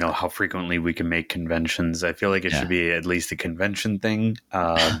and how frequently we can make conventions, I feel like it should be at least a convention thing.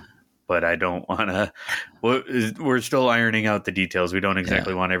 But I don't want to. We're still ironing out the details. We don't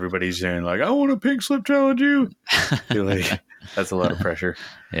exactly want everybody saying like, "I want a pink slip challenge you." I feel like that's a lot of pressure.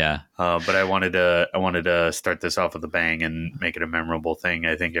 Yeah. But I wanted to start this off with a bang and make it a memorable thing.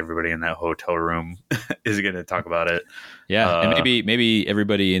 I think everybody in that hotel room is going to talk about it. Yeah, and maybe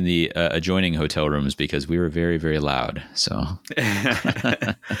everybody in the adjoining hotel rooms, because we were very, very loud. So.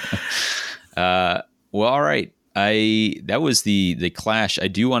 Well, all right. That was the Clash. I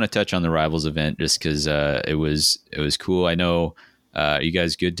do want to touch on the Rivals event just because it was cool. I know. Are you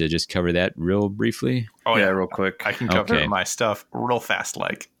guys good to just cover that real briefly? Oh yeah, real quick. I can cover my stuff real fast,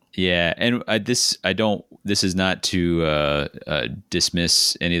 Yeah, and this is not to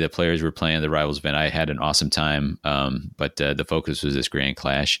dismiss any of the players who were playing the Rivals event. I had an awesome time, but the focus was this Grand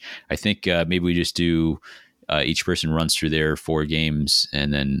Clash. I think maybe we just do. Each person runs through their 4 games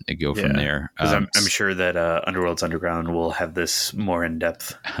and then go from there. Because I'm sure that Underworld's Underground will have this more in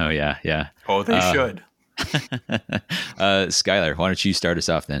depth. Oh yeah. Oh, they should. Skylar, why don't you start us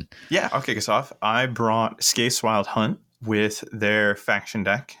off then? Yeah, I'll kick us off. I brought Skaith's Wild Hunt with their faction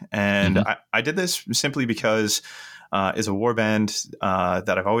deck, and I did this simply because it's a warband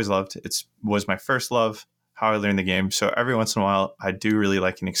that I've always loved. It was my first love, how I learned the game. So every once in a while, I do really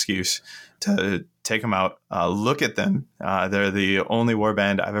like an excuse to take them out, look at them. They're the only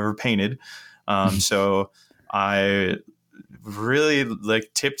warband I've ever painted. So I really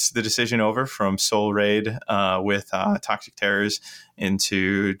tipped the decision over from Soul Raid with Toxic Terrors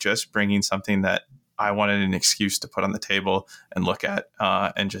into just bringing something that I wanted an excuse to put on the table and look at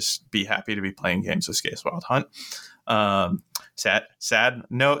and just be happy to be playing games with Skaith's Wild Hunt. Sad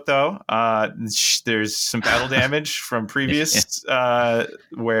note though, there's some battle damage from previous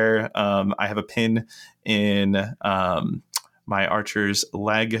where I have a pin in my archer's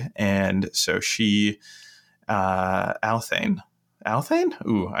leg, and so she Althane.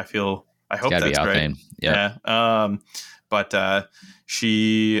 Ooh, I feel I hope gotta be that's right. Althane. Yep. Yeah. But I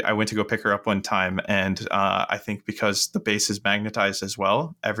went to go pick her up one time, and I think because the base is magnetized as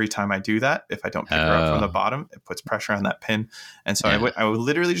well, every time I do that, if I don't pick her up from the bottom, it puts pressure on that pin. And so I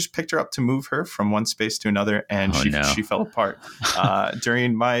literally just picked her up to move her from one space to another, and she fell apart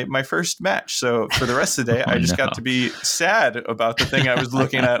during my first match. So for the rest of the day, I just got to be sad about the thing I was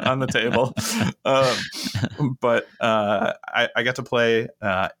looking at on the table. But I got to play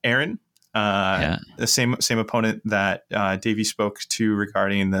Aaron. The same opponent that Davey spoke to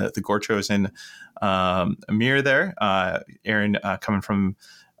regarding the Gorchosen Amir there. Aaron coming from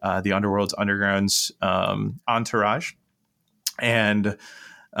the Underworld's Underground's entourage. And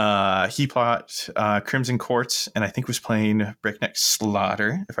he fought Crimson Courts, and I think was playing Breakneck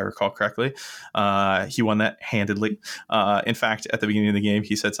Slaughter, if I recall correctly. He won that handedly. In fact, at the beginning of the game,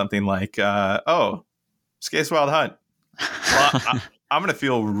 he said something like, "Oh, Skate's Wild Hunt. Well, I'm going to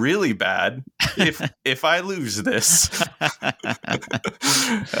feel really bad if I lose this."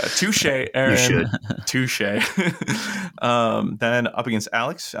 Touche, Aaron. You should. Touche. Then up against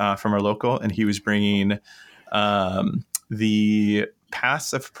Alex from our local, and he was bringing the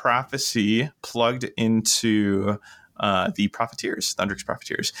Paths of Prophecy plugged into the Profiteers, Thundrix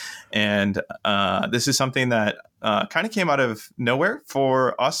Profiteers. And this is something that kind of came out of nowhere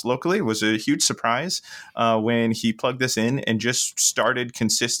for us locally. It was a huge surprise when he plugged this in and just started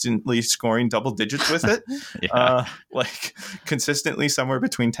consistently scoring double digits with it. Like consistently somewhere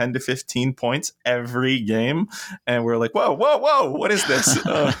between 10 to 15 points every game. And we're like, whoa, what is this?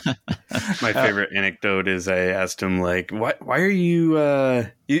 My favorite anecdote is I asked him, like, why are you,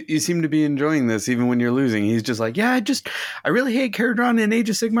 you seem to be enjoying this even when you're losing. He's just like, yeah, I really hate Caradron and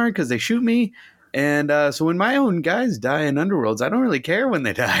Age of Sigmar because they shoot me. And so when my own guys die in Underworlds, I don't really care when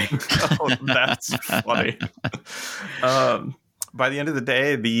they die. Oh, that's funny. By the end of the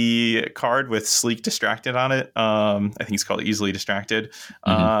day, the card with Sleek Distracted on it, I think it's called Easily Distracted,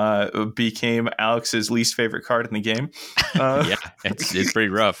 became Alex's least favorite card in the game. It's pretty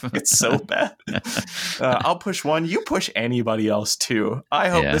rough. It's so bad. I'll push one. You push anybody else too. I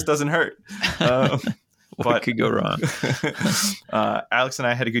hope this doesn't hurt. What could go wrong? Alex and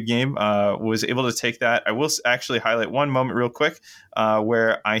I had a good game. Was able to take that. I will actually highlight one moment real quick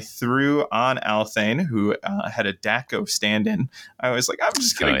where I threw on Althane, who had a Daco stand-in. I was like, I'm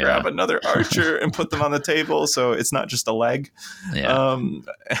just going to grab another archer and put them on the table so it's not just a leg. I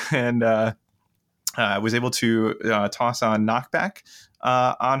was able to toss on knockback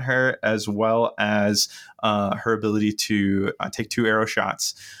on her, as well as her ability to take 2 arrow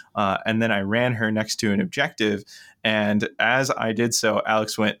shots. And then I ran her next to an objective. And as I did so,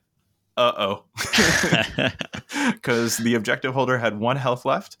 Alex went, uh-oh. Because the objective holder had 1 health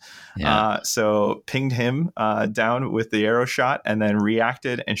left. So pinged him down with the arrow shot, and then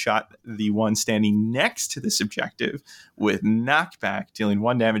reacted and shot the one standing next to this objective with knockback, dealing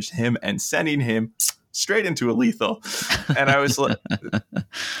 1 damage to him and sending him straight into a lethal. And I was like,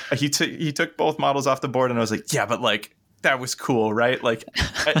 he took both models off the board, and I was like, yeah, but like, that was cool, right? Like,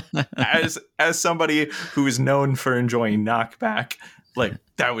 as somebody who is known for enjoying knockback, like,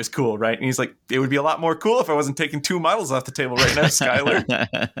 that was cool, right? And he's like, it would be a lot more cool if I wasn't taking 2 models off the table right now, Skylar.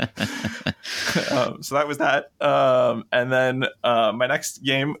 So that was that. And then my next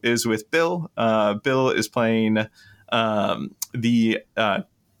game is with Bill. Bill is playing the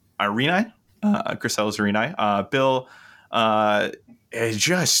Arenai. Grisel's Arenai. Bill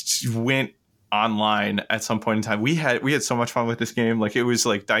just went online at some point in time. We had so much fun with this game. Like, it was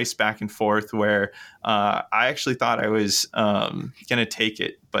like dice back and forth where I actually thought I was gonna take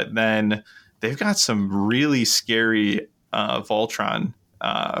it, but then they've got some really scary Voltron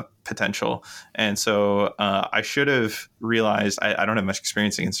potential, and so I should have realized I don't have much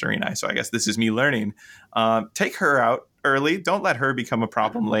experience against Arenai, so I guess this is me learning. Take her out early. Don't let her become a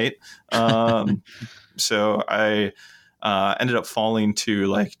problem late. So I ended up falling to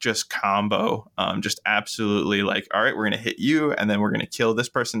like just combo, just absolutely like, all right, we're going to hit you, and then we're going to kill this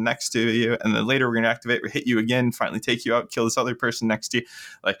person next to you, and then later we're going to activate, hit you again, finally take you out, kill this other person next to you.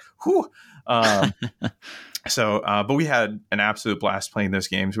 Like, whew. But we had an absolute blast playing those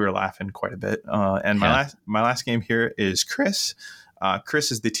games. We were laughing quite a bit. And my last game here is Chris.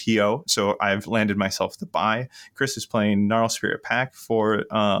 Chris is the TO, so I've landed myself the buy. Chris is playing Gnarl Spirit Pack for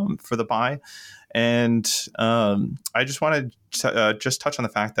the buy. And I just wanted to just touch on the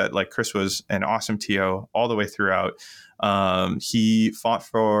fact that like Chris was an awesome TO all the way throughout. He fought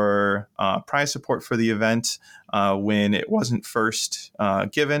for prize support for the event when it wasn't first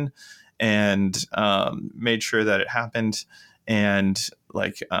given, and made sure that it happened. And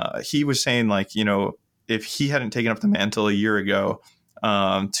like he was saying, like, you know, if he hadn't taken up the mantle a year ago,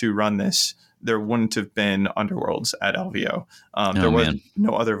 to run this, there wouldn't have been Underworlds at LVO. There was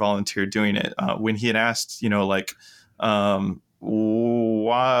no other volunteer doing it. When he had asked,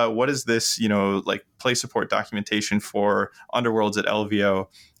 what is this, like play support documentation for Underworlds at LVO,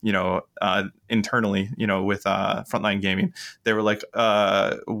 internally, with Frontline Gaming, they were like,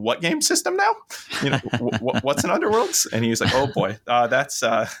 what game system now? What's an Underworlds? And he was like, oh boy, that's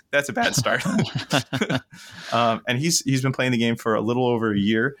a bad start. And he's been playing the game for a little over a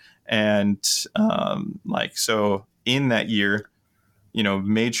year. And so in that year,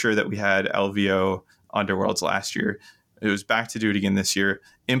 made sure that we had LVO Underworlds last year. It was back to do it again this year,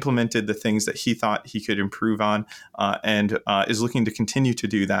 implemented the things that he thought he could improve on, and is looking to continue to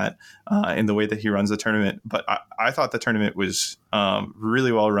do that in the way that he runs the tournament. But I thought the tournament was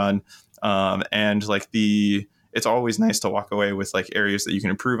really well run. And it's always nice to walk away with like areas that you can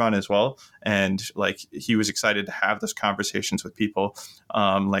improve on as well. And like, he was excited to have those conversations with people.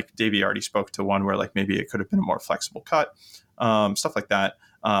 Like Davey already spoke to one where like maybe it could have been a more flexible cut, stuff like that,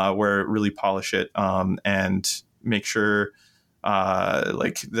 where really polish it and make sure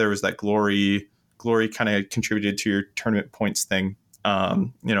there was that glory kind of contributed to your tournament points thing,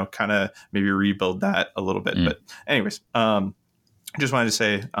 kind of maybe rebuild that a little bit. But anyways, just wanted to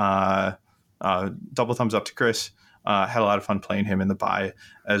say double thumbs up to Chris. Had a lot of fun playing him in the bye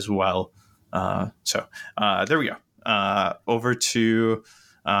as well. So there we go. Over to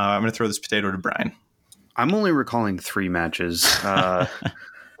I'm going to throw this potato to Brian. I'm only recalling 3 matches.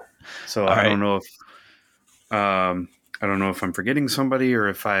 So I don't know if I'm forgetting somebody or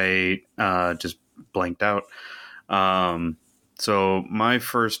if I just blanked out. So my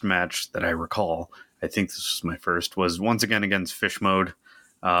first match that I recall, I think this was my first, was once again against Fish Mode.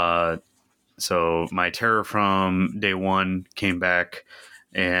 So my terror from day one came back,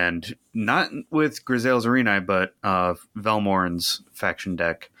 and not with Grizel's Arena, but Velmorn's faction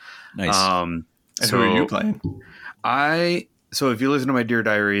deck. Nice. And who are you playing? So if you listen to my Dear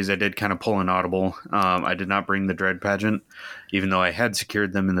Diaries, I did kind of pull an audible. I did not bring the Dread Pageant, even though I had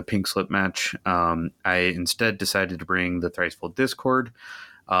secured them in the Pink Slip match. I instead decided to bring the Thricefold Discord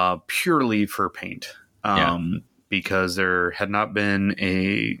purely for paint. Because there had not been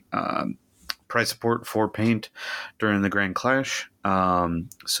a price support for paint during the Grand Clash.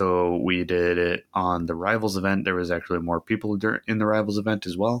 So we did it on the Rivals event. There was actually more people in the Rivals event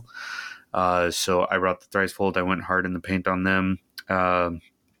as well. So I brought the Thricefold. I went hard in the paint on them.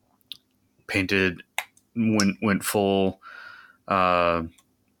 Painted, went full,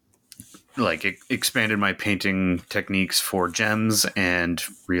 expanded my painting techniques for gems, and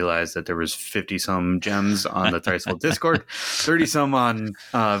realized that there was 50 some gems on the Thricefold Discord, 30 some on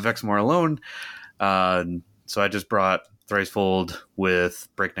Vexmore alone. So I just brought Thricefold with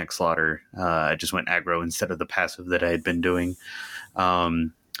Breakneck Slaughter. I just went aggro instead of the passive that I had been doing.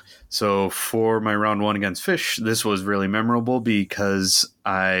 So for my round 1 against Fish, this was really memorable because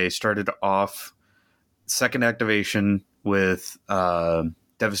I started off second activation with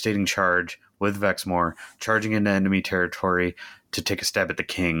Devastating Charge with Vexmore, charging into enemy territory to take a stab at the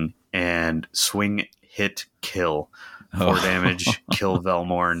king, and swing, hit, kill. 4 damage, kill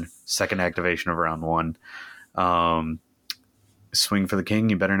Velmorn, second activation of round 1. Swing for the king,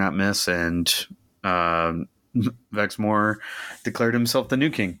 you better not miss, and Vexmore declared himself the new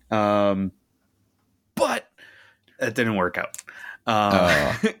king. But that didn't work out.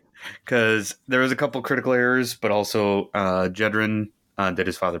 Because there was a couple critical errors, but also Jedrin did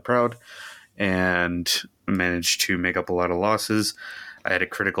his father proud and managed to make up a lot of losses. I had a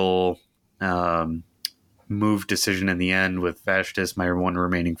critical move decision in the end with Vashtis, my one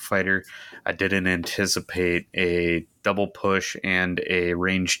remaining fighter. I didn't anticipate a double push and a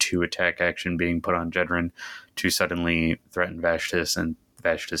range 2 attack action being put on Jedrin to suddenly threaten Vashtis, and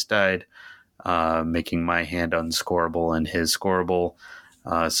Vashtis died, making my hand unscorable and his scorable.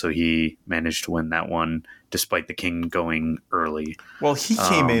 So he managed to win that one despite the king going early. Well, he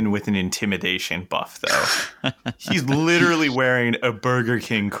came in with an intimidation buff, though. He's literally wearing a Burger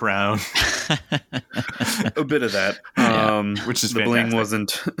King crown. A bit of that, which is the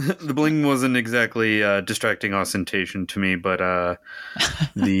fantastic. the bling wasn't exactly distracting ostentation to me, but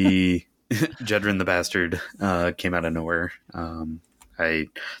the Jedrin the Bastard came out of nowhere. I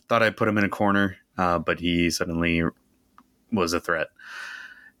thought I put him in a corner, but he suddenly was a threat.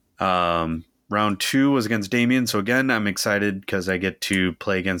 Round 2 was against Damien. So again, I'm excited because I get to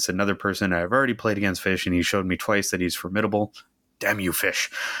play against another person I've already played against, Fish, and he showed me twice that he's formidable. Damn you, Fish.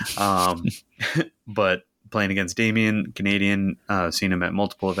 But playing against Damien, Canadian, seen him at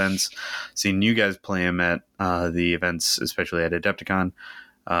multiple events, seen you guys play him at the events, especially at Adepticon.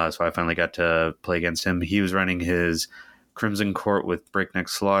 So I finally got to play against him. He was running his Crimson Court with Breakneck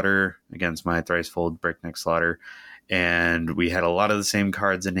Slaughter against my Thricefold Breakneck Slaughter. And we had a lot of the same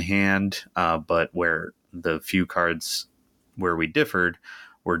cards in hand, but where the few cards where we differed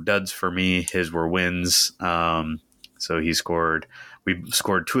were duds for me, his were wins. So we scored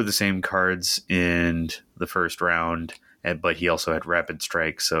 2 of the same cards in the first round, but he also had Rapid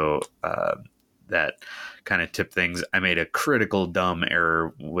Strike. So that kind of tipped things. I made a critical dumb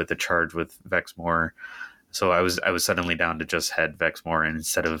error with a charge with Vexmore. So I was suddenly down to just head Vexmore, and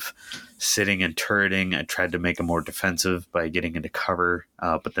instead of sitting and turreting, I tried to make him more defensive by getting into cover.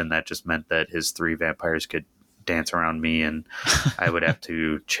 But then that just meant that his 3 vampires could dance around me, and I would have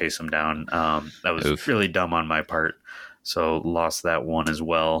to chase them down. That was really dumb on my part. So lost that one as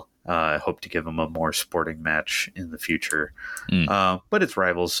well. I hope to give him a more sporting match in the future. But it's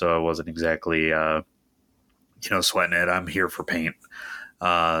rivals, so I wasn't exactly sweating it. I'm here for paint.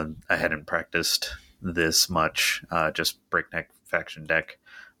 I hadn't practiced this much, just Breakneck faction deck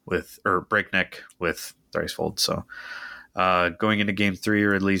Breakneck with Thricefold. So going into game 3,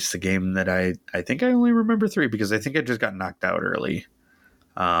 or at least the game that I think I only remember 3 because I think I just got knocked out early,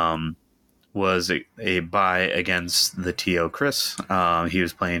 was a bye against the TO Chris. He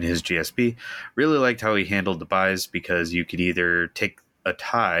was playing his GSP. Really liked how he handled the buys, because you could either take a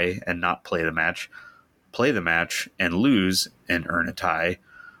tie and not play the match and lose and earn a tie,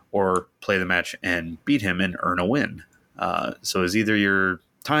 or play the match and beat him and earn a win. So it's either you're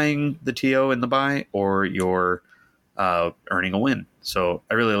tying the TO in the bye or you're earning a win. So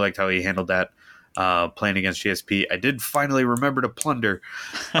I really liked how he handled that. Playing against GSP, I did finally remember to plunder.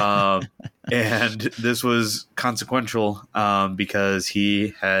 And this was consequential because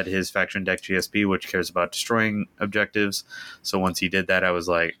he had his faction deck GSP, which cares about destroying objectives. So once he did that, I was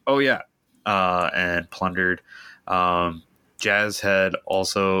like, oh yeah, and plundered. Jazz had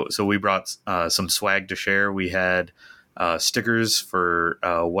also, so we brought some swag to share. We had stickers for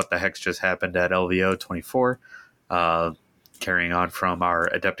What the Heck's Just Happened at LVO 24, carrying on from our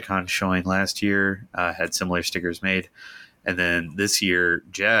Adepticon showing last year, had similar stickers made. And then this year,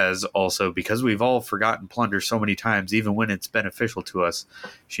 Jazz also, because we've all forgotten plunder so many times, even when it's beneficial to us,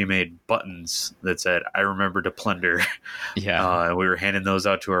 she made buttons that said, I remember to plunder. Yeah. And we were handing those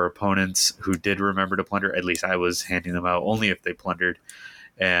out to our opponents who did remember to plunder. At least I was handing them out only if they plundered.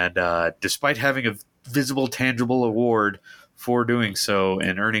 And despite having a visible, tangible award for doing so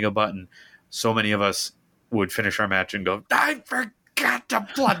and earning a button, so many of us would finish our match and go, I forgot to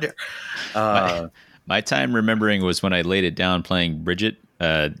plunder. My time remembering was when I laid it down playing Bridget,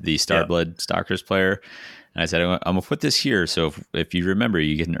 the Starblood Stalkers player. And I said, I'm going to put this here. So if you remember,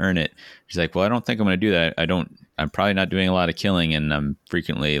 you can earn it. She's like, well, I don't think I'm going to do that. I'm probably not doing a lot of killing. And I'm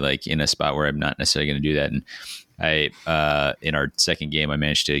frequently like in a spot where I'm not necessarily going to do that. And I, in our second game, I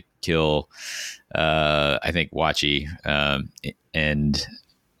managed to kill, I think Wachi. And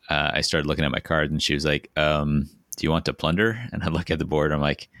I started looking at my card, and she was like, do you want to plunder? And I look at the board. I'm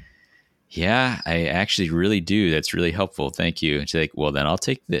like, yeah, I actually really do. That's really helpful. Thank you. And she's like, well, then I'll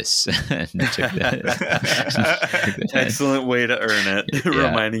take this. Excellent way to earn it.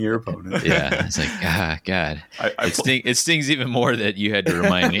 Reminding your opponent. Yeah. It's like, God. It stings even more that you had to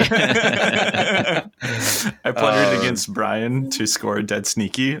remind me. I plundered against Brian to score Dead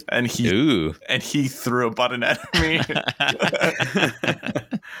Sneaky, and he threw a button at me.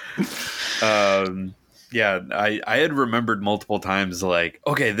 Yeah, I had remembered multiple times, like,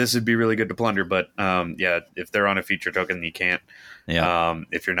 okay, this would be really good to plunder, but if they're on a feature token, you can't. Yeah.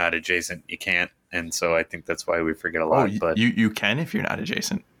 If you're not adjacent, you can't, and so I think that's why we forget a lot. But you can if you're not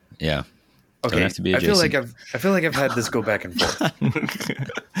adjacent. Yeah. Okay. Don't have to be adjacent. I feel like I've had this go back and forth.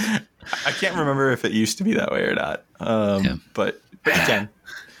 I can't remember if it used to be that way or not. But you can.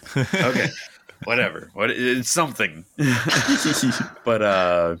 Okay. Whatever. It's something.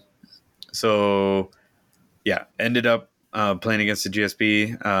 But so. Yeah, ended up playing against the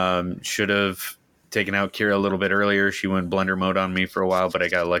GSP. Should have taken out Kira a little bit earlier. She went blender mode on me for a while, but I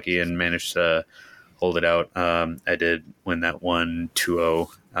got lucky and managed to hold it out. I did win that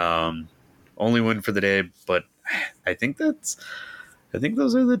 1-2-0. Only win for the day, but I think those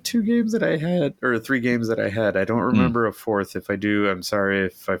are the 2 games that I had, or 3 games that I had. I don't remember a fourth. If I do, I'm sorry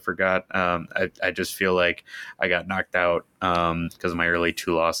if I forgot. I just feel like I got knocked out because of my early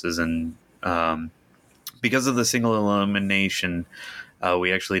 2 losses, and because of the single elimination,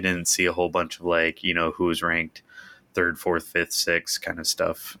 we actually didn't see a whole bunch of who was ranked 3rd, 4th, 5th, 6th kind of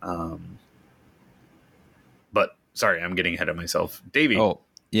stuff. But sorry, I'm getting ahead of myself. Davey. Oh,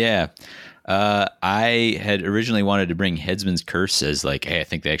 yeah. I had originally wanted to bring Headsman's Curse as hey, I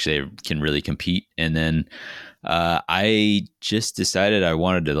think they actually can really compete. And then I just decided I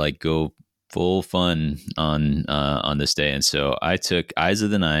wanted to go full fun on this day. And so I took Eyes of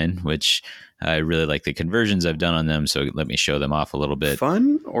the Nine, which I really like the conversions I've done on them. So let me show them off a little bit.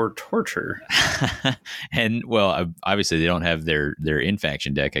 Fun or torture? And well, obviously they don't have their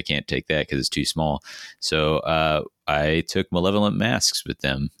in-faction deck. I can't take that because it's too small. So I took Malevolent Masks with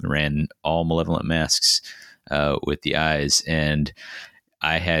them, ran all Malevolent Masks with the Eyes, and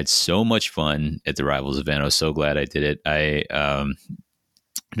I had so much fun at the Rivals event. I was so glad I did it. I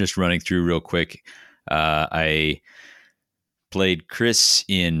just running through real quick. I played Chris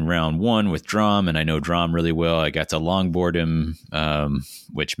in round 1 with Drom, and I know Drom really well. I got to longboard him,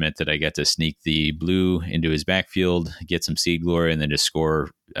 which meant that I got to sneak the blue into his backfield, get some seed glory, and then just score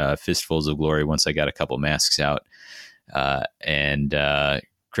fistfuls of glory once I got a couple masks out. And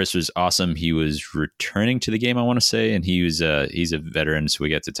Chris was awesome. He was returning to the game, I want to say, and he's a veteran, so we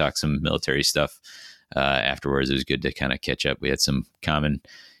got to talk some military stuff afterwards. It was good to kind of catch up. We had some common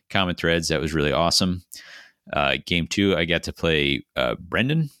threads. That was really awesome. Game 2, I got to play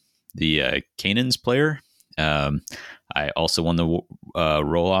Brendan, the Canaan's player. I also won the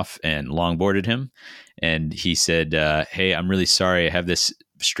roll-off and longboarded him. And he said, hey, I'm really sorry. I have this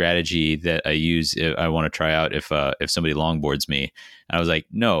strategy that I use. I want to try out if somebody longboards me. And I was like,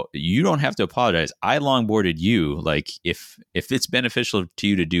 no, you don't have to apologize. I longboarded you. Like, if it's beneficial to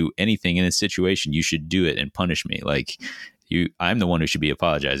you to do anything in this situation, you should do it and punish me. Like, I'm the one who should be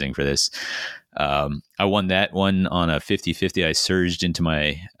apologizing for this. I won that one on a 50-50. I surged into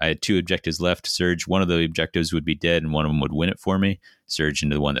I had 2 objectives left to surge. One of the objectives would be dead and one of them would win it for me. Surged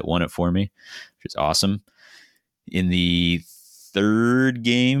into the one that won it for me, which is awesome. In the 3rd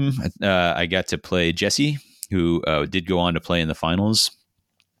game, I got to play Jesse, who did go on to play in the finals.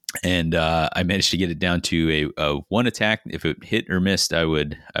 And I managed to get it down to a 1 attack. If it hit or missed, I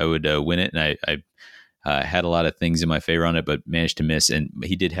would win it. And I had a lot of things in my favor on it, but managed to miss. And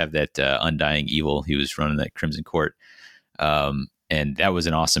he did have that Undying Evil. He was running that Crimson Court. And that was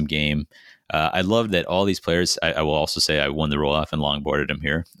an awesome game. I love that all these players, I will also say I won the roll-off and longboarded him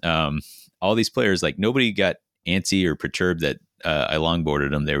here. All these players, like, nobody got antsy or perturbed that I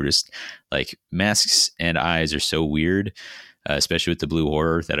longboarded them. They were just like, masks and eyes are so weird, especially with the blue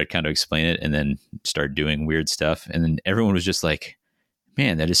horror, that I'd kind of explain it and then start doing weird stuff. And then everyone was just like,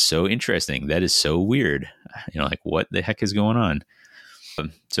 man, that is so interesting. That is so weird. Like, what the heck is going on?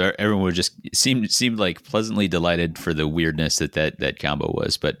 So everyone would just seemed like pleasantly delighted for the weirdness that combo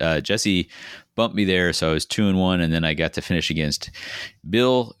was. But Jesse bumped me there, so I was 2-1, and then I got to finish against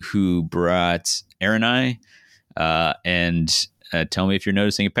Bill, who brought Aaron and tell me if you're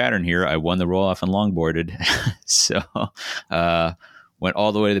noticing a pattern here. I won the roll-off and longboarded, so went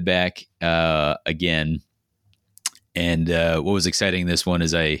all the way to the back again. And what was exciting in this one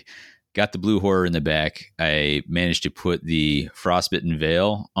is I got the blue horror in the back. I managed to put the Frostbitten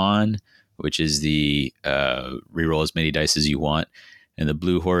Veil on, which is the reroll as many dice as you want. And the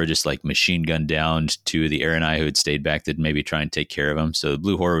blue horror just like machine gunned down to the Aaron who had stayed back to maybe try and take care of him. So the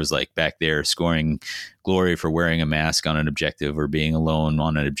blue horror was like back there scoring glory for wearing a mask on an objective or being alone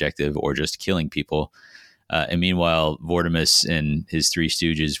on an objective or just killing people. And meanwhile, Vortimus and his 3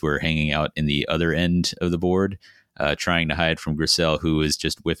 stooges were hanging out in the other end of the board, trying to hide from Grisel, who was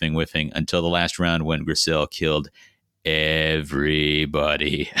just whiffing until the last round when Grisel killed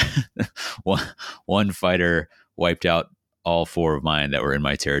everybody. One fighter wiped out all 4 of mine that were in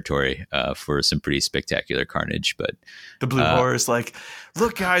my territory for some pretty spectacular carnage. But the blue horror is like,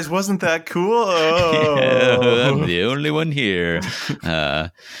 look, guys, wasn't that cool? Oh. Yeah, I'm the only one here.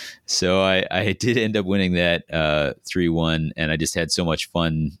 So I did end up winning that 3-1, and I just had so much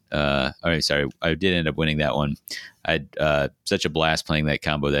fun. I did end up winning that one. I had such a blast playing that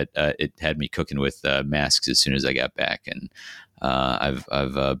combo that it had me cooking with masks as soon as I got back, and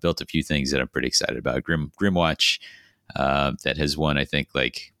I've built a few things that I'm pretty excited about. Grimwatch that has won, I think,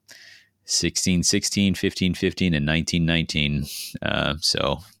 like 16-16, 15-15, and 19-19.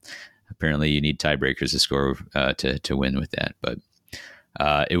 So apparently you need tiebreakers to score to win with that, but.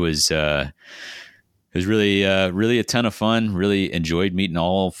 It was really a ton of fun. Really enjoyed meeting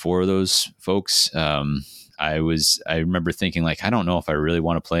all 4 of those folks. I remember thinking, like, I don't know if I really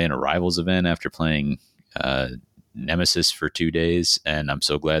want to play in a Rivals event after playing Nemesis for 2 days, and I'm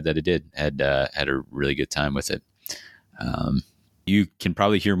so glad that I did. Had a really good time with it. You can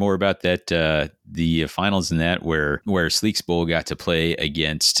probably hear more about that the finals in that where Sleek's Bowl got to play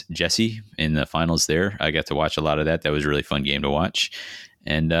against Jesse in the finals there. I got to watch a lot of that. That was a really fun game to watch.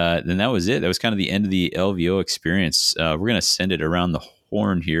 And then that was it. That was kind of the end of the LVO experience. We're going to send it around the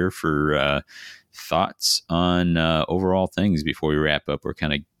horn here for thoughts on overall things before we wrap up. We're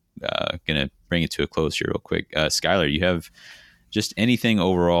kind of going to bring it to a close here real quick. Skylar, you have just anything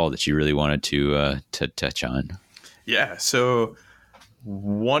overall that you really wanted to touch on. Yeah. So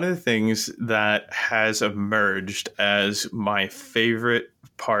one of the things that has emerged as my favorite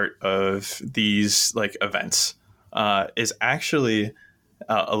part of these like events is actually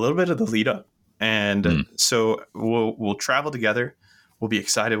a little bit of the lead up. And so we'll travel together. We'll be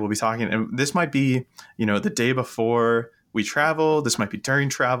excited. We'll be talking. And this might be, the day before we travel. This might be during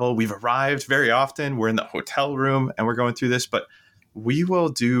travel. We've arrived very often. We're in the hotel room and we're going through this, but we will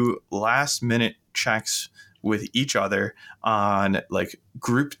do last minute checks with each other on like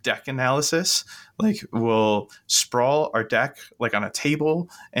group deck analysis. Like we'll sprawl our deck like on a table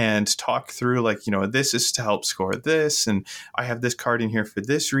and talk through like, this is to help score this. And I have this card in here for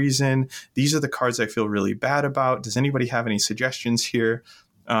this reason. These are the cards I feel really bad about. Does anybody have any suggestions here?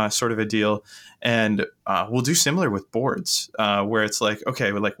 Sort of a deal. And we'll do similar with boards where it's like,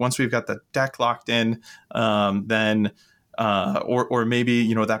 okay, like once we've got the deck locked in, then or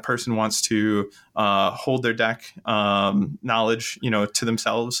maybe, that person wants to hold their deck knowledge, to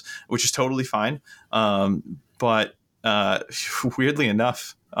themselves, which is totally fine. But weirdly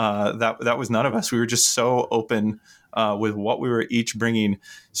enough, that was none of us. We were just so open with what we were each bringing,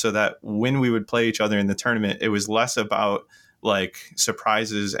 so that when we would play each other in the tournament, it was less about like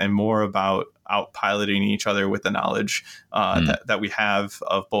surprises and more about out piloting each other with the knowledge that we have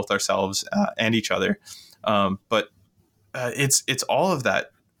of both ourselves and each other. But it's all of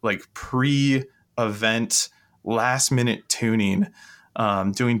that like pre-event last minute tuning,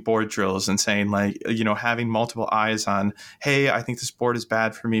 doing board drills and saying like, having multiple eyes on, hey, I think this board is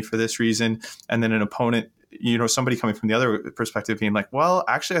bad for me for this reason. And then an opponent, somebody coming from the other perspective being like, well,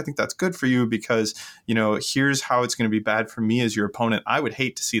 actually, I think that's good for you because, here's how it's going to be bad for me as your opponent. I would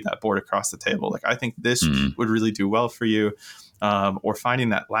hate to see that board across the table. Like, I think this would really do well for you. Or finding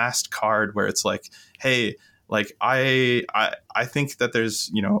that last card where it's like, hey, like I think that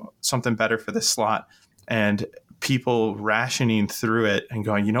there's, something better for this slot, and people rationing through it and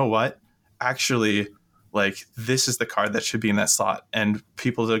going, you know what, actually, like this is the card that should be in that slot. And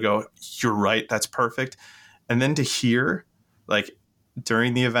people to go, you're right, that's perfect. And then to hear like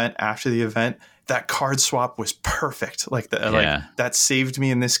during the event, after the event, that card swap was perfect. Like like that saved me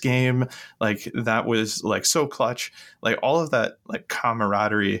in this game. Like that was like so clutch. Like all of that like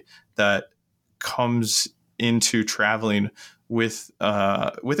camaraderie that comes into traveling with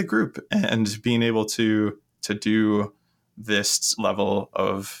a group and being able to do this level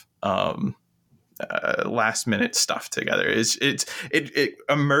of last minute stuff together it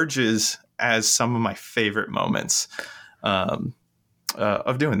emerges as some of my favorite moments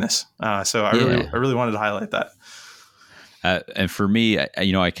of doing this. So I really wanted to highlight that. And for me,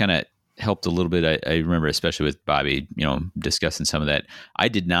 I kind of helped a little bit. I remember, especially with Bobby, discussing some of that. I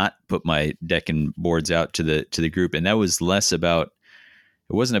did not put my deck and boards out to the group, and that was less about.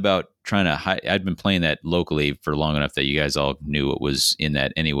 It wasn't about trying to hide. I'd been playing that locally for long enough that you guys all knew what was in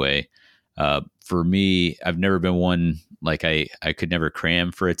that anyway. For me, I've never been one like I could never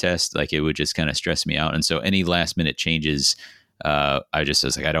cram for a test. Like it would just kind of stress me out. And so any last minute changes, I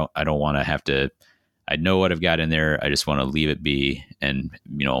was like, I don't want to have to. I know what I've got in there. I just want to leave it be and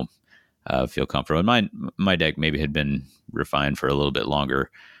feel comfortable. And my deck maybe had been refined for a little bit longer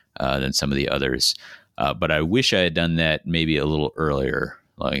than some of the others, but I wish I had done that maybe a little earlier.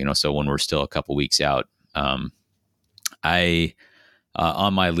 So when we're still a couple weeks out, I.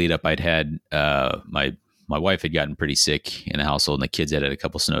 On my lead up, I'd had my wife had gotten pretty sick in the household, and the kids had a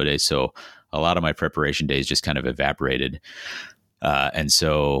couple snow days. So a lot of my preparation days just kind of evaporated, and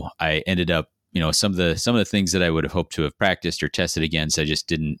so I ended up, some of the things that I would have hoped to have practiced or tested against, I just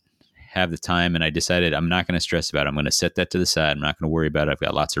didn't have the time, and I decided I'm not going to stress about it. I'm going to set that to the side. I'm not going to worry about it. I've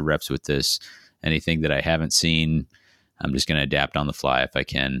got lots of reps with this. Anything that I haven't seen, I'm just going to adapt on the fly if I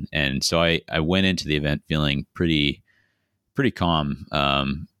can. And so I went into the event feeling pretty calm.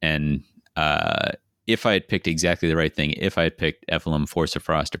 And if I had picked exactly the right thing, if I had picked Ephelum Force of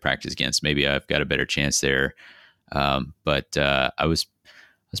Frost to practice against, maybe I've got a better chance there. But I was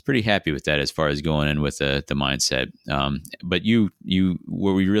pretty happy with that as far as going in with the mindset. But you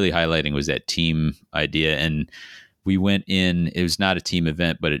what we really highlighting was that team idea. And we went in, it was not a team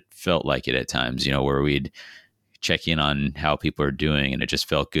event, but it felt like it at times, where we'd check in on how people are doing. And it just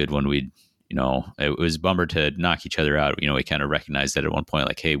felt good when we'd, it was a bummer to knock each other out. We kind of recognized that at one point,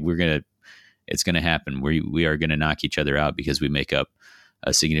 like, hey, it's going to happen. We are going to knock each other out because we make up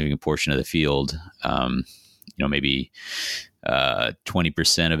a significant portion of the field. Maybe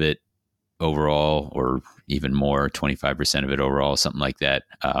 20% of it overall, or even more, 25% of it overall, something like that.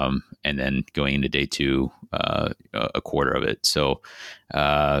 And then going into day two, a quarter of it. So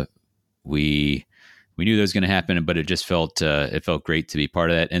we we knew that was going to happen, but it felt great to be part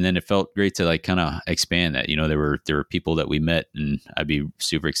of that. And then it felt great to like kind of expand that. There were people that we met, and I'd be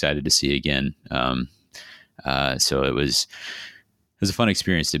super excited to see again. So it was a fun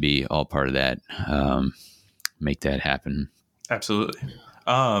experience to be all part of that. Make that happen. Absolutely.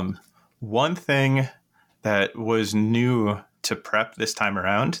 One thing that was new to prep this time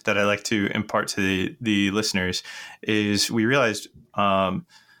around that I like to impart to the listeners is we realized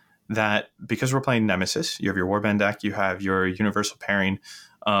that because we're playing Nemesis, you have your Warband deck, you have your universal pairing,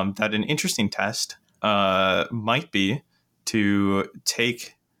 that an interesting test might be to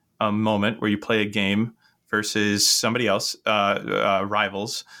take a moment where you play a game versus somebody else,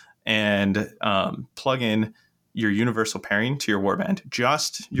 rivals, and plug in your universal pairing to your Warband,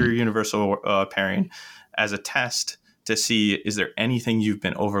 just your universal pairing, as a test to see, is there anything you've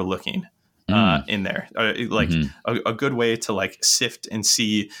been overlooking in there? A good way to like sift and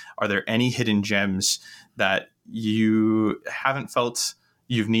see, are there any hidden gems that you haven't felt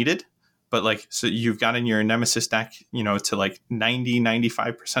you've needed, but like, so you've gotten your Nemesis deck, to like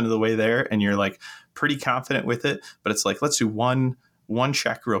 95% of the way there, and you're like pretty confident with it, but it's like, let's do one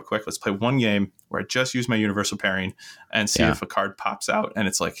check real quick. Let's play one game where I just use my universal pairing and see if a card pops out. And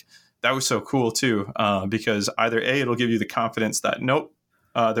it's like, that was so cool too, because either A, it'll give you the confidence that nope,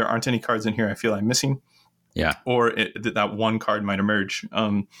 there aren't any cards in here I feel I'm missing. Yeah. Or that one card might emerge.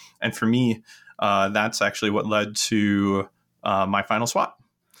 And for me, that's actually what led to my final swap.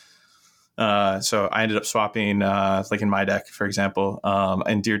 So I ended up swapping, like in my deck, for example,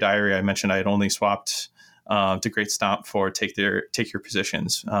 in Dear Diary, I mentioned I had only swapped to Great Stomp for take your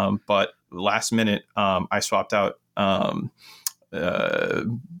positions. But last minute, I swapped out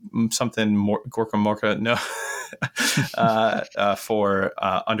something more Gorka Morka, no, for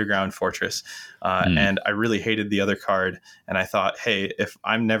Underground Fortress. And I really hated the other card. And I thought, hey, if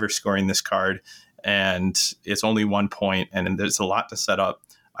I'm never scoring this card and it's only 1 point and there's a lot to set up,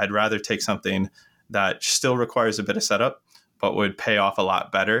 I'd rather take something that still requires a bit of setup, but would pay off a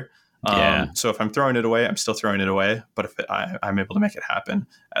lot better. So if I'm throwing it away, I'm still throwing it away. But if I'm able to make it happen,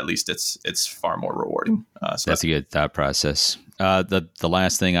 at least it's far more rewarding. So that's a good thought process. The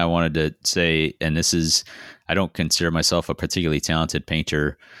last thing I wanted to say, and this is, I don't consider myself a particularly talented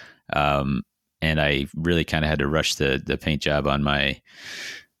painter, and I really kind of had to rush the paint job on my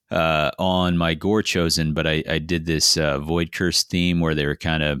Gore chosen, but I did this Void Curse theme where they were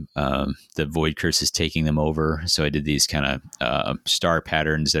kind of the Void Curse is taking them over. So I did these kind of star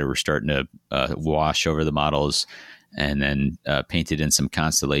patterns that were starting to wash over the models, and then painted in some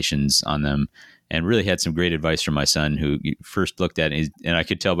constellations on them, and really had some great advice from my son, who first looked at it, and I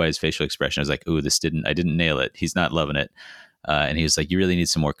could tell by his facial expression, I was like, "Ooh, I didn't nail it. He's not loving it." And he was like, "You really need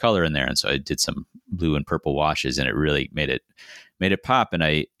some more color in there." And so I did some blue and purple washes, and it really made it pop. And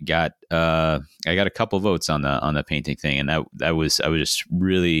I got a couple votes on the painting thing, and I was just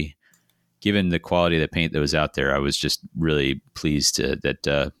really, given the quality of the paint that was out there, I was just really pleased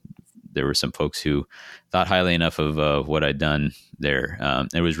that there were some folks who thought highly enough of what I'd done there.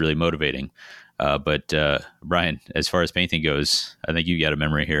 It was really motivating. But Brian, as far as painting goes, I think you got a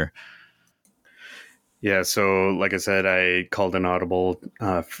memory here. Yeah, so like I said, I called an audible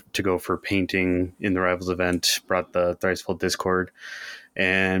to go for painting in the Rivals event, brought the Thricefold Discord,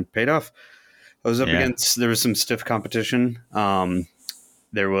 and paid off. I was up against, there was some stiff competition.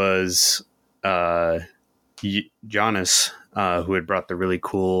 There was Giannis, who had brought the really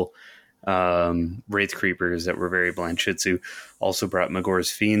cool Wraith Creepers that were very Blanchitsu, also brought Magore's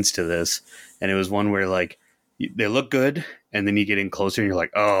Fiends to this. And it was one where like, they look good, and then you get in closer and you're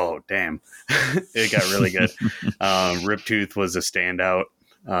like, oh, damn. It got really good. Riptooth was a standout.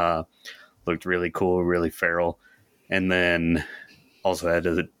 Looked really cool, really feral. And then also had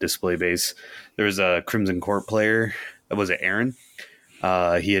a display base. There was a Crimson Court player. Was it Aaron?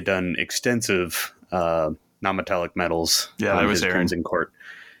 He had done extensive non-metallic metals. Yeah, that was Aaron. Crimson Court.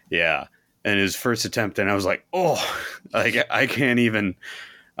 Yeah. And his first attempt, and I was like, oh, I can't even...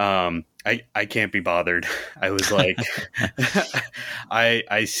 I can't be bothered. I was like,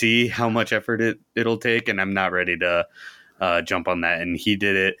 I see how much effort it'll take, and I'm not ready to jump on that. And he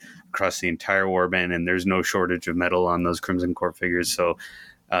did it across the entire warband, and there's no shortage of metal on those Crimson Court figures. So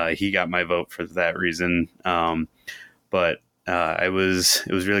he got my vote for that reason. But it was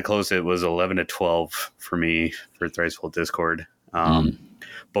really close. It was 11-12 for me for Thricefold Discord.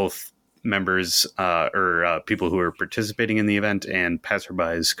 Both members or people who were participating in the event and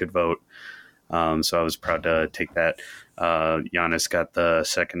passerbys could vote. So I was proud to take that. Giannis got the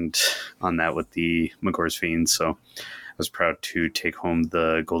second on that with the Magore's Fiends. So I was proud to take home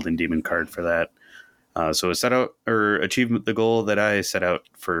the Golden Demon card for that. So it set out or achieved the goal that I set out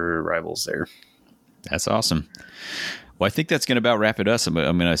for Rivals there. That's awesome. Well, I think that's going to about wrap it up. I'm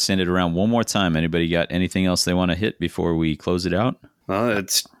going to send it around one more time. Anybody got anything else they want to hit before we close it out? Well,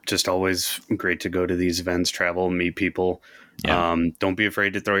 it's just always great to go to these events, travel, meet people. Yeah. Don't be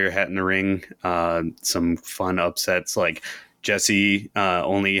afraid to throw your hat in the ring. Some fun upsets, like Jesse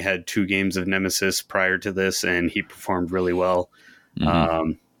only had 2 games of Nemesis prior to this, and he performed really well,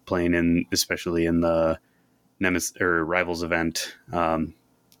 playing especially in the Nemesis or Rivals event,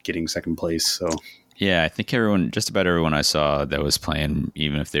 getting second place. So Yeah, I think just about everyone I saw that was playing,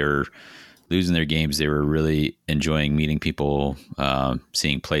 even if they were losing their games, they were really enjoying meeting people,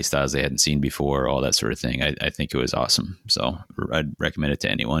 seeing play styles they hadn't seen before, all that sort of thing. I think it was awesome. So I'd recommend it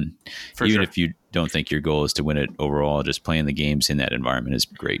to anyone. Even if you don't think your goal is to win it overall, just playing the games in that environment is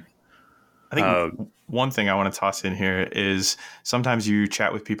great. I think one thing I want to toss in here is sometimes you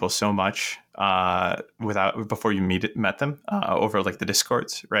chat with people so much before you met them over like the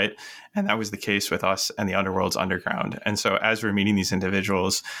Discords, right? And that was the case with us and the Underworld's Underground. And so as we're meeting these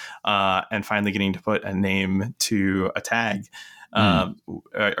individuals and finally getting to put a name to a tag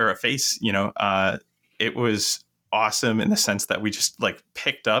or a face, it was awesome in the sense that we just like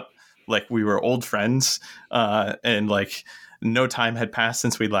picked up like we were old friends and like no time had passed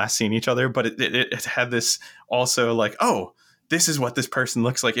since we'd last seen each other, but it had this also like, oh, this is what this person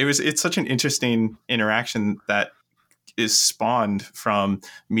looks like. It's such an interesting interaction that is spawned from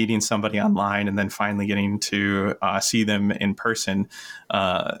meeting somebody online and then finally getting to see them in person.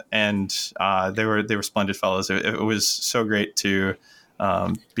 And they were splendid fellows. It was so great to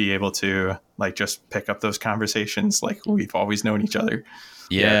be able to like just pick up those conversations like we've always known each other.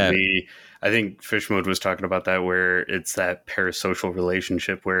 Yeah. I think Fish Mode was talking about that, where it's that parasocial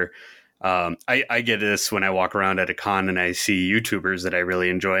relationship where I get this when I walk around at a con and I see YouTubers that I really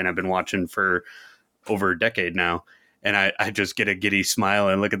enjoy and I've been watching for over a decade now. And I just get a giddy smile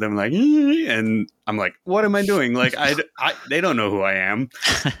and look at them like, and I'm like, what am I doing? Like, they don't know who I am.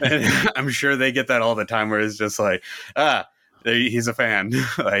 And I'm sure they get that all the time, where it's just like, he's a fan.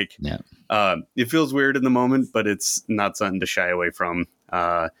 Like, it feels weird in the moment, but it's not something to shy away from.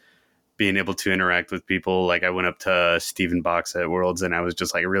 Being able to interact with people. Like I went up to Steven Box at Worlds and I was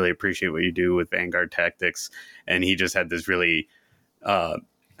just like, I really appreciate what you do with Vanguard Tactics. And he just had this really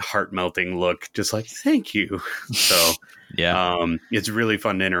heart melting look, just like, thank you. So it's really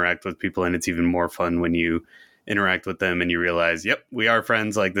fun to interact with people. And it's even more fun when you interact with them and you realize, yep, we are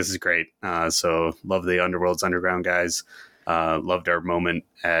friends. Like, this is great. So love the Underworld's Underground guys. Loved our moment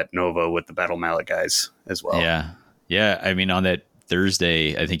at Nova with the Battle Mallet guys as well. Yeah. I mean, on that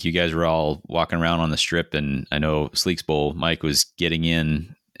Thursday, I think you guys were all walking around on the strip, and I know Sleek's Bowl Mike was getting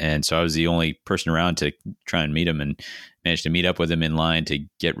in, and so I was the only person around to try and meet him, and managed to meet up with him in line to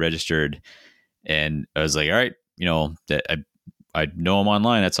get registered. And I was like, all right, that I know him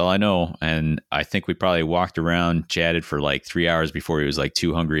online. That's all I know. And I think we probably walked around, chatted for like 3 hours before he was like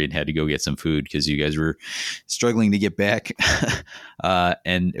too hungry and had to go get some food because you guys were struggling to get back.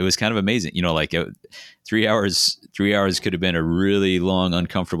 And it was kind of amazing, 3 hours could have been a really long,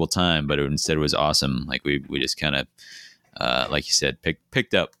 uncomfortable time, but instead it was awesome. Like we just kind of, like you said,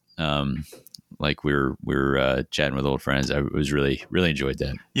 picked up, like we're chatting with old friends. I was really, really enjoyed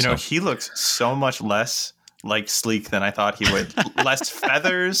that. He looks so much less like Sleek than I thought he would. Less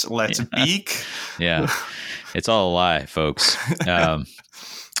feathers, less beak. Yeah. It's all a lie, folks. All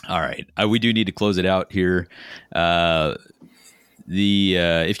right. We do need to close it out here. If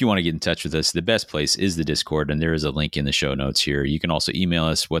you want to get in touch with us, the best place is the Discord, and there is a link in the show notes here. You can also email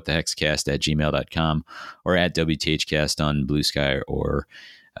us, whatthehexcast@gmail.com, or at WTHcast on Blue Sky, or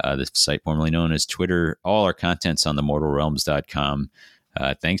the site formerly known as Twitter. All our content's on themortalrealms.com.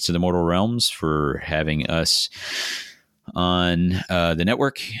 Thanks to the Mortal Realms for having us on the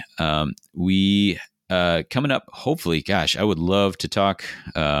network. We coming up, hopefully, gosh, I would love to talk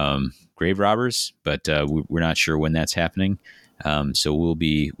grave robbers, but we're not sure when that's happening. So we'll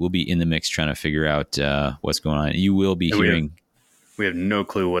be in the mix trying to figure out what's going on. You will be hearing. We have no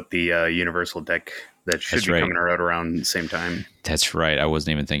clue what the universal deck that should be coming out around the same time. That's right. I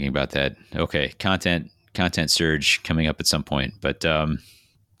wasn't even thinking about that. Okay, content surge coming up at some point, but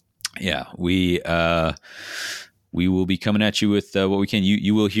we will be coming at you with what we can.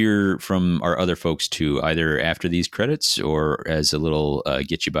 You will hear from our other folks too, either after these credits or as a little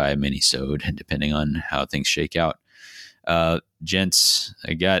get you by mini-sode, depending on how things shake out. Gents,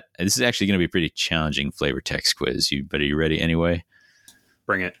 this is actually going to be a pretty challenging flavor text quiz. But are you ready anyway?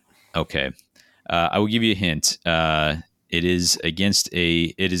 Bring it. Okay. I will give you a hint. It is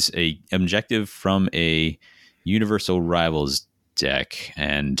a objective from a Universal Rivals deck,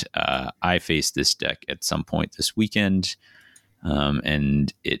 and I faced this deck at some point this weekend.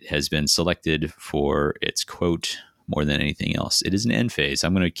 And it has been selected for its quote more than anything else. It is an end phase.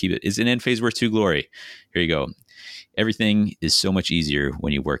 I'm going to keep it. Is an end phase worth 2 glory? Here you go. Everything is so much easier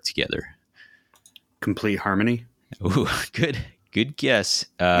when you work together. Complete harmony. Ooh, good guess.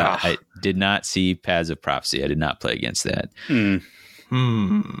 I did not see Paths of Prophecy. I did not play against that. It's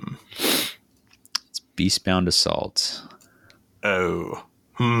Beastbound Assault. Oh.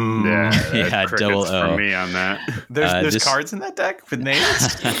 Yeah, double O for me on that. There's cards in that deck with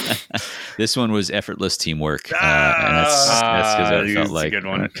names. This one was effortless teamwork, and that's because I felt like a good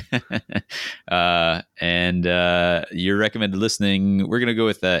one. And your recommended listening, we're gonna go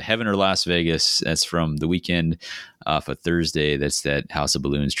with Heaven or Las Vegas. That's from the weekend off of Thursday. That's that House of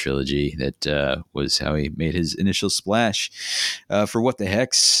Balloons trilogy. That was how he made his initial splash. For What the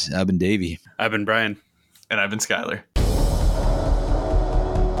Hex, I've been Davey. I've been Brian. And I've been Skylar.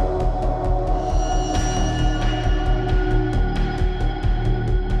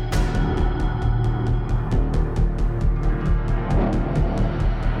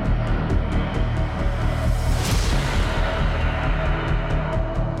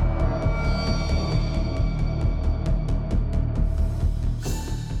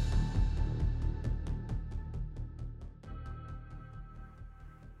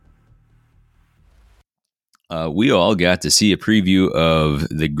 We all got to see a preview of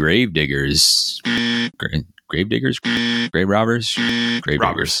the Gravediggers. Gravediggers? Grave Robbers?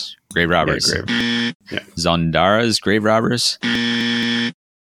 Gravediggers. Grave Robbers. Yeah. Zondara's Grave Robbers.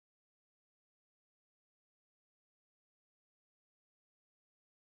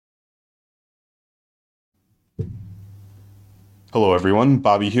 Hello everyone,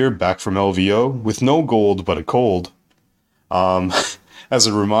 Bobby here, back from LVO, with no gold but a cold. As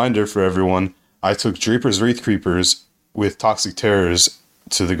a reminder for everyone, I took Draper's Wraith Creepers with Toxic Terrors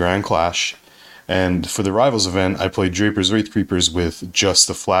to the Grand Clash, and for the Rivals event, I played Draper's Wraith Creepers with just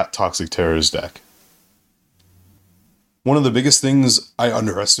the flat Toxic Terrors deck. One of the biggest things I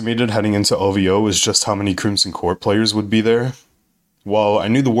underestimated heading into LVO was just how many Crimson Court players would be there. While I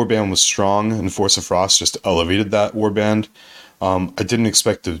knew the warband was strong and Force of Frost just elevated that warband, I didn't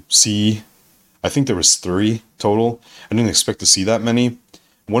expect to see, I think there was 3 total. I didn't expect to see that many.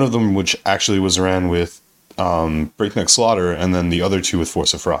 One of them, which actually was ran with Breakneck Slaughter, and then the other 2 with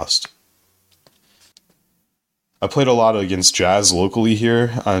Force of Frost. I played a lot against Jazz locally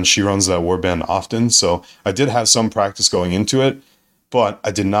here, and she runs that warband often, so I did have some practice going into it, but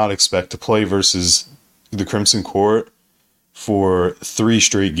I did not expect to play versus the Crimson Court for 3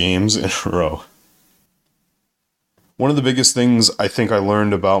 straight games in a row. One of the biggest things I think I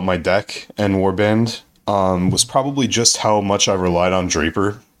learned about my deck and warband was probably just how much I relied on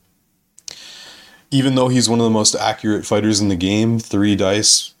Draper. Even though he's one of the most accurate fighters in the game, 3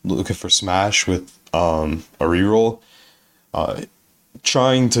 dice, looking for smash with a reroll,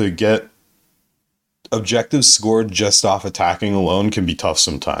 trying to get objectives scored just off attacking alone can be tough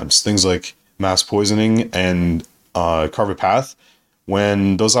sometimes. Things like Mass Poisoning and Carve a Path,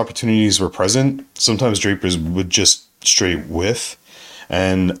 when those opportunities were present, sometimes Drapers would just straight whiff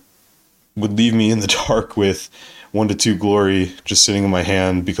and would leave me in the dark with 1 to 2 glory just sitting in my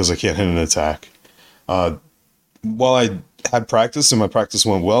hand because I can't hit an attack. While I had practice and my practice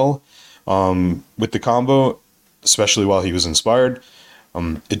went well with the combo, especially while he was inspired,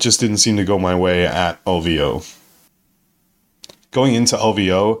 it just didn't seem to go my way at LVO. Going into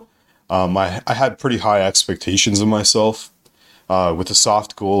LVO, I had pretty high expectations of myself with a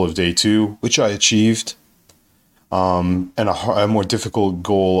soft goal of day 2, which I achieved, and a more difficult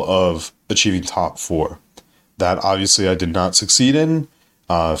goal of achieving top 4. That obviously I did not succeed in,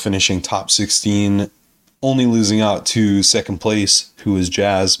 finishing top 16, only losing out to second place, who was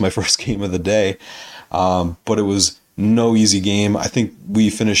Jazz, my first game of the day. But it was no easy game. I think we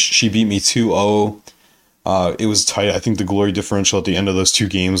finished, she beat me 2-0. It was tight. I think the glory differential at the end of those 2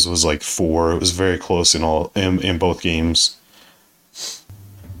 games was like 4. It was very close in both games.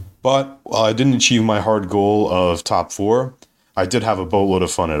 But while I didn't achieve my hard goal of top 4, I did have a boatload of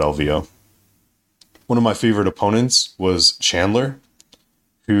fun at LVO. One of my favorite opponents was Chandler,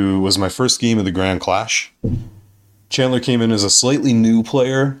 who was my first game of the Grand Clash. Chandler came in as a slightly new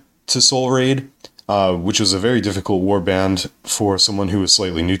player to Soul Raid, which was a very difficult warband for someone who was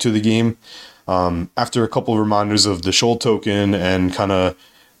slightly new to the game. After a couple of reminders of the Shoal token and kind of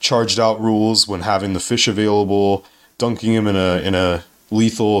charged out rules when having the fish available, dunking him in a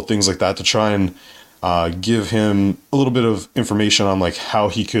lethal, things like that, to try and give him a little bit of information on like how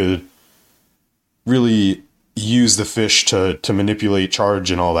he could really use the fish to manipulate charge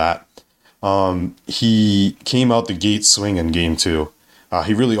and all that. He came out the gate swinging game 2.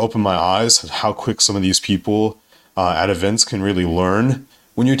 He really opened my eyes at how quick some of these people at events can really learn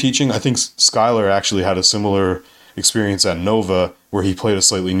when you're teaching. I think Skylar actually had a similar experience at Nova where he played a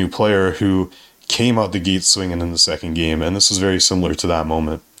slightly new player who came out the gate swinging in the second game, and this was very similar to that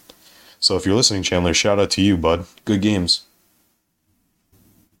moment. So if you're listening, Chandler, shout out to you, bud. Good games.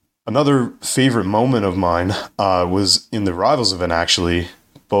 Another favorite moment of mine was in the Rivals event, actually.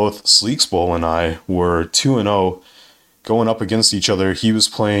 Both Sleeks Bowl and I were 2-0 going up against each other. He was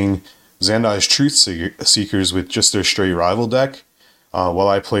playing Zandai's Truth Seekers with just their straight Rival deck, while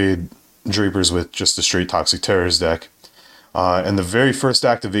I played Drapers with just the straight Toxic Terrors deck. And the very first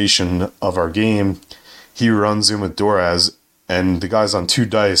activation of our game, he runs in with Doraz, and the guy's on 2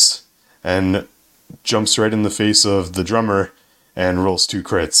 dice, and jumps right in the face of the drummer and rolls 2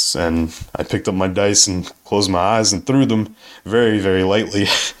 crits. And I picked up my dice and closed my eyes and threw them very, very lightly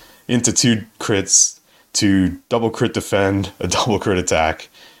into 2 crits to double crit defend, a double crit attack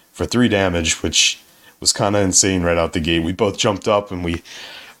for 3 damage, which was kind of insane right out the gate. We both jumped up and we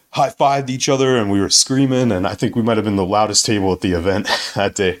high-fived each other and we were screaming, and I think we might have been the loudest table at the event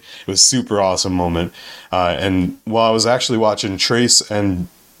that day. It was a super awesome moment. And while I was actually watching Trace and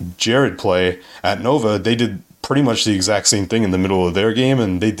Jared play at Nova, they did pretty much the exact same thing in the middle of their game,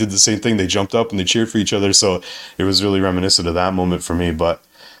 and they did the same thing. They jumped up and they cheered for each other, so it was really reminiscent of that moment for me. But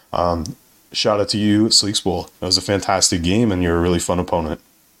shout out to you, Sleeks Bowl. That was a fantastic game, and you're a really fun opponent.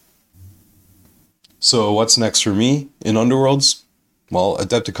 So what's next for me in Underworlds? Well,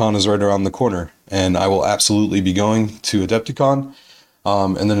 Adepticon is right around the corner, and I will absolutely be going to Adepticon.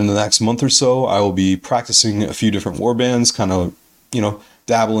 And then in the next month or so, I will be practicing a few different warbands, kind of,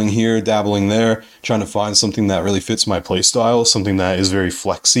 dabbling here, dabbling there, trying to find something that really fits my playstyle, something that is very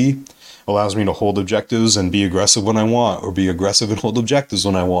flexy, allows me to hold objectives and be aggressive when I want, or be aggressive and hold objectives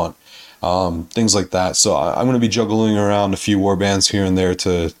when I want, things like that. So I'm going to be juggling around a few warbands here and there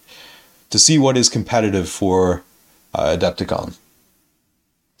to see what is competitive for Adepticon.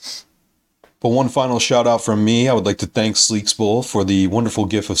 But one final shout out from me, I would like to thank Sleeks Bowl for the wonderful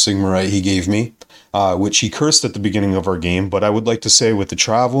gift of Sigmarite he gave me, which he cursed at the beginning of our game. But I would like to say, with the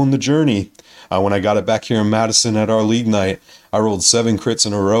travel and the journey, when I got it back here in Madison at our league night, I rolled 7 crits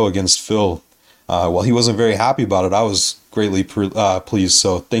in a row against Phil. While he wasn't very happy about it, I was greatly pleased.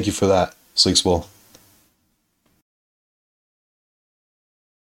 So thank you for that, Sleeks Bowl.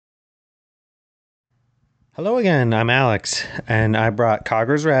 Hello again, I'm Alex, and I brought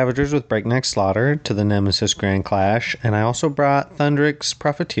Kagura's Ravagers with Breakneck Slaughter to the Nemesis Grand Clash, and I also brought Thundrik's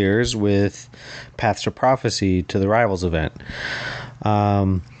Profiteers with Paths to Prophecy to the Rivals event.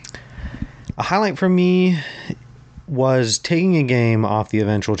 A highlight for me was taking a game off the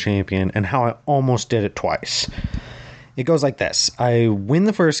eventual champion and how I almost did it twice. It goes like this. I win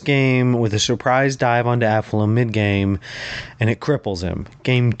the first game with a surprise dive onto Aphelum mid-game, and it cripples him.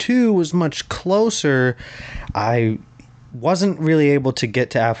 Game 2 was much closer. I wasn't really able to get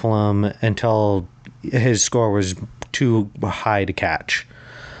to Aphelum until his score was too high to catch.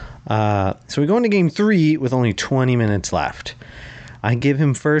 So we go into Game 3 with only 20 minutes left. I give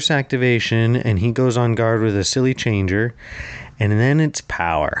him first activation, and he goes on guard with a silly changer. And then it's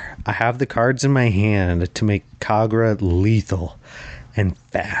power. I have the cards in my hand to make Kagura lethal and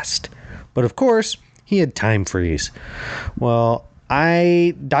fast. But of course, he had time freeze. Well,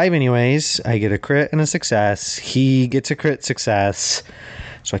 I dive anyways. I get a crit and a success. He gets a crit success.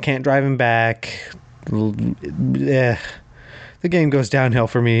 So I can't drive him back. The game goes downhill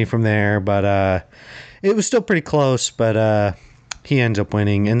for me from there. But it was still pretty close. But he ends up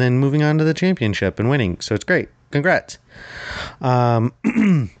winning. And then moving on to the championship and winning. So it's great. Congrats. I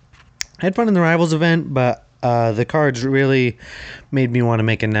had fun in the Rivals event, but the cards really made me want to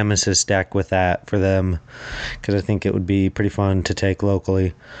make a Nemesis deck with that for them, because I think it would be pretty fun to take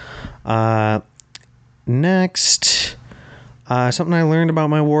locally. Next, something I learned about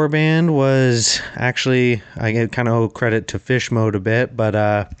my warband was, actually, I kind of owe credit to Fish Mode a bit, but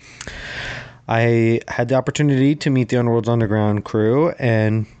I had the opportunity to meet the Underworld's Underground crew,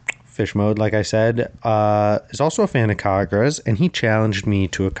 and Fish Mode, like I said, is also a fan of Kagura's, and he challenged me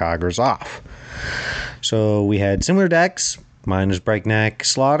to a Kagura's off. So we had similar decks. Mine was Breakneck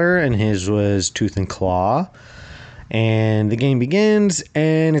Slaughter, and his was Tooth and Claw. And the game begins,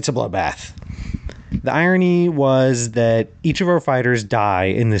 and it's a bloodbath. The irony was that each of our fighters die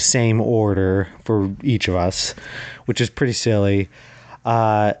in the same order for each of us, which is pretty silly.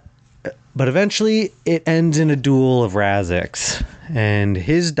 But eventually, it ends in a duel of Razix, and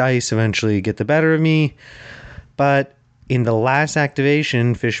his dice eventually get the better of me. But in the last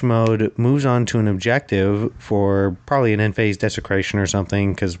activation, Fish Mode moves on to an objective for probably an end-phase desecration or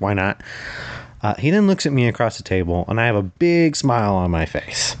something, because why not? He then looks at me across the table, and I have a big smile on my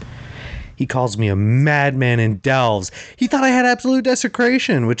face. he calls me a madman and delves. He thought I had absolute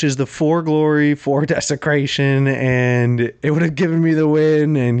desecration, which is the 4 glory, 4 desecration, and it would have given me the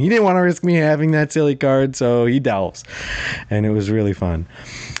win, and he didn't want to risk me having that silly card, so he delves. And it was really fun.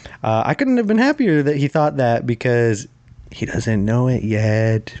 I couldn't have been happier that he thought that, because he doesn't know it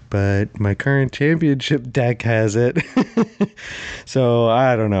yet, but my current championship deck has it. So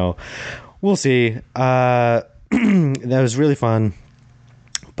I don't know. We'll see. That was really fun.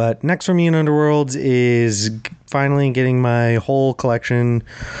 But next for me in Underworlds is finally getting my whole collection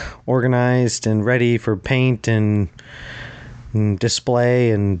organized and ready for paint and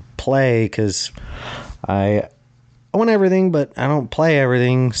display and play, because I own everything, but I don't play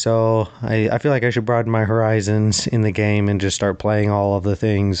everything, so I feel like I should broaden my horizons in the game and just start playing all of the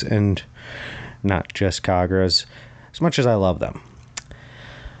things and not just Kagras, as much as I love them.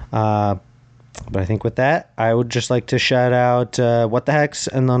 But I think with that, I would just like to shout out What the Hex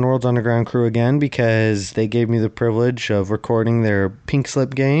and the Underworld's Underground crew again, because they gave me the privilege of recording their Pink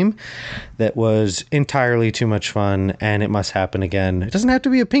Slip game that was entirely too much fun, and it must happen again. It doesn't have to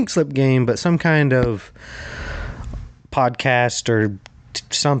be a Pink Slip game, but some kind of podcast or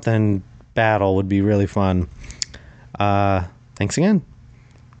something battle would be really fun. Thanks again.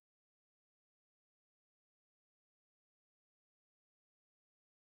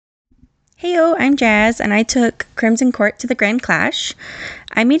 Heyo, I'm Jazz, and I took Crimson Court to the Grand Clash.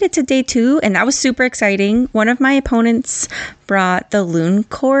 I made it to day 2, and that was super exciting. One of my opponents brought the Loon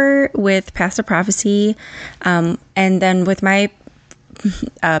Court with Path of Prophecy, and then with my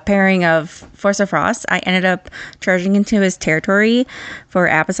pairing of Force of Frost, I ended up charging into his territory for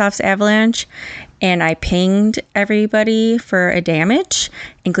Abyssof's Avalanche, and I pinged everybody for a damage,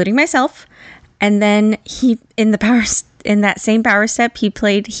 including myself. And then he, in that same power step, he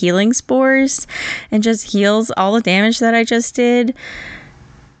played Healing Spores and just heals all the damage that I just did,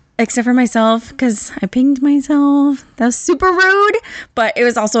 except for myself, because I pinged myself. That was super rude, but it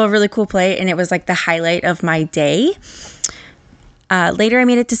was also a really cool play, and it was like the highlight of my day. Later, I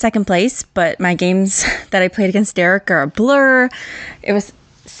made it to second place, but my games that I played against Derek are a blur. It was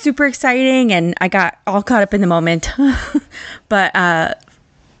super exciting, and I got all caught up in the moment. But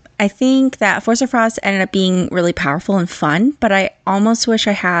I think that Force of Frost ended up being really powerful and fun, but I almost wish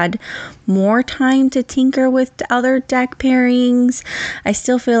I had more time to tinker with other deck pairings. I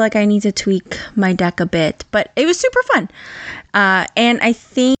still feel like I need to tweak my deck a bit, but it was super fun. And I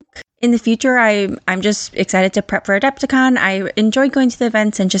think in the future, I'm just excited to prep for Adepticon. I enjoy going to the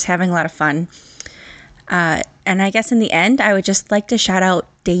events and just having a lot of fun. And I guess in the end, I would just like to shout out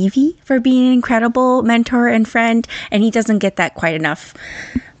Davey for being an incredible mentor and friend, and he doesn't get that quite enough.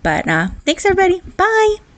 But thanks, everybody. Bye.